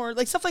blatantly ignored,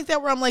 stuff like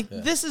that, where I'm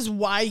this is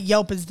why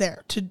Yelp is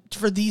there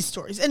for these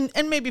stories, and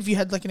maybe if you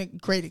had a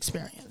great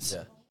experience.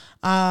 Yeah.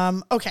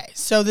 Okay,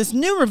 so this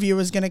new review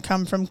is going to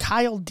come from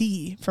Kyle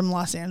D. from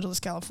Los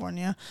Angeles,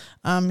 California.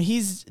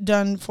 He's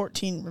done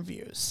 14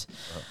 reviews.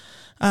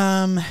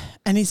 And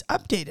he's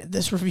updated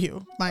this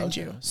review, mind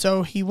you.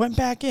 So he went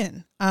back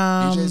in.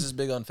 BJ's is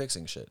big on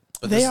fixing shit.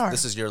 But They are.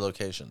 This is your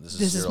location. This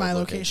This your is my old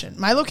location.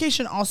 My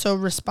location also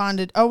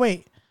responded. Oh,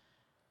 wait.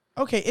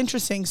 Okay,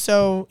 interesting.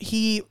 So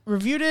he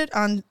reviewed it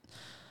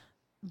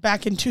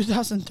back in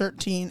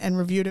 2013 and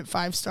reviewed it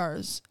 5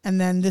 stars. And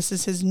then this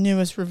is his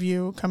newest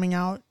review coming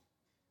out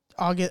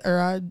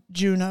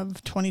June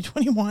of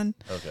 2021.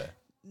 Okay.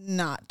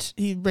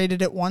 He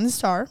rated it 1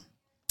 star.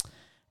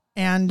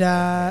 And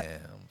Damn.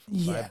 From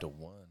yeah. 5 to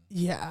 1.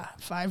 yeah,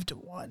 5 to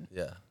 1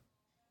 Yeah.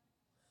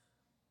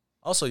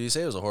 Also, you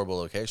say it was a horrible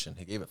location.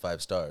 He gave it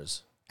 5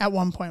 stars. at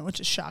one point, which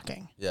is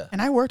shocking. Yeah.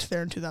 And I worked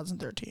there in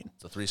 2013.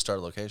 It's a 3-star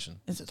location.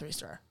 It's a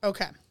 3-star.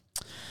 Okay.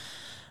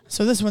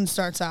 So this one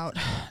starts out,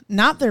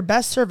 not their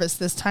best service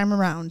this time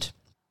around.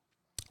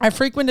 I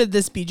frequented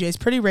this BJ's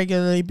pretty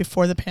regularly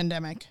before the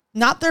pandemic.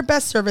 Not their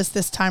best service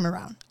this time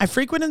around. I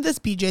frequented this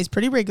BJ's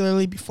pretty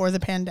regularly before the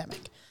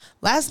pandemic.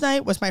 Last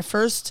night was my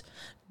first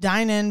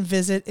dine-in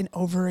visit in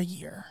over a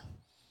year.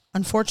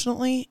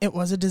 Unfortunately, it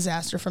was a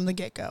disaster from the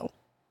get-go.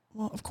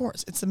 Well, of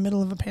course, it's the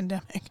middle of a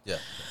pandemic. Yeah.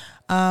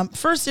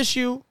 First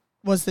issue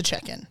was the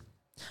check-in.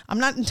 I'm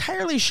not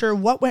entirely sure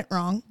what went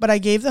wrong, but I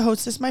gave the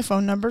hostess my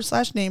phone number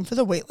 / name for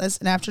the wait list,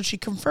 and after she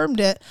confirmed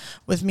it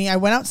with me, I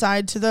went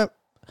outside to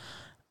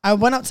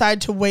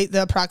wait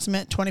the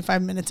approximate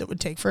 25 minutes it would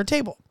take for a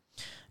table.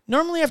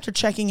 Normally, after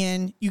checking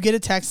in, you get a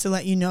text to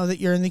let you know that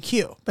you're in the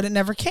queue, but it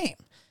never came.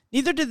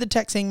 Neither did the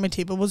text saying my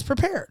table was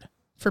prepared.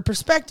 For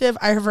perspective,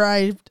 I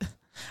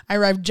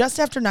arrived just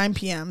after 9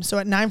 p.m., so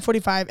at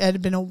 9:45 it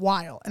had been a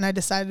while, and I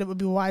decided it would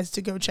be wise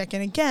to go check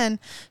in again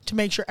to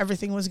make sure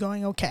everything was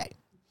going okay.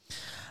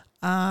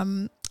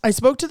 I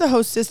spoke to the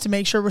hostess to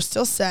make sure we're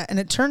still set, and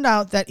it turned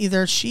out that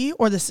either she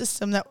or the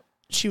system that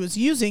she was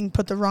using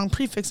put the wrong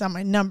prefix on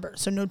my number,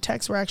 so no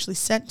texts were actually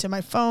sent to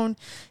my phone,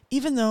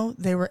 even though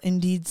they were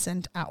indeed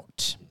sent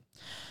out.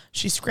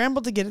 She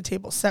scrambled to get a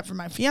table set for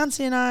my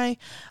fiance and I.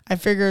 I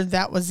figured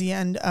that was the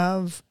end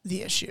of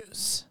the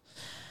issues.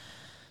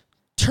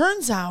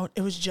 Turns out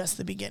it was just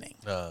the beginning.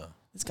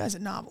 This guy's a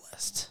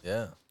novelist.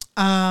 Yeah.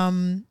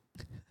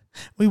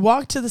 We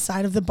walked to the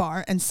side of the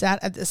bar and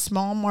sat at this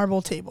small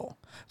marble table.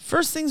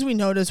 First things we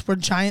noticed were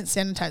giant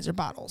sanitizer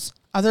bottles,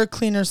 other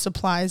cleaner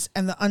supplies,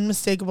 and the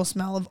unmistakable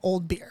smell of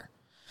old beer.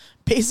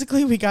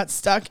 Basically, we got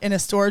stuck in a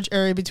storage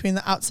area between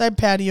the outside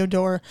patio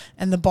door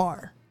and the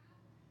bar.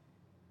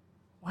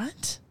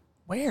 What?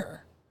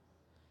 Where?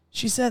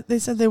 They said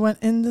they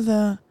went into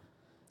the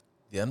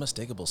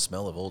unmistakable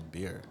smell of old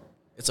beer.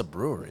 It's a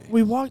brewery.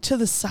 We walked to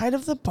the side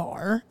of the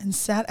bar and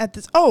sat at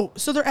this. Oh,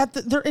 so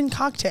they're in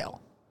cocktail.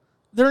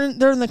 They're in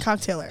the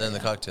cocktail area. They're in the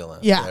cocktail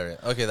lounge area.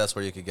 Okay, that's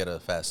where you could get a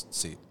fast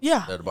seat.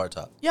 Yeah. They're at the bar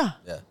top. Yeah.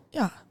 Yeah.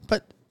 Yeah.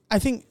 But I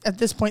think at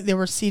this point they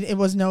were seated. It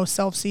was no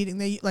self-seating.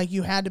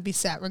 You had to be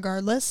sat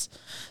regardless.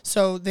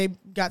 So they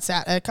got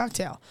sat at a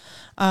cocktail.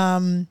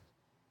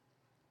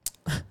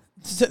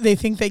 So they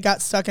think they got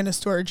stuck in a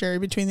storage area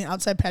between the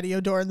outside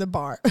patio door and the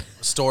bar.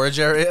 Storage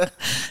area?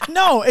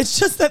 No, it's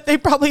just that they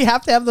probably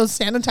have to have those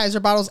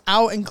sanitizer bottles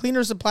out and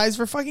cleaner supplies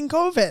for fucking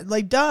COVID.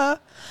 Like, duh.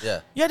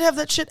 Yeah. You had to have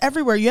that shit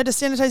everywhere. You had to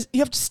sanitize.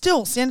 You have to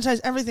still sanitize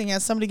everything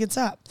as somebody gets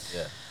up.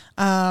 Yeah.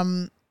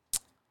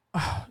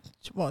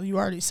 Well, you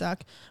already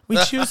suck. We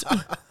choose.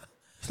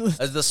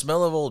 As the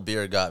smell of old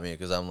beer got me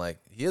because I'm like,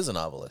 he is a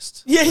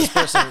novelist. Yeah, this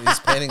person,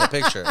 he's painting a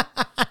picture.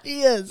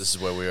 He is. This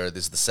is where we are.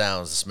 This is the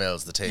sounds, the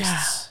smells, the tastes.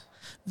 Yeah.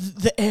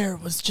 The air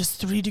was just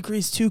 3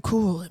 degrees too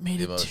cool. It made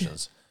The it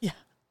emotions. Yeah.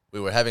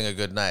 We were having a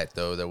good night,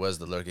 though there was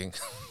the lurking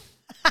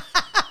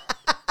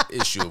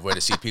issue of where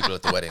to see people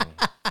at the wedding.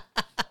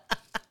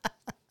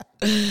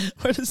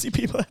 Where to see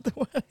people at the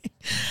wedding.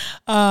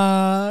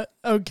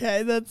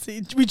 Okay, let's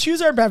see. We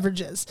choose our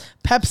beverages: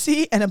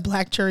 Pepsi and a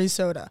black cherry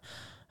soda,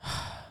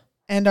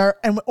 and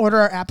order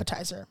our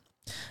appetizer.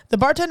 The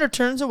bartender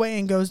turns away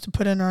and goes to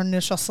put in our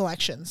initial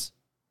selections.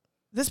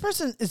 This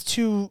person is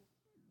too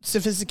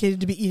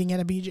sophisticated to be eating at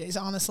a BJ's,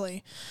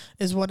 honestly,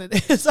 is what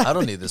it is. I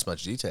don't need this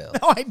much detail.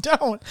 No, I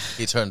don't.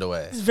 He turned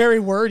away. It's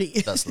very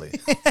wordy. Thusly.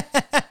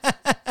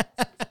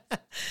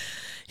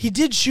 He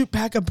did shoot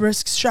back a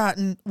brisk shot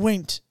and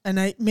winked,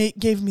 and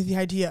gave me the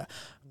idea.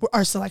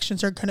 Our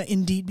selections are going to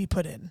indeed be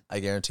put in. I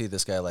guarantee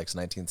this guy likes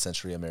 19th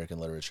century American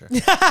literature. He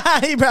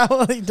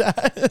probably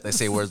does. They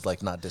say words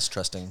like not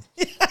distrusting.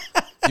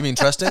 You mean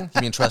trusting?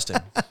 You mean trusting.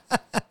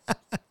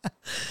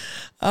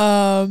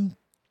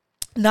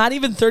 Not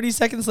even 30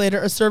 seconds later,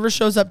 a server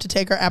shows up to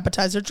take our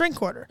appetizer drink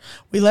order.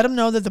 We let him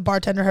know that the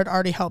bartender had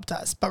already helped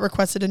us, but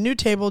requested a new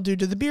table due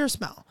to the beer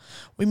smell.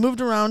 We moved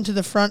around to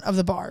the front of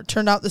the bar.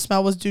 Turned out the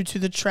smell was due to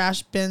the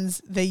trash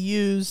bins they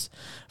use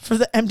for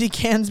the empty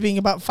cans being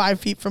about 5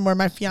 feet from where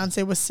my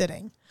fiance was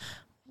sitting.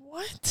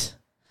 What?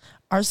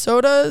 Our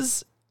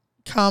sodas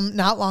come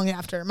not long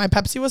after. My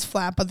Pepsi was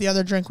flat, but the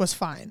other drink was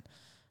fine.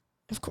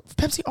 Of course,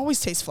 Pepsi always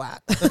tastes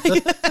flat.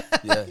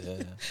 Yeah.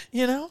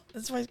 You know?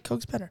 That's why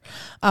Coke's better.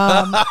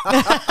 I'm a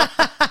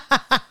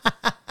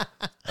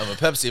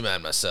Pepsi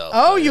man myself.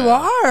 Oh, you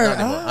are? Not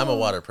anymore. I'm a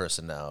water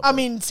person now. I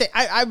mean,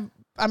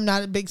 I'm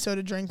not a big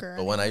soda drinker.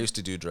 But when I used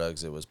to do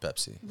drugs, it was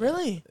Pepsi.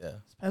 Really? Yeah.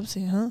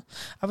 Pepsi, huh?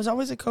 I was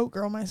always a Coke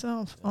girl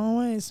myself. Yeah.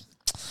 Always.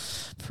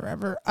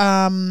 Forever.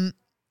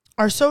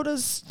 Our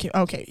sodas.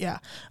 Okay, yeah.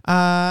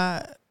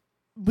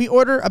 We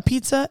order a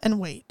pizza and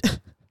wait.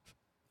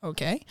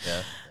 Okay.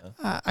 Yeah.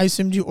 I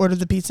assumed you ordered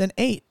the pizza and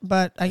ate,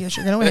 but I guess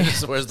you're going to wait.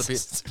 So where's the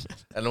pizza?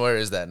 And where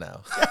is that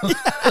now?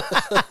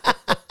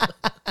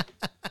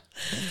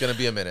 It's going to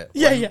be a minute.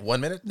 Yeah.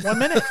 1 minute? 1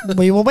 minute.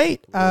 We will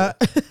wait. As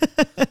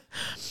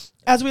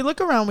we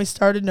look around, we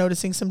started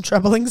noticing some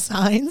troubling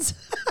signs.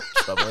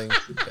 Troubling?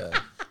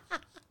 Yeah.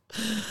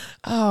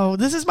 Oh,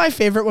 this is my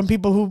favorite when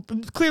people who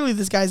clearly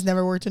this guy's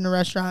never worked in a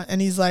restaurant and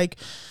he's like,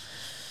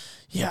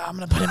 yeah, I'm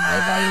going to put in my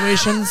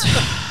evaluations.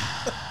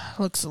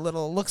 Looks a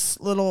little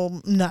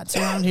nuts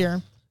around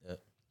here. Yep.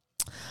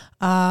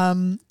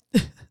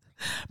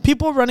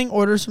 People running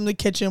orders from the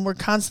kitchen were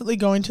constantly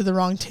going to the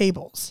wrong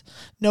tables.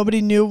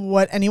 Nobody knew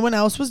what anyone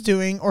else was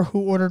doing or who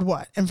ordered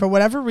what. And for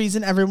whatever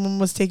reason, everyone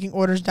was taking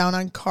orders down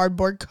on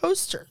cardboard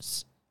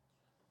coasters.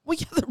 Well,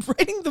 yeah, they're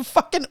writing the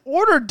fucking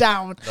order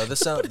down. No,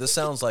 this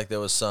sounds like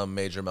there was some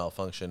major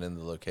malfunction in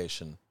the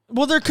location.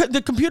 Well,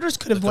 the computers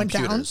could have went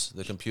down.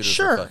 The computers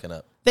were fucking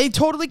up. They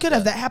totally could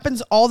have. That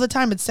happens all the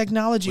time. It's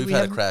technology. We've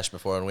had a crash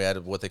before, and we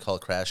had what they call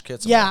crash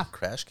kits. Yeah. Like,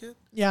 crash kit?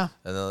 Yeah.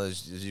 And then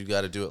you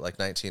got to do it like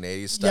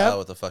 1980s style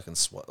with a fucking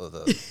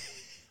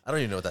I don't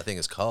even know what that thing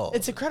is called.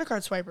 It's a credit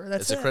card swiper.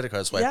 That's a credit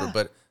card swiper, yeah.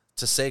 but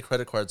to say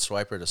credit card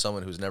swiper to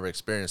someone who's never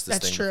experienced this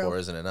That's thing true. before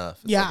isn't enough.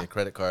 It's Yeah. like a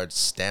credit card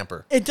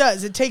stamper. It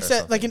does. It takes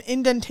Or like an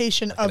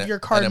indentation of an- your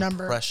card an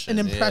number. impression.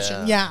 An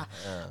impression. Yeah.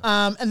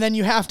 And then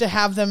you have to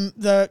have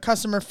the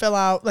customer fill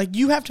out, like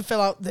you have to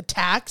fill out the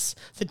tax,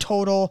 the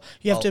total.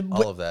 You have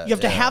All of that, You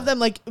have to yeah. have them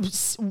like,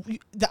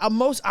 the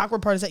most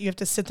awkward part is that you have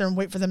to sit there and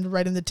wait for them to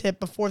write in the tip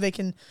before they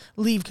can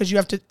leave, because you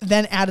have to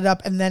then add it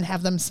up and then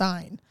have them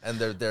sign. And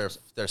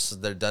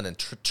they're done in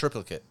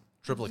triplicate,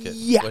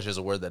 Yeah. which is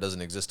a word that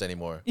doesn't exist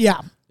anymore.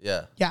 Yeah.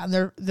 Yeah. Yeah,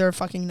 and they're a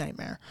fucking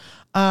nightmare.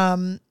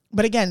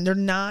 But again, they're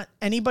not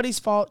anybody's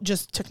fault.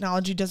 Just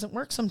technology doesn't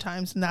work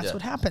sometimes, and that's Yeah.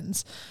 what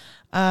happens.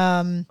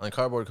 On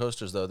cardboard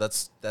coasters, though,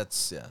 that's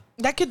yeah.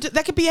 That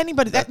could be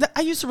anybody.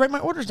 I used to write my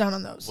orders down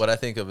on those. What I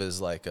think of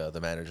is like the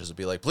managers would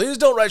be like, "Please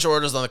don't write your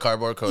orders on the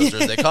cardboard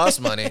coasters. They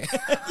cost money."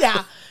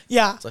 Yeah,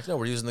 yeah. It's like, no,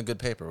 we're using the good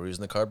paper. We're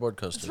using the cardboard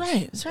coasters. That's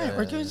right. That's right.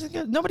 We're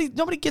good.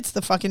 Nobody gets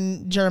the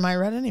fucking Jeremiah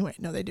Red anyway.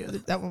 No, they do.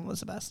 That one was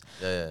the best.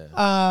 Yeah.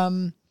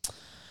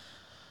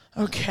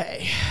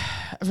 Okay.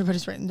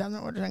 Everybody's writing down their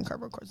orders on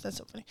cardboard cards. That's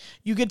so funny.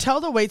 You could tell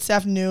the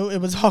waitstaff knew it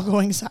was all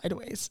going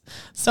sideways.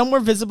 Some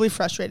were visibly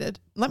frustrated.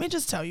 Let me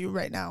just tell you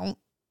right now,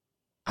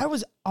 I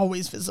was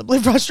always visibly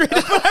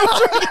frustrated when I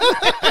was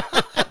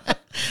working.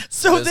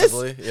 So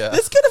Visibly, yeah.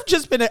 this could have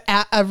just been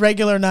a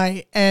regular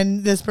night,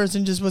 and this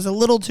person just was a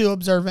little too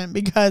observant,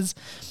 because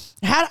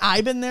had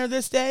I been there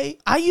this day,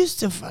 I used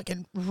to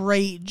fucking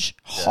rage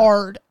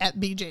hard at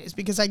BJ's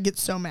because I get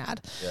so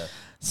mad. Yeah.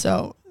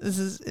 So this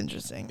is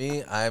interesting.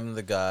 Me, I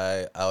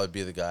would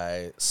be the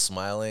guy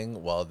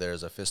smiling while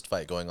there's a fist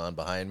fight going on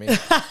behind me.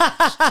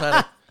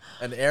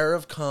 An air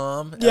of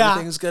calm. Yeah.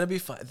 Everything's going to be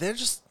fine. They're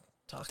just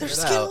talking They're it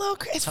just out. getting a little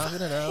crazy. It's Talking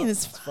fine. it out.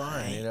 It's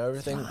fine. fine.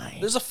 Everything. Fine.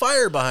 There's a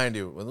fire behind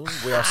you.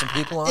 We have some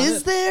people on it.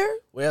 Is there?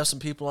 We have some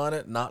people on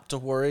it. Not to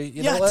worry.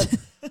 You Yeah. know what?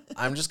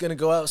 I'm just going to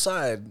go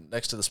outside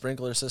next to the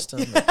sprinkler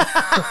system.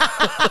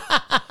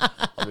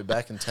 I'll be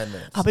back in 10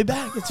 minutes. I'll be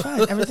back. It's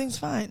fine. Everything's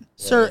fine.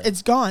 Sir,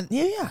 it's gone.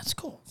 Yeah, it's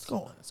cool. It's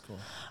cool. That's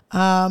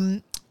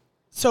cool.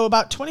 So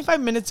about 25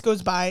 minutes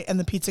goes by and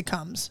the pizza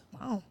comes.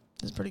 Wow,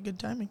 that's pretty good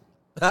timing.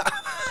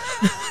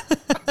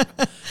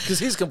 Because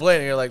he's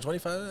complaining. You're like,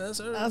 25 minutes?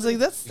 I was like,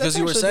 that's Because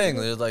you were actually saying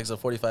good. there's like a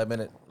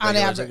 45-minute On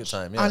regular average. ticket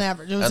time. On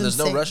average. It was and there's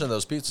insane. no rush in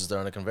those pizzas. They're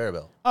on a conveyor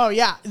belt. Oh,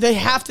 yeah. They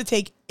have to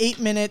take 8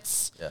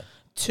 minutes Yeah.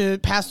 to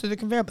pass through the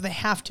conveyor, but they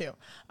have to.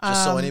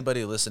 Just so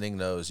anybody listening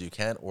knows, you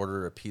can't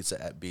order a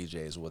pizza at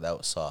BJ's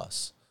without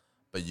sauce,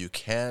 but you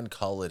can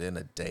call it in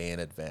a day in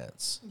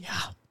advance. Yeah.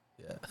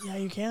 Yeah. Yeah,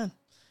 you can.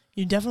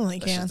 You definitely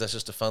can. That's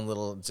just a fun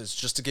little. It's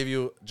just to give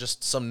you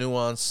just some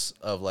nuance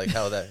of like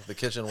how the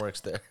kitchen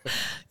works there.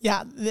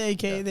 Yeah,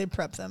 they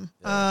prep them.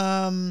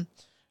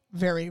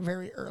 Very,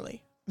 very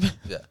early.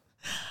 Yeah.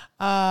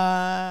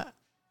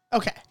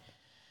 Okay.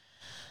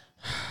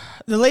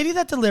 The lady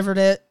that delivered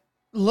it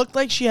looked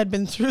like she had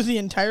been through the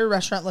entire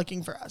restaurant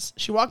looking for us.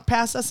 She walked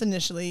past us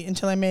initially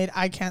until I made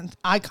eye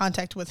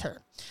contact with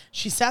her.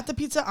 She sat the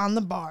pizza on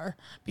the bar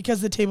because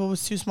the table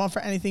was too small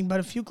for anything but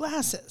a few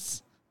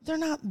glasses. They're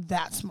not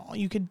that small.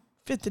 You could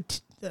fit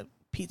the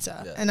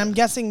pizza. Yeah, and I'm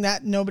guessing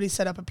that nobody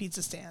set up a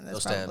pizza stand.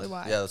 That's No probably stand.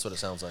 why. Yeah, that's what it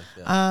sounds like.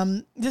 Yeah.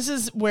 This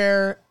is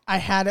where I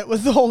had it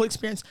with the whole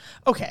experience.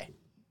 Okay,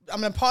 I'm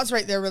going to pause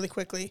right there really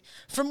quickly.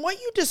 From what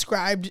you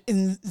described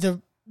in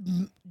the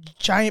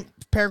giant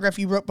paragraph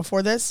you wrote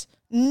before this,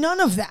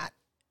 none of that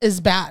is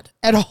bad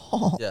at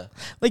all. Yeah.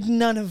 Like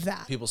none of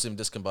that. People seem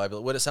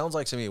discombobulated. What it sounds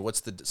like to me,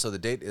 the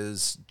date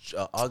is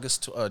July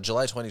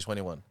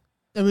 2021.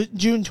 It was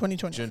June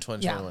 2020. June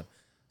 2021.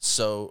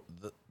 So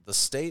the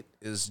state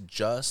is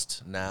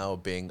just now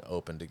being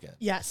opened again.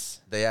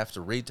 Yes. They have to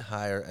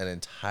rehire an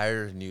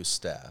entire new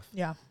staff.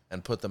 Yeah.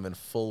 And put them in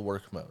full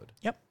work mode.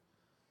 Yep.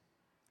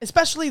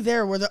 Especially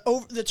there where the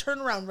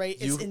turnaround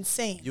rate is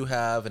insane. You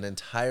have an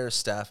entire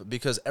staff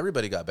because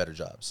everybody got better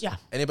jobs. Yeah.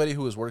 Anybody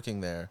who was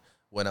working there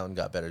went out and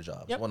got better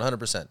jobs. Yep.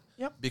 100%.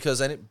 Yep.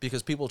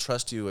 Because people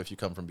trust you if you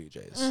come from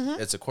BJ's.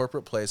 Mm-hmm. It's a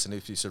corporate place, and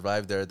if you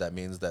survive there, that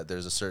means that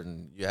there's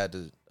you had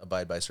to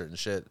abide by certain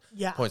shit.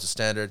 Yeah. Points of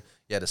standard.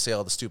 You had to say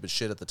all the stupid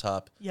shit at the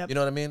top. Yep. You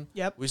know what I mean?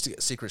 Yep. We used to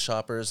get secret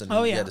shoppers, and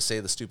Oh, you yeah. had to say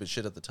the stupid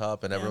shit at the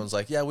top, and everyone's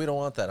like, yeah, we don't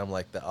want that. I'm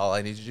like, all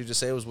I needed you to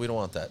say was, we don't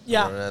want that.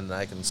 Yeah. And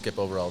I can skip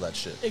over all that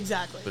shit.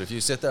 Exactly. But if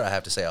you sit there, I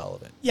have to say all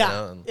of it. Yeah. You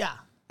know? Yeah.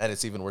 And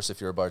it's even worse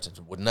if you're a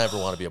bartender. Would never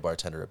want to be a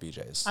bartender at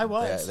BJ's. I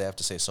was. They have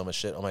to say so much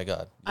shit. Oh my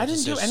god. I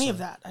didn't do any of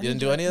that. You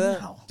didn't do any of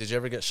that? No. Did you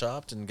ever get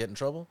shopped and get in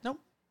trouble? Nope.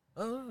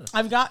 Oh.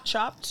 I've got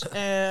shopped.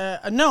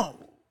 No,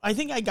 I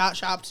think I got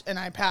shopped and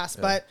I passed.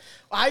 But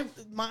my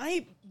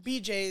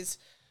BJ's,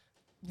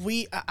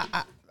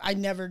 I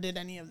never did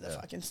any of the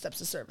fucking steps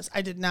of service.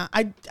 I did not.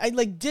 I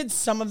like did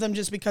some of them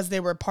just because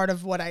they were part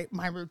of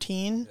my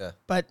routine. Yeah.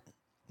 But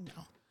no.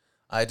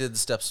 I did the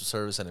steps of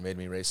service, and it made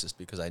me racist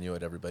because I knew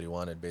what everybody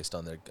wanted based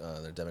on their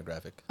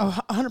demographic. Oh,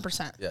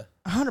 100%. Yeah.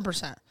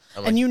 100%. I'm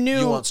And like, you knew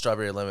you want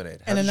strawberry lemonade.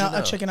 How and did you know?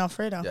 a chicken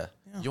Alfredo. Yeah.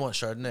 You want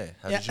Chardonnay.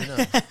 How Yeah. did you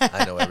know?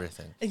 I know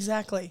everything.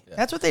 Exactly.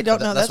 That's what they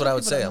don't know. That's what I would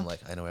people say. don't I'm know.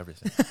 like, I know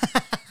everything.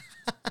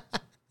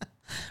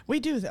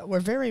 We do though. We're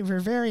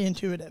very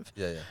intuitive.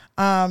 Yeah.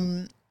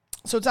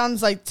 So it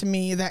sounds like to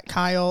me that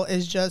Kyle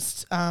is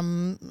just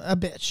a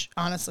bitch,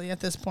 honestly, at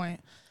this point.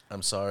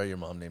 I'm sorry your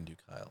mom named you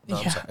Kyle.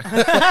 No, Yeah.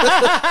 I'm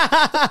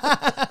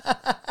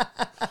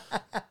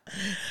sorry.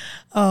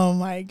 Oh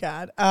my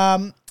God.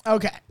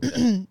 Okay.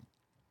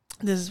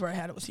 This is where I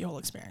had it with the whole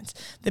experience.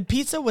 The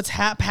pizza was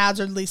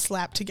haphazardly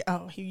slapped together.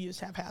 Oh, he used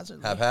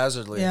haphazardly.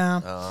 Haphazardly.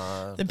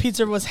 Yeah. The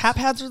pizza was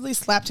haphazardly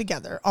slapped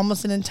together.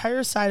 Almost an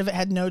entire side of it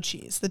had no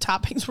cheese. The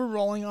toppings were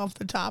rolling off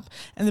the top,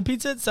 and the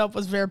pizza itself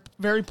was very,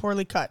 very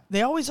poorly cut.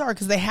 They always are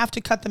because they have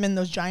to cut them in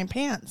those giant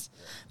pans.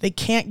 They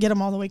can't get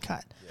them all the way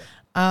cut.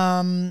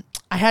 I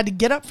had to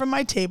get up from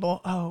my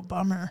table. Oh,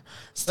 bummer.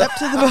 Step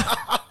to the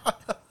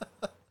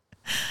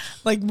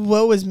like,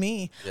 woe is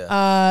me.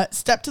 Yeah.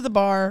 Step to the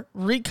bar,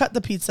 recut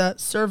the pizza,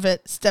 serve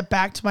it, step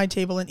back to my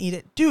table and eat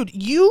it. Dude,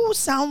 you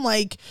sound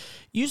like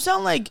if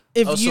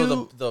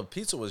so the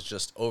pizza was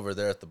just over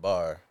there at the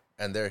bar,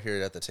 and they're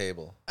here at the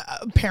table.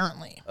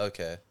 Apparently,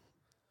 Okay.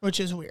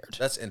 which is weird.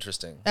 That's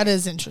interesting. That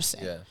is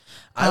interesting. Yeah.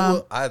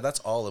 That's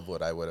all of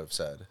what I would have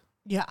said.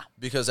 Yeah.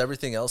 Because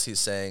everything else he's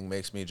saying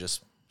makes me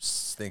just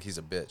think he's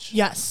a bitch.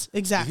 Yes,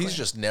 exactly. He's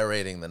just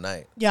narrating the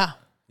night. Yeah.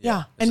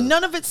 Yeah. And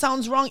none of it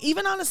sounds wrong.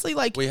 Even honestly,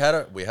 like We had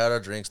our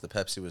drinks, the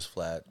Pepsi was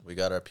flat. We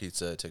got our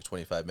pizza, it took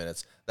 25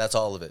 minutes. That's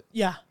all of it.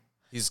 yeah.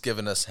 He's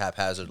given us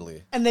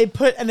haphazardly. And they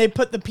put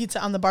the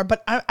pizza on the bar,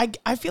 but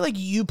I feel like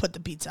you put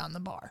the pizza on the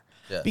bar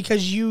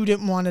because you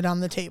didn't want it on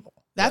the table.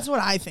 That's what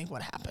I think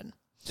would happen.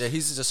 Yeah,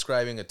 he's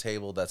describing a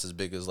table that's as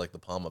big as like the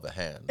palm of a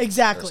hand.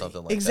 Exactly. Or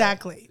something like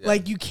exactly. that. Yeah.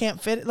 Like you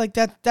can't fit it. Like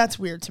that's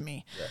weird to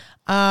me.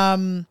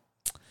 Yeah.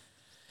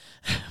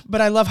 But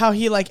I love how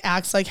he like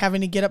acts like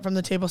having to get up from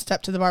the table,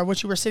 step to the bar,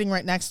 which you were sitting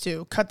right next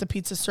to, cut the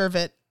pizza, serve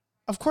it.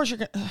 Of course you're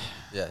gonna.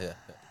 Yeah.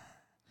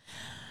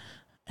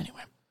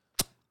 Anyway.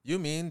 You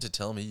mean to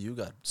tell me you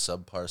got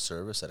subpar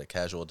service at a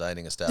casual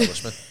dining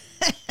establishment?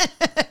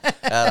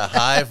 At a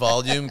high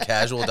volume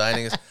casual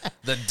dining,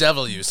 the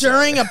devil you say.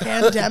 During a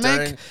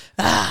pandemic?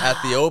 At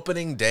the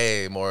opening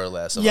day, more or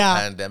less, of a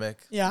pandemic.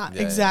 Yeah,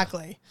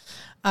 exactly.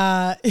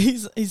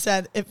 He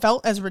said, it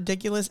felt as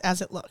ridiculous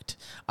as it looked.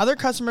 Other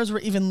customers were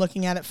even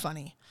looking at it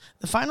funny.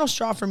 The final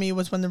straw for me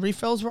was when the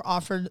refills were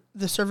offered,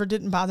 the server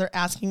didn't bother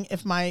asking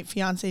if my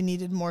fiance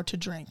needed more to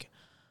drink.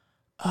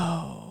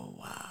 Oh,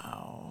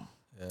 wow.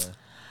 Yeah.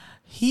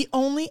 He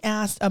only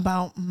asked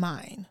about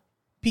mine.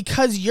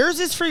 Because yours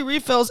is free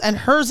refills and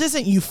hers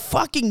isn't, you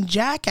fucking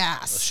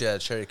jackass. Well, she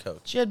had cherry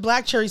Coke. She had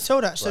black cherry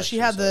soda, so she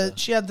had soda.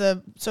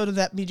 the soda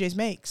that BJ's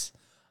makes.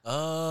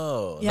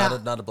 Oh, Yeah.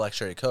 not a black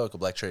cherry Coke, a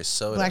black cherry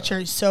soda. Black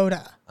cherry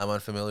soda. I'm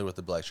unfamiliar with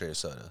the black cherry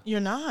soda. You're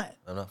not.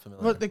 I'm not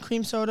familiar. What, the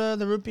cream soda,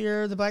 the root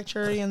beer, the black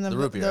cherry, and the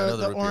root beer. I know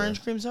the root beer.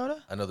 orange cream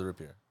soda? I know the root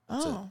beer.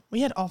 That's Oh,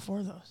 we had all four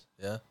of those.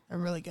 it. Yeah, They're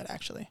really good,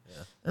 actually.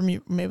 Yeah. They're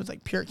made with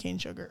like pure cane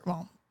sugar.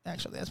 Well,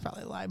 actually, that's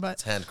probably a lie, but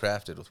it's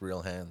handcrafted with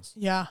real hands.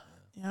 yeah,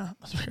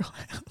 with real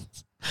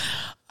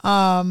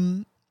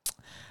hands.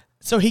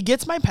 So he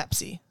gets my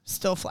Pepsi,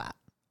 still flat.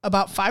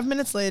 About 5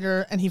 minutes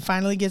later, and he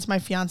finally gives my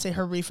fiance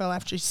her refill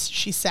after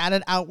she sat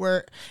it out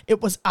where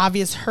it was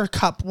obvious her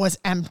cup was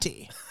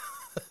empty.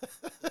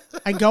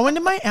 I go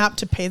into my app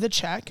to pay the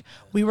check.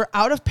 We were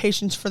out of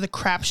patience for the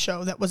crap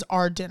show that was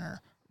our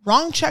dinner.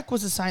 Wrong check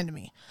was assigned to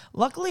me.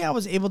 Luckily, I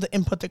was able to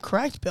input the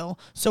correct bill,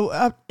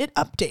 so it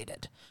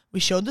updated. We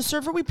showed the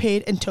server we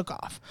paid and took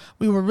off.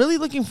 We were really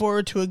looking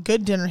forward to a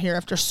good dinner here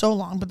after so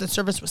long, but the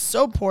service was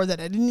so poor that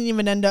I didn't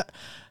even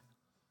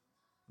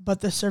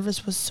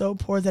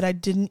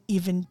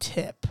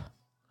tip.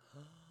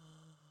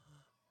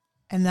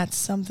 And that's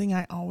something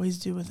I always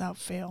do without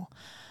fail.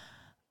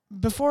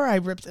 Before I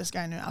rip this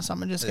guy now, so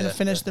I'm just going to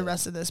finish the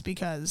rest of this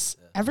because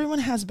everyone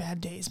has bad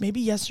days.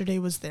 Maybe yesterday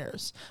was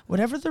theirs.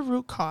 Whatever the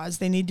root cause,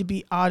 they need to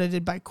be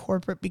audited by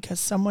corporate because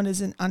someone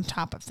isn't on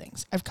top of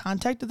things. I've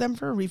contacted them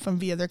for a refund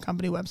via their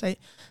company website.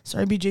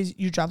 Sorry, BJ,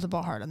 you dropped the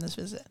ball hard on this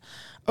visit.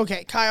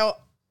 Okay,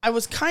 Kyle, I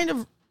was kind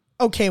of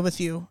okay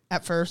with you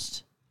at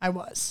first. I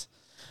was.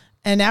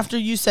 And after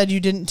you said you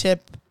didn't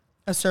tip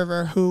a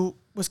server who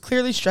was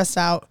clearly stressed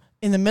out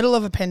in the middle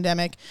of a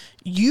pandemic,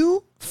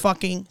 you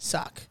fucking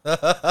suck.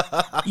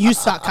 You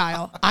suck,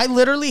 Kyle. I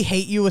literally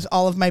hate you with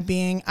all of my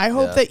being. I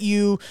hope that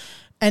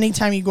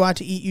anytime you go out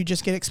to eat, you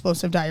just get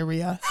explosive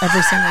diarrhea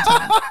every single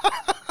time.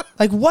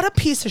 Like, what a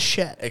piece of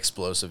shit.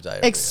 Explosive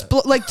diarrhea.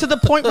 Like, to the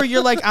point where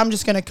you're like, I'm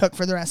just going to cook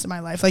for the rest of my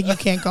life. Like, you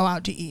can't go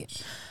out to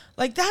eat.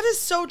 Like, that is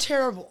so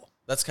terrible.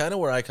 That's kind of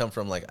where I come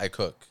from. Like, I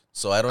cook.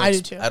 So I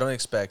do too. I don't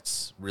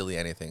expect really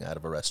anything out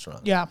of a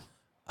restaurant. Yeah.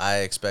 I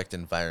expect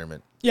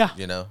environment. Yeah.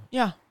 You know?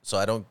 Yeah. So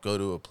I don't go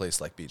to a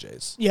place like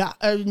BJ's. Yeah.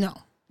 No.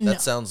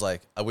 That sounds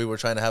like we were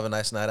trying to have a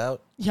nice night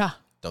out. Yeah.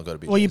 Don't go to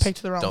BJ's. Well, you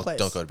picked the wrong place.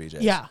 Don't go to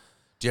BJ's. Yeah.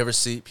 Do you ever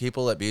see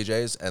people at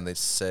BJ's and they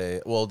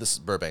say, well, this is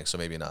Burbank, so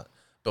maybe not.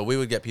 But we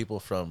would get people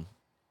from,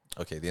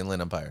 the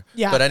Inland Empire.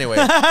 Yeah. But anyway,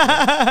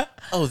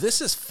 oh,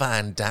 this is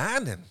fine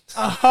dining.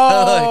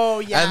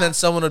 Oh, yeah. And then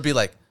someone would be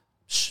like,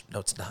 shh, no,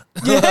 it's not.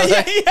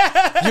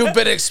 Yeah. You've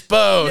been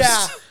exposed.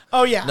 Yeah.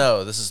 Oh, yeah.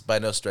 No, this is by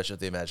no stretch of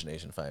the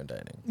imagination fine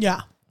dining.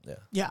 Yeah. Yeah.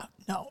 Yeah.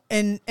 No.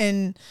 And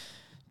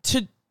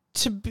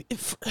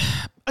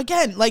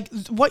again, like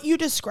what you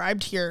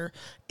described here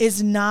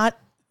is not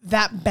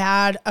that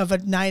bad of a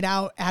night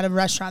out at a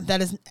restaurant.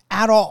 That is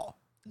at all.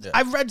 Yeah.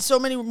 I've read so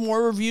many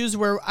more reviews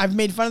where I've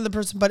made fun of the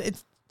person, but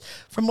it's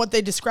from what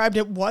they described,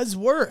 it was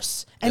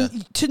worse.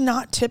 And to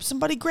not tip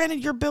somebody,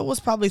 granted, your bill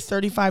was probably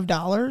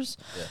 $35,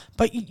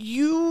 but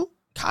you,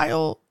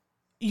 Kyle,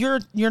 you're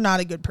not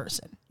a good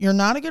person. You're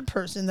not a good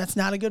person. That's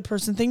not a good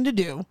person thing to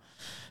do.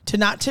 To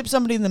not tip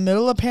somebody in the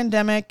middle of a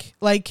pandemic,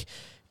 like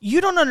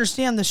you don't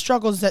understand the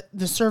struggles that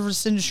the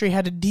service industry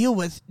had to deal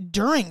with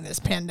during this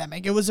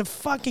pandemic. It was a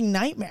fucking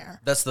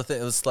nightmare. That's the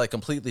thing. It's like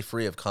completely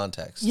free of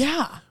context.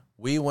 Yeah.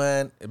 We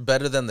went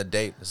better than the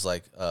date. It's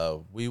like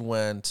we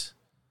went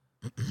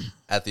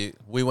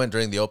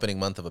during the opening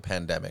month of a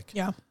pandemic.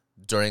 Yeah.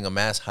 During a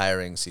mass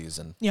hiring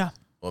season. Yeah.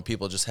 When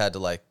people just had to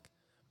like,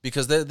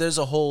 because there's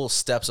a whole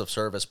steps of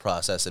service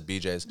process at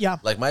BJ's. Yeah.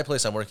 Like my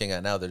place I'm working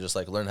at now, they're just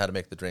like, learn how to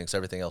make the drinks.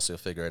 Everything else you'll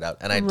figure it out.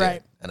 And I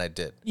did. And I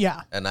did.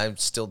 Yeah. And I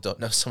still don't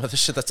know some of the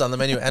shit that's on the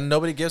menu, and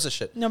nobody gives a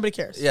shit. Nobody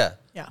cares. Yeah.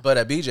 Yeah. But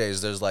at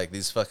BJ's, there's like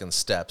these fucking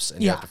steps,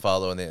 and you Yeah. have to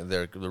follow, and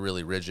they're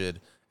really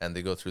rigid, and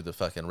they go through the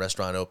fucking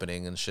restaurant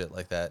opening and shit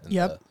like that. And,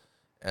 Yep.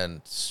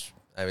 And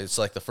I mean, it's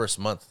like the first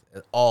month,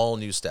 all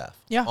new staff.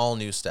 Yeah. All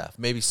new staff.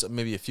 Maybe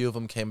a few of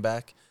them came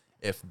back,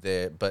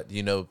 but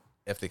you know,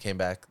 if they came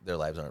back, their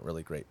lives aren't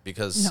really great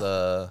because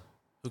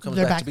who comes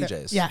They're back to there.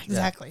 BJ's? Yeah,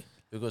 exactly.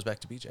 Who goes back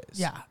to BJ's?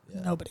 Yeah,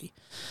 nobody.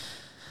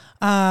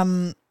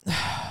 That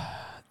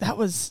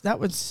was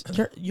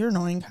you're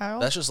annoying, Kyle.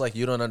 That's just like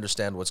you don't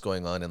understand what's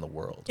going on in the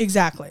world.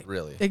 Exactly.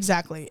 Really.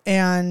 Exactly.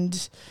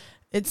 And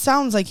it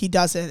sounds like he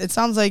doesn't. It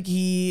sounds like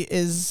he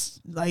is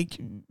like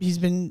he's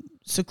been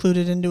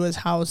secluded into his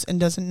house and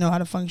doesn't know how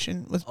to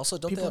function with Also,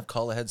 don't people. they have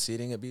call ahead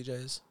seating at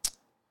BJ's?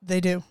 They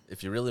do.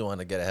 If you really want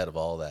to get ahead of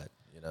all that,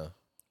 you know.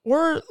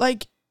 Or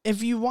like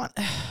if you want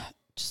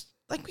just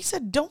like we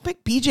said, don't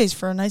pick BJ's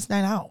for a nice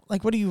night out.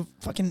 Like what are you,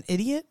 fucking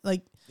idiot?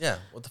 Like Yeah,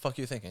 what the fuck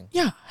are you thinking?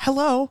 yeah,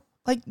 hello.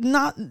 Like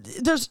not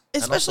there's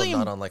especially and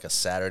also not on like a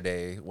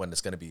Saturday when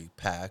it's going to be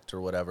packed or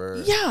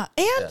whatever. yeah,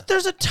 and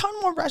there's a ton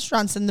more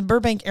restaurants in the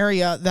Burbank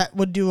area that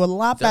would do a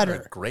lot There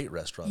better. are great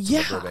restaurants Yeah.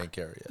 in the Burbank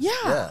area.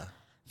 Yeah.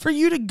 For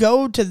you to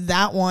go to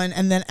that one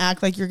and then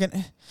act like you're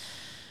gonna,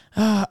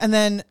 and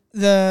then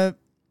the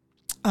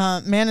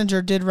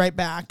manager did write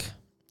back.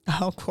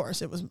 Oh, of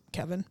course, it was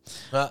Kevin.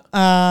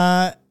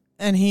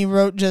 And he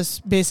wrote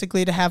just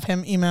basically to have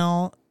him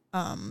email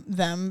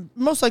them,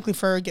 most likely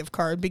for a gift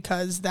card,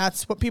 because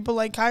that's what people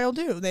like Kyle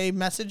do. They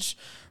message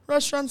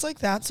restaurants like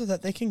that so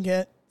that they can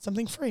get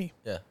something free.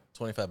 Yeah,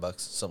 $25,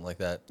 something like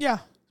that. Yeah.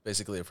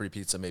 Basically a free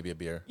pizza, maybe a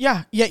beer.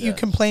 Yeah, yet you Yeah.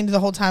 complained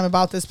the whole time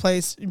about this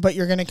place, but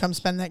you're going to come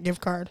spend that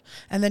gift card.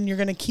 And then you're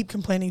going to keep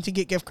complaining to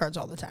get gift cards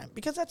all the time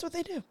because that's what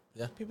they do.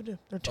 Yeah. People do.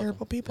 They're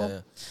terrible people.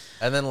 Yeah.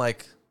 And then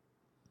like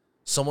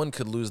someone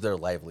could lose their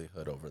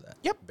livelihood over that.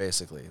 Yep.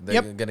 Basically. They're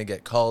Yep. going to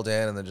get called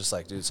in and they're just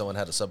like, dude, someone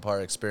had a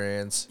subpar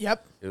experience.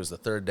 Yep. It was the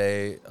third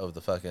day of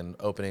the fucking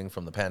opening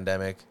from the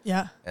pandemic.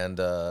 Yeah.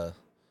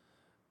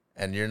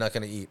 And you're not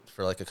going to eat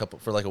for like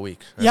a week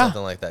or Yeah.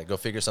 something like that. Go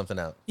figure something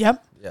out.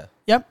 Yep. Yeah.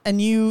 Yep. And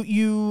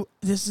you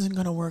this isn't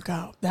going to work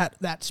out.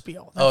 That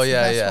spiel. That's Oh, the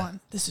yeah, best yeah. one.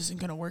 This isn't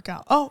going to work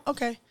out. Oh,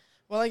 okay.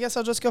 Well, I guess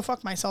I'll just go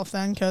fuck myself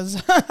then because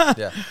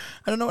Yeah.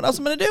 I don't know what else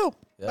I'm going to do.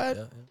 Yeah, But,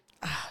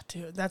 yeah.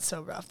 dude, that's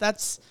so rough.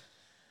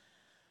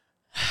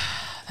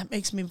 That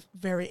makes me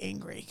very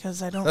angry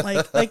because I don't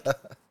like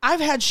I've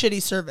had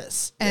shitty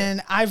service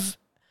and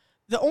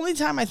the only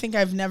time I think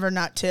I've never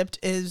not tipped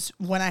is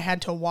when I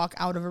had to walk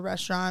out of a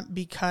restaurant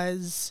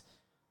because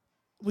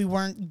we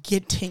weren't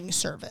getting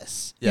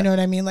service. Yeah. You know what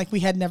I mean? Like we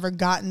had never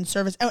gotten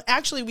service. Oh,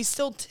 actually, we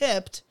still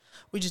tipped.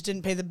 We just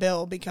didn't pay the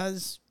bill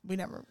because we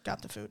never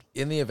got the food.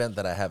 In the event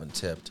that I haven't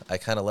tipped, I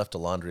kind of left a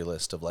laundry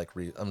list of like,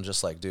 I'm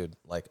just like, dude,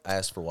 like I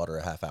asked for water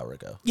a half hour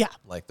ago. Yeah.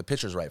 Like the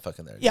pitcher's right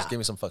fucking there. Yeah. Just give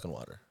me some fucking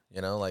water.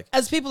 You know, like.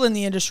 As people in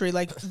the industry,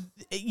 like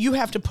you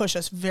have to push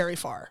us very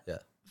far. Yeah.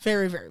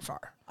 Very, very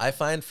far. I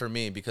find for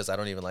me, because I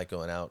don't even like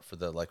going out for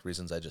the like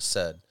reasons I just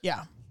said,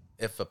 Yeah.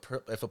 if a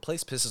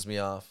place pisses me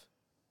off,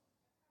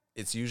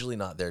 it's usually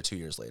not there 2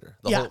 years later.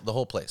 Yeah. The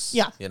whole place.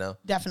 Yeah. You know?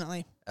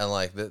 Definitely. And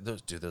like,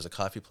 dude, there's a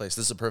coffee place.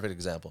 This is a perfect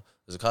example.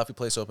 There's a coffee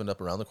place opened up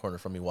around the corner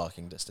from me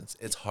walking distance.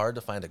 It's hard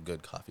to find a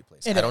good coffee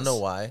place. It I don't is. know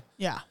why.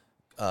 Yeah.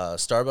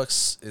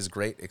 Starbucks is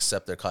great,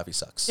 except their coffee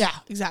sucks. Yeah,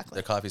 exactly.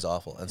 Their coffee's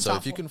awful. And It's so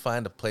if you awful. can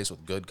find a place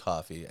with good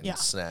coffee and Yeah.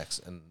 snacks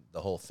and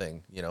the whole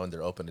thing, you know, and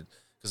they're open,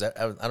 because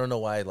I don't know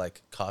why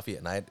like coffee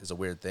at night is a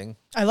weird thing.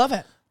 I love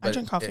it. I But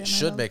drink coffee. It at night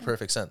should all make the time.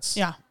 perfect sense.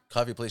 Yeah.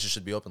 Coffee places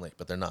should be open late,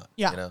 but they're not.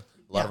 Yeah. You know,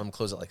 a lot of Yeah. them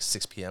close at like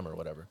 6 p.m. or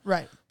whatever.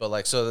 Right. But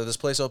like, so this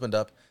place opened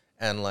up,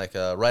 and like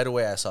right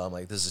away I saw, I'm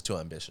like, this is too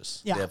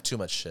ambitious. Yeah. They have too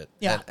much shit.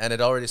 Yeah. And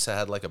it already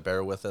had like a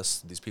bear with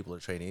us. These people are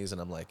trainees, and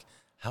I'm like,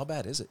 how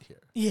bad is it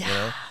here? Yeah. You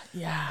know?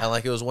 Yeah. And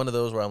like, it was one of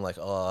those where I'm like,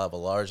 oh, I'll have a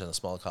large and a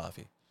small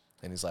coffee.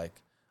 And he's like,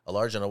 a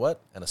large and a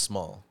what? And a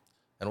small.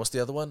 And what's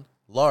the other one?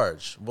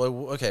 Large.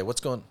 Well, okay,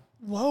 what's going?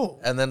 Whoa.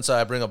 And then so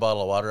I bring a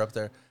bottle of water up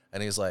there,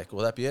 and he's like,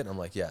 will that be it? And I'm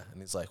like, yeah.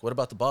 And he's like, what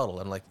about the bottle?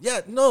 And I'm like,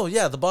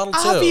 the bottle too.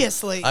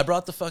 Obviously. I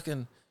brought the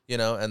fucking, you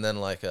know, and then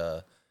like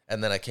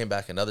and then I came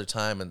back another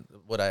time, and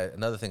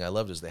another thing I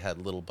loved is they had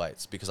little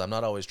bites, because I'm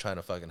not always trying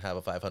to fucking have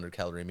a 500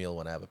 calorie meal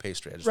when I have a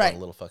pastry. I just want a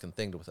little fucking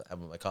thing to have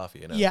with my coffee,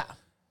 you know. Yeah.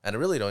 And I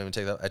really don't even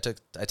take that.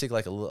 I take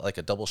like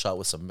a double shot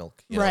with some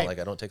milk, you know, like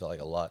I don't take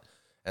like a lot.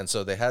 And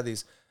so they had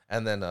these,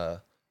 and then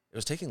it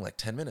was taking like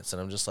 10 minutes,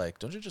 and I'm just like,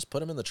 don't you just put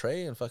them in the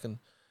tray and fucking?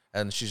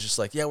 And she's just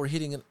like, yeah, we're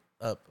heating it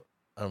up.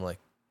 And I'm like,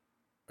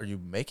 are you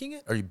making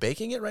it? Are you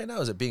baking it right now?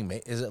 Is it being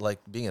made? Is it like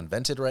being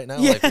invented right now?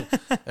 Yeah. Like,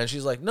 and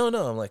she's like, no.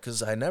 I'm like,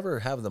 because I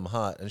never have them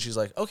hot. And she's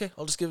like, okay,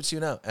 I'll just give it to you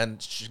now.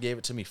 And she gave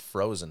it to me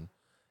frozen.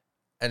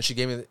 And she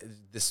gave me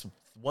this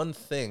one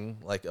thing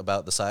like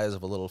about the size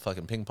of a little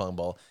fucking ping pong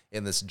ball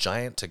in this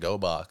giant to-go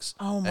box.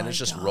 Oh my And it's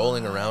just God.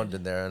 rolling around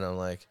in there. And I'm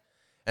like,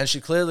 and she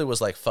clearly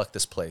was like, fuck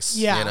this place.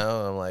 Yeah. You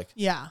know? And I'm like,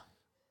 Yeah.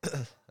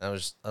 I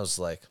was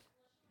like,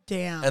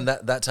 Damn. and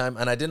that time,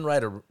 and I didn't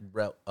write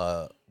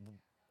a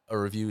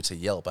review to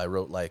Yelp. I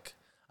wrote like,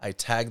 I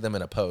tagged them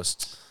in a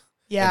post,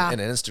 yeah. in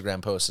an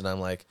Instagram post, and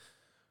I'm like,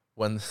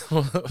 when the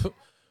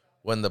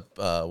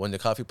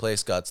coffee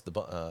place has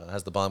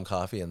the bomb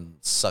coffee and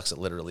sucks at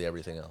literally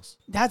everything else.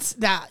 That's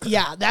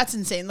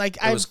insane. Like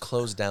It was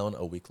closed down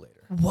a week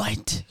later.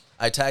 What?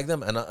 I tagged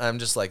them, and I'm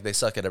just like, they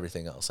suck at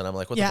everything else, and I'm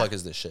like, what the fuck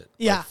is this shit?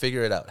 Yeah. Like,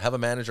 figure it out. Have a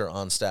manager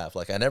on staff.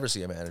 Like, I never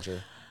see a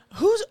manager.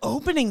 Who's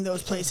opening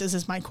those places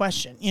is my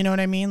question. You know what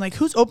I mean? Like,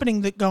 who's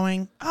opening that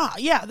going,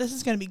 yeah, this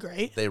is going to be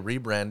great. They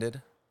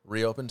rebranded,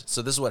 reopened.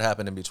 So this is what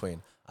happened in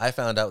between. I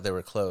found out they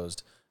were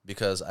closed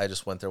because I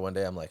just went there one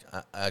day. I'm like,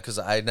 because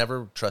I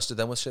never trusted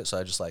them with shit. So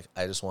I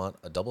just want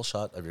a double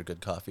shot of your good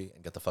coffee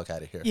and get the fuck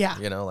out of here. Yeah,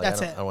 you know, like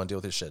that's I it. don't want to deal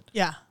with this shit.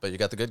 Yeah. But you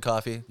got the good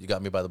coffee. You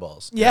got me by the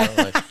balls. Yeah. You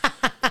know? Like,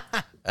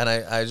 and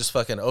I just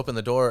fucking opened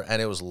the door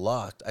and it was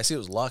locked. I see it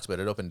was locked, but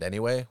it opened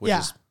anyway, which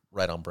is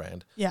right on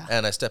brand. Yeah.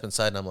 And I step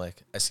inside and I'm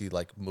like, I see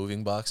like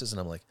moving boxes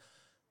and I'm like,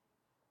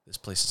 this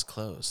place is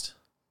closed,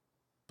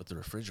 but the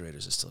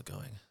refrigerators is still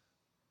going.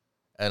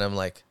 And I'm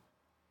like,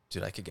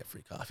 dude, I could get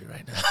free coffee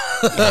right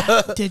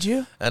now. Did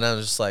you? And I'm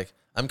just like,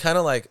 I'm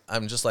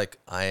just like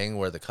eyeing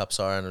where the cups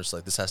are, and I'm just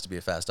like, this has to be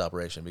a fast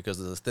operation because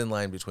there's a thin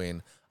line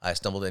between I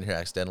stumbled in here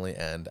accidentally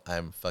and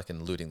I'm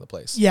fucking looting the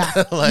place. Yeah.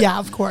 Like, yeah,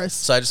 of course.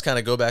 So I just kind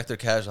of go back there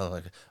casual. I'm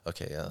like,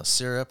 okay,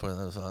 syrup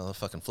or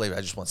fucking flavor.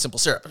 I just want simple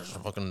syrup. I just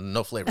want fucking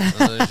no flavor. And,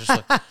 then it's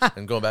just like,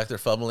 and going back there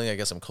fumbling, I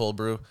get some cold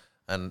brew.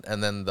 And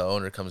then the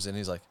owner comes in.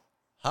 He's like,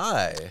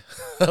 hi.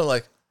 I'm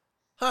like,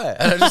 hi.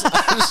 And I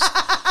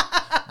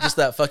just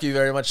that fuck you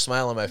very much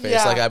smile on my face.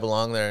 Yeah. Like I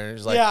belong there. And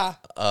he's like,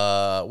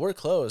 we're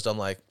closed. I'm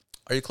like,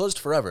 are you closed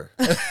forever?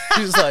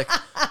 He's like,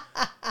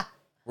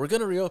 we're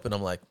going to reopen.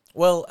 I'm like,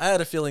 well, I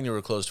had a feeling you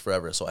were closed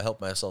forever, so I helped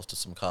myself to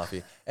some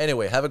coffee.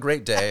 Anyway, have a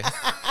great day.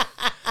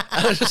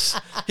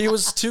 He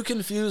was too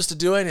confused to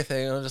do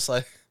anything. I'm just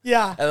like,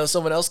 yeah. And then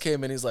someone else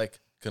came in. He's like,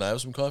 can I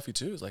have some coffee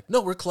too? He's like, no,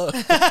 we're closed.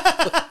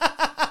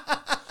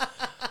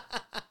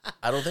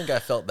 I don't think I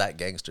felt that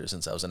gangster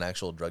since I was an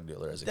actual drug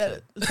dealer as a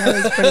kid. That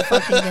is pretty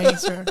fucking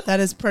gangster. That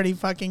is pretty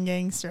fucking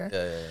gangster.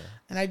 Yeah.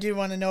 And I do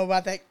want to know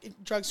about that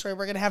drug story.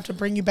 We're going to have to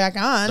bring you back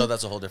on. No,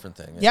 that's a whole different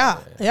thing. Yeah,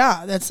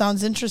 that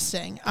sounds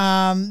interesting.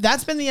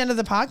 That's been the end of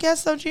the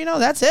podcast, though, Gino.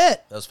 That's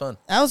it. That was fun.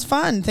 That was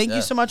fun. Thank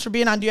you so much for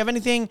being on. Do you have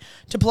anything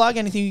to plug?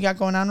 Anything you got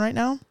going on right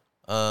now?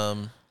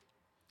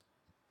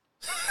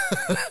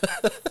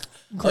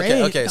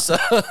 Great. Okay, so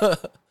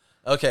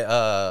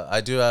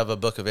I do have a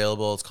book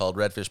available. It's called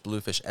Redfish,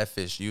 Bluefish,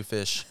 F-Fish,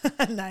 U-Fish.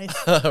 Nice.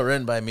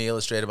 Written by me,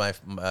 illustrated by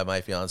my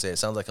fiance. It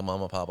sounds like a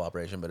mom and pop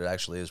operation, but it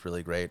actually is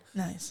really great.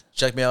 Nice.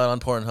 Check me out on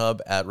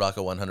Pornhub at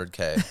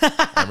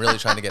Rocco100K. I'm really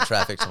trying to get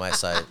traffic to my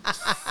site.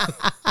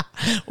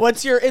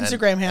 What's your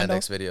Instagram handle? And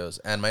next videos.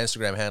 And my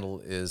Instagram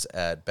handle is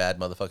at bad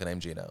motherfucking name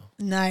Gino.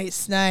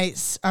 Nice.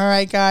 All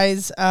right,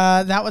 guys.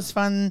 That was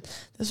fun.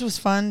 This was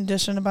fun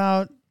dishing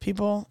about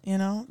people, you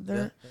know.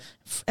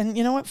 And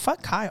you know what?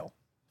 Fuck Kyle.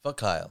 Fuck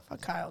Kyle.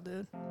 Fuck Kyle,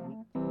 dude.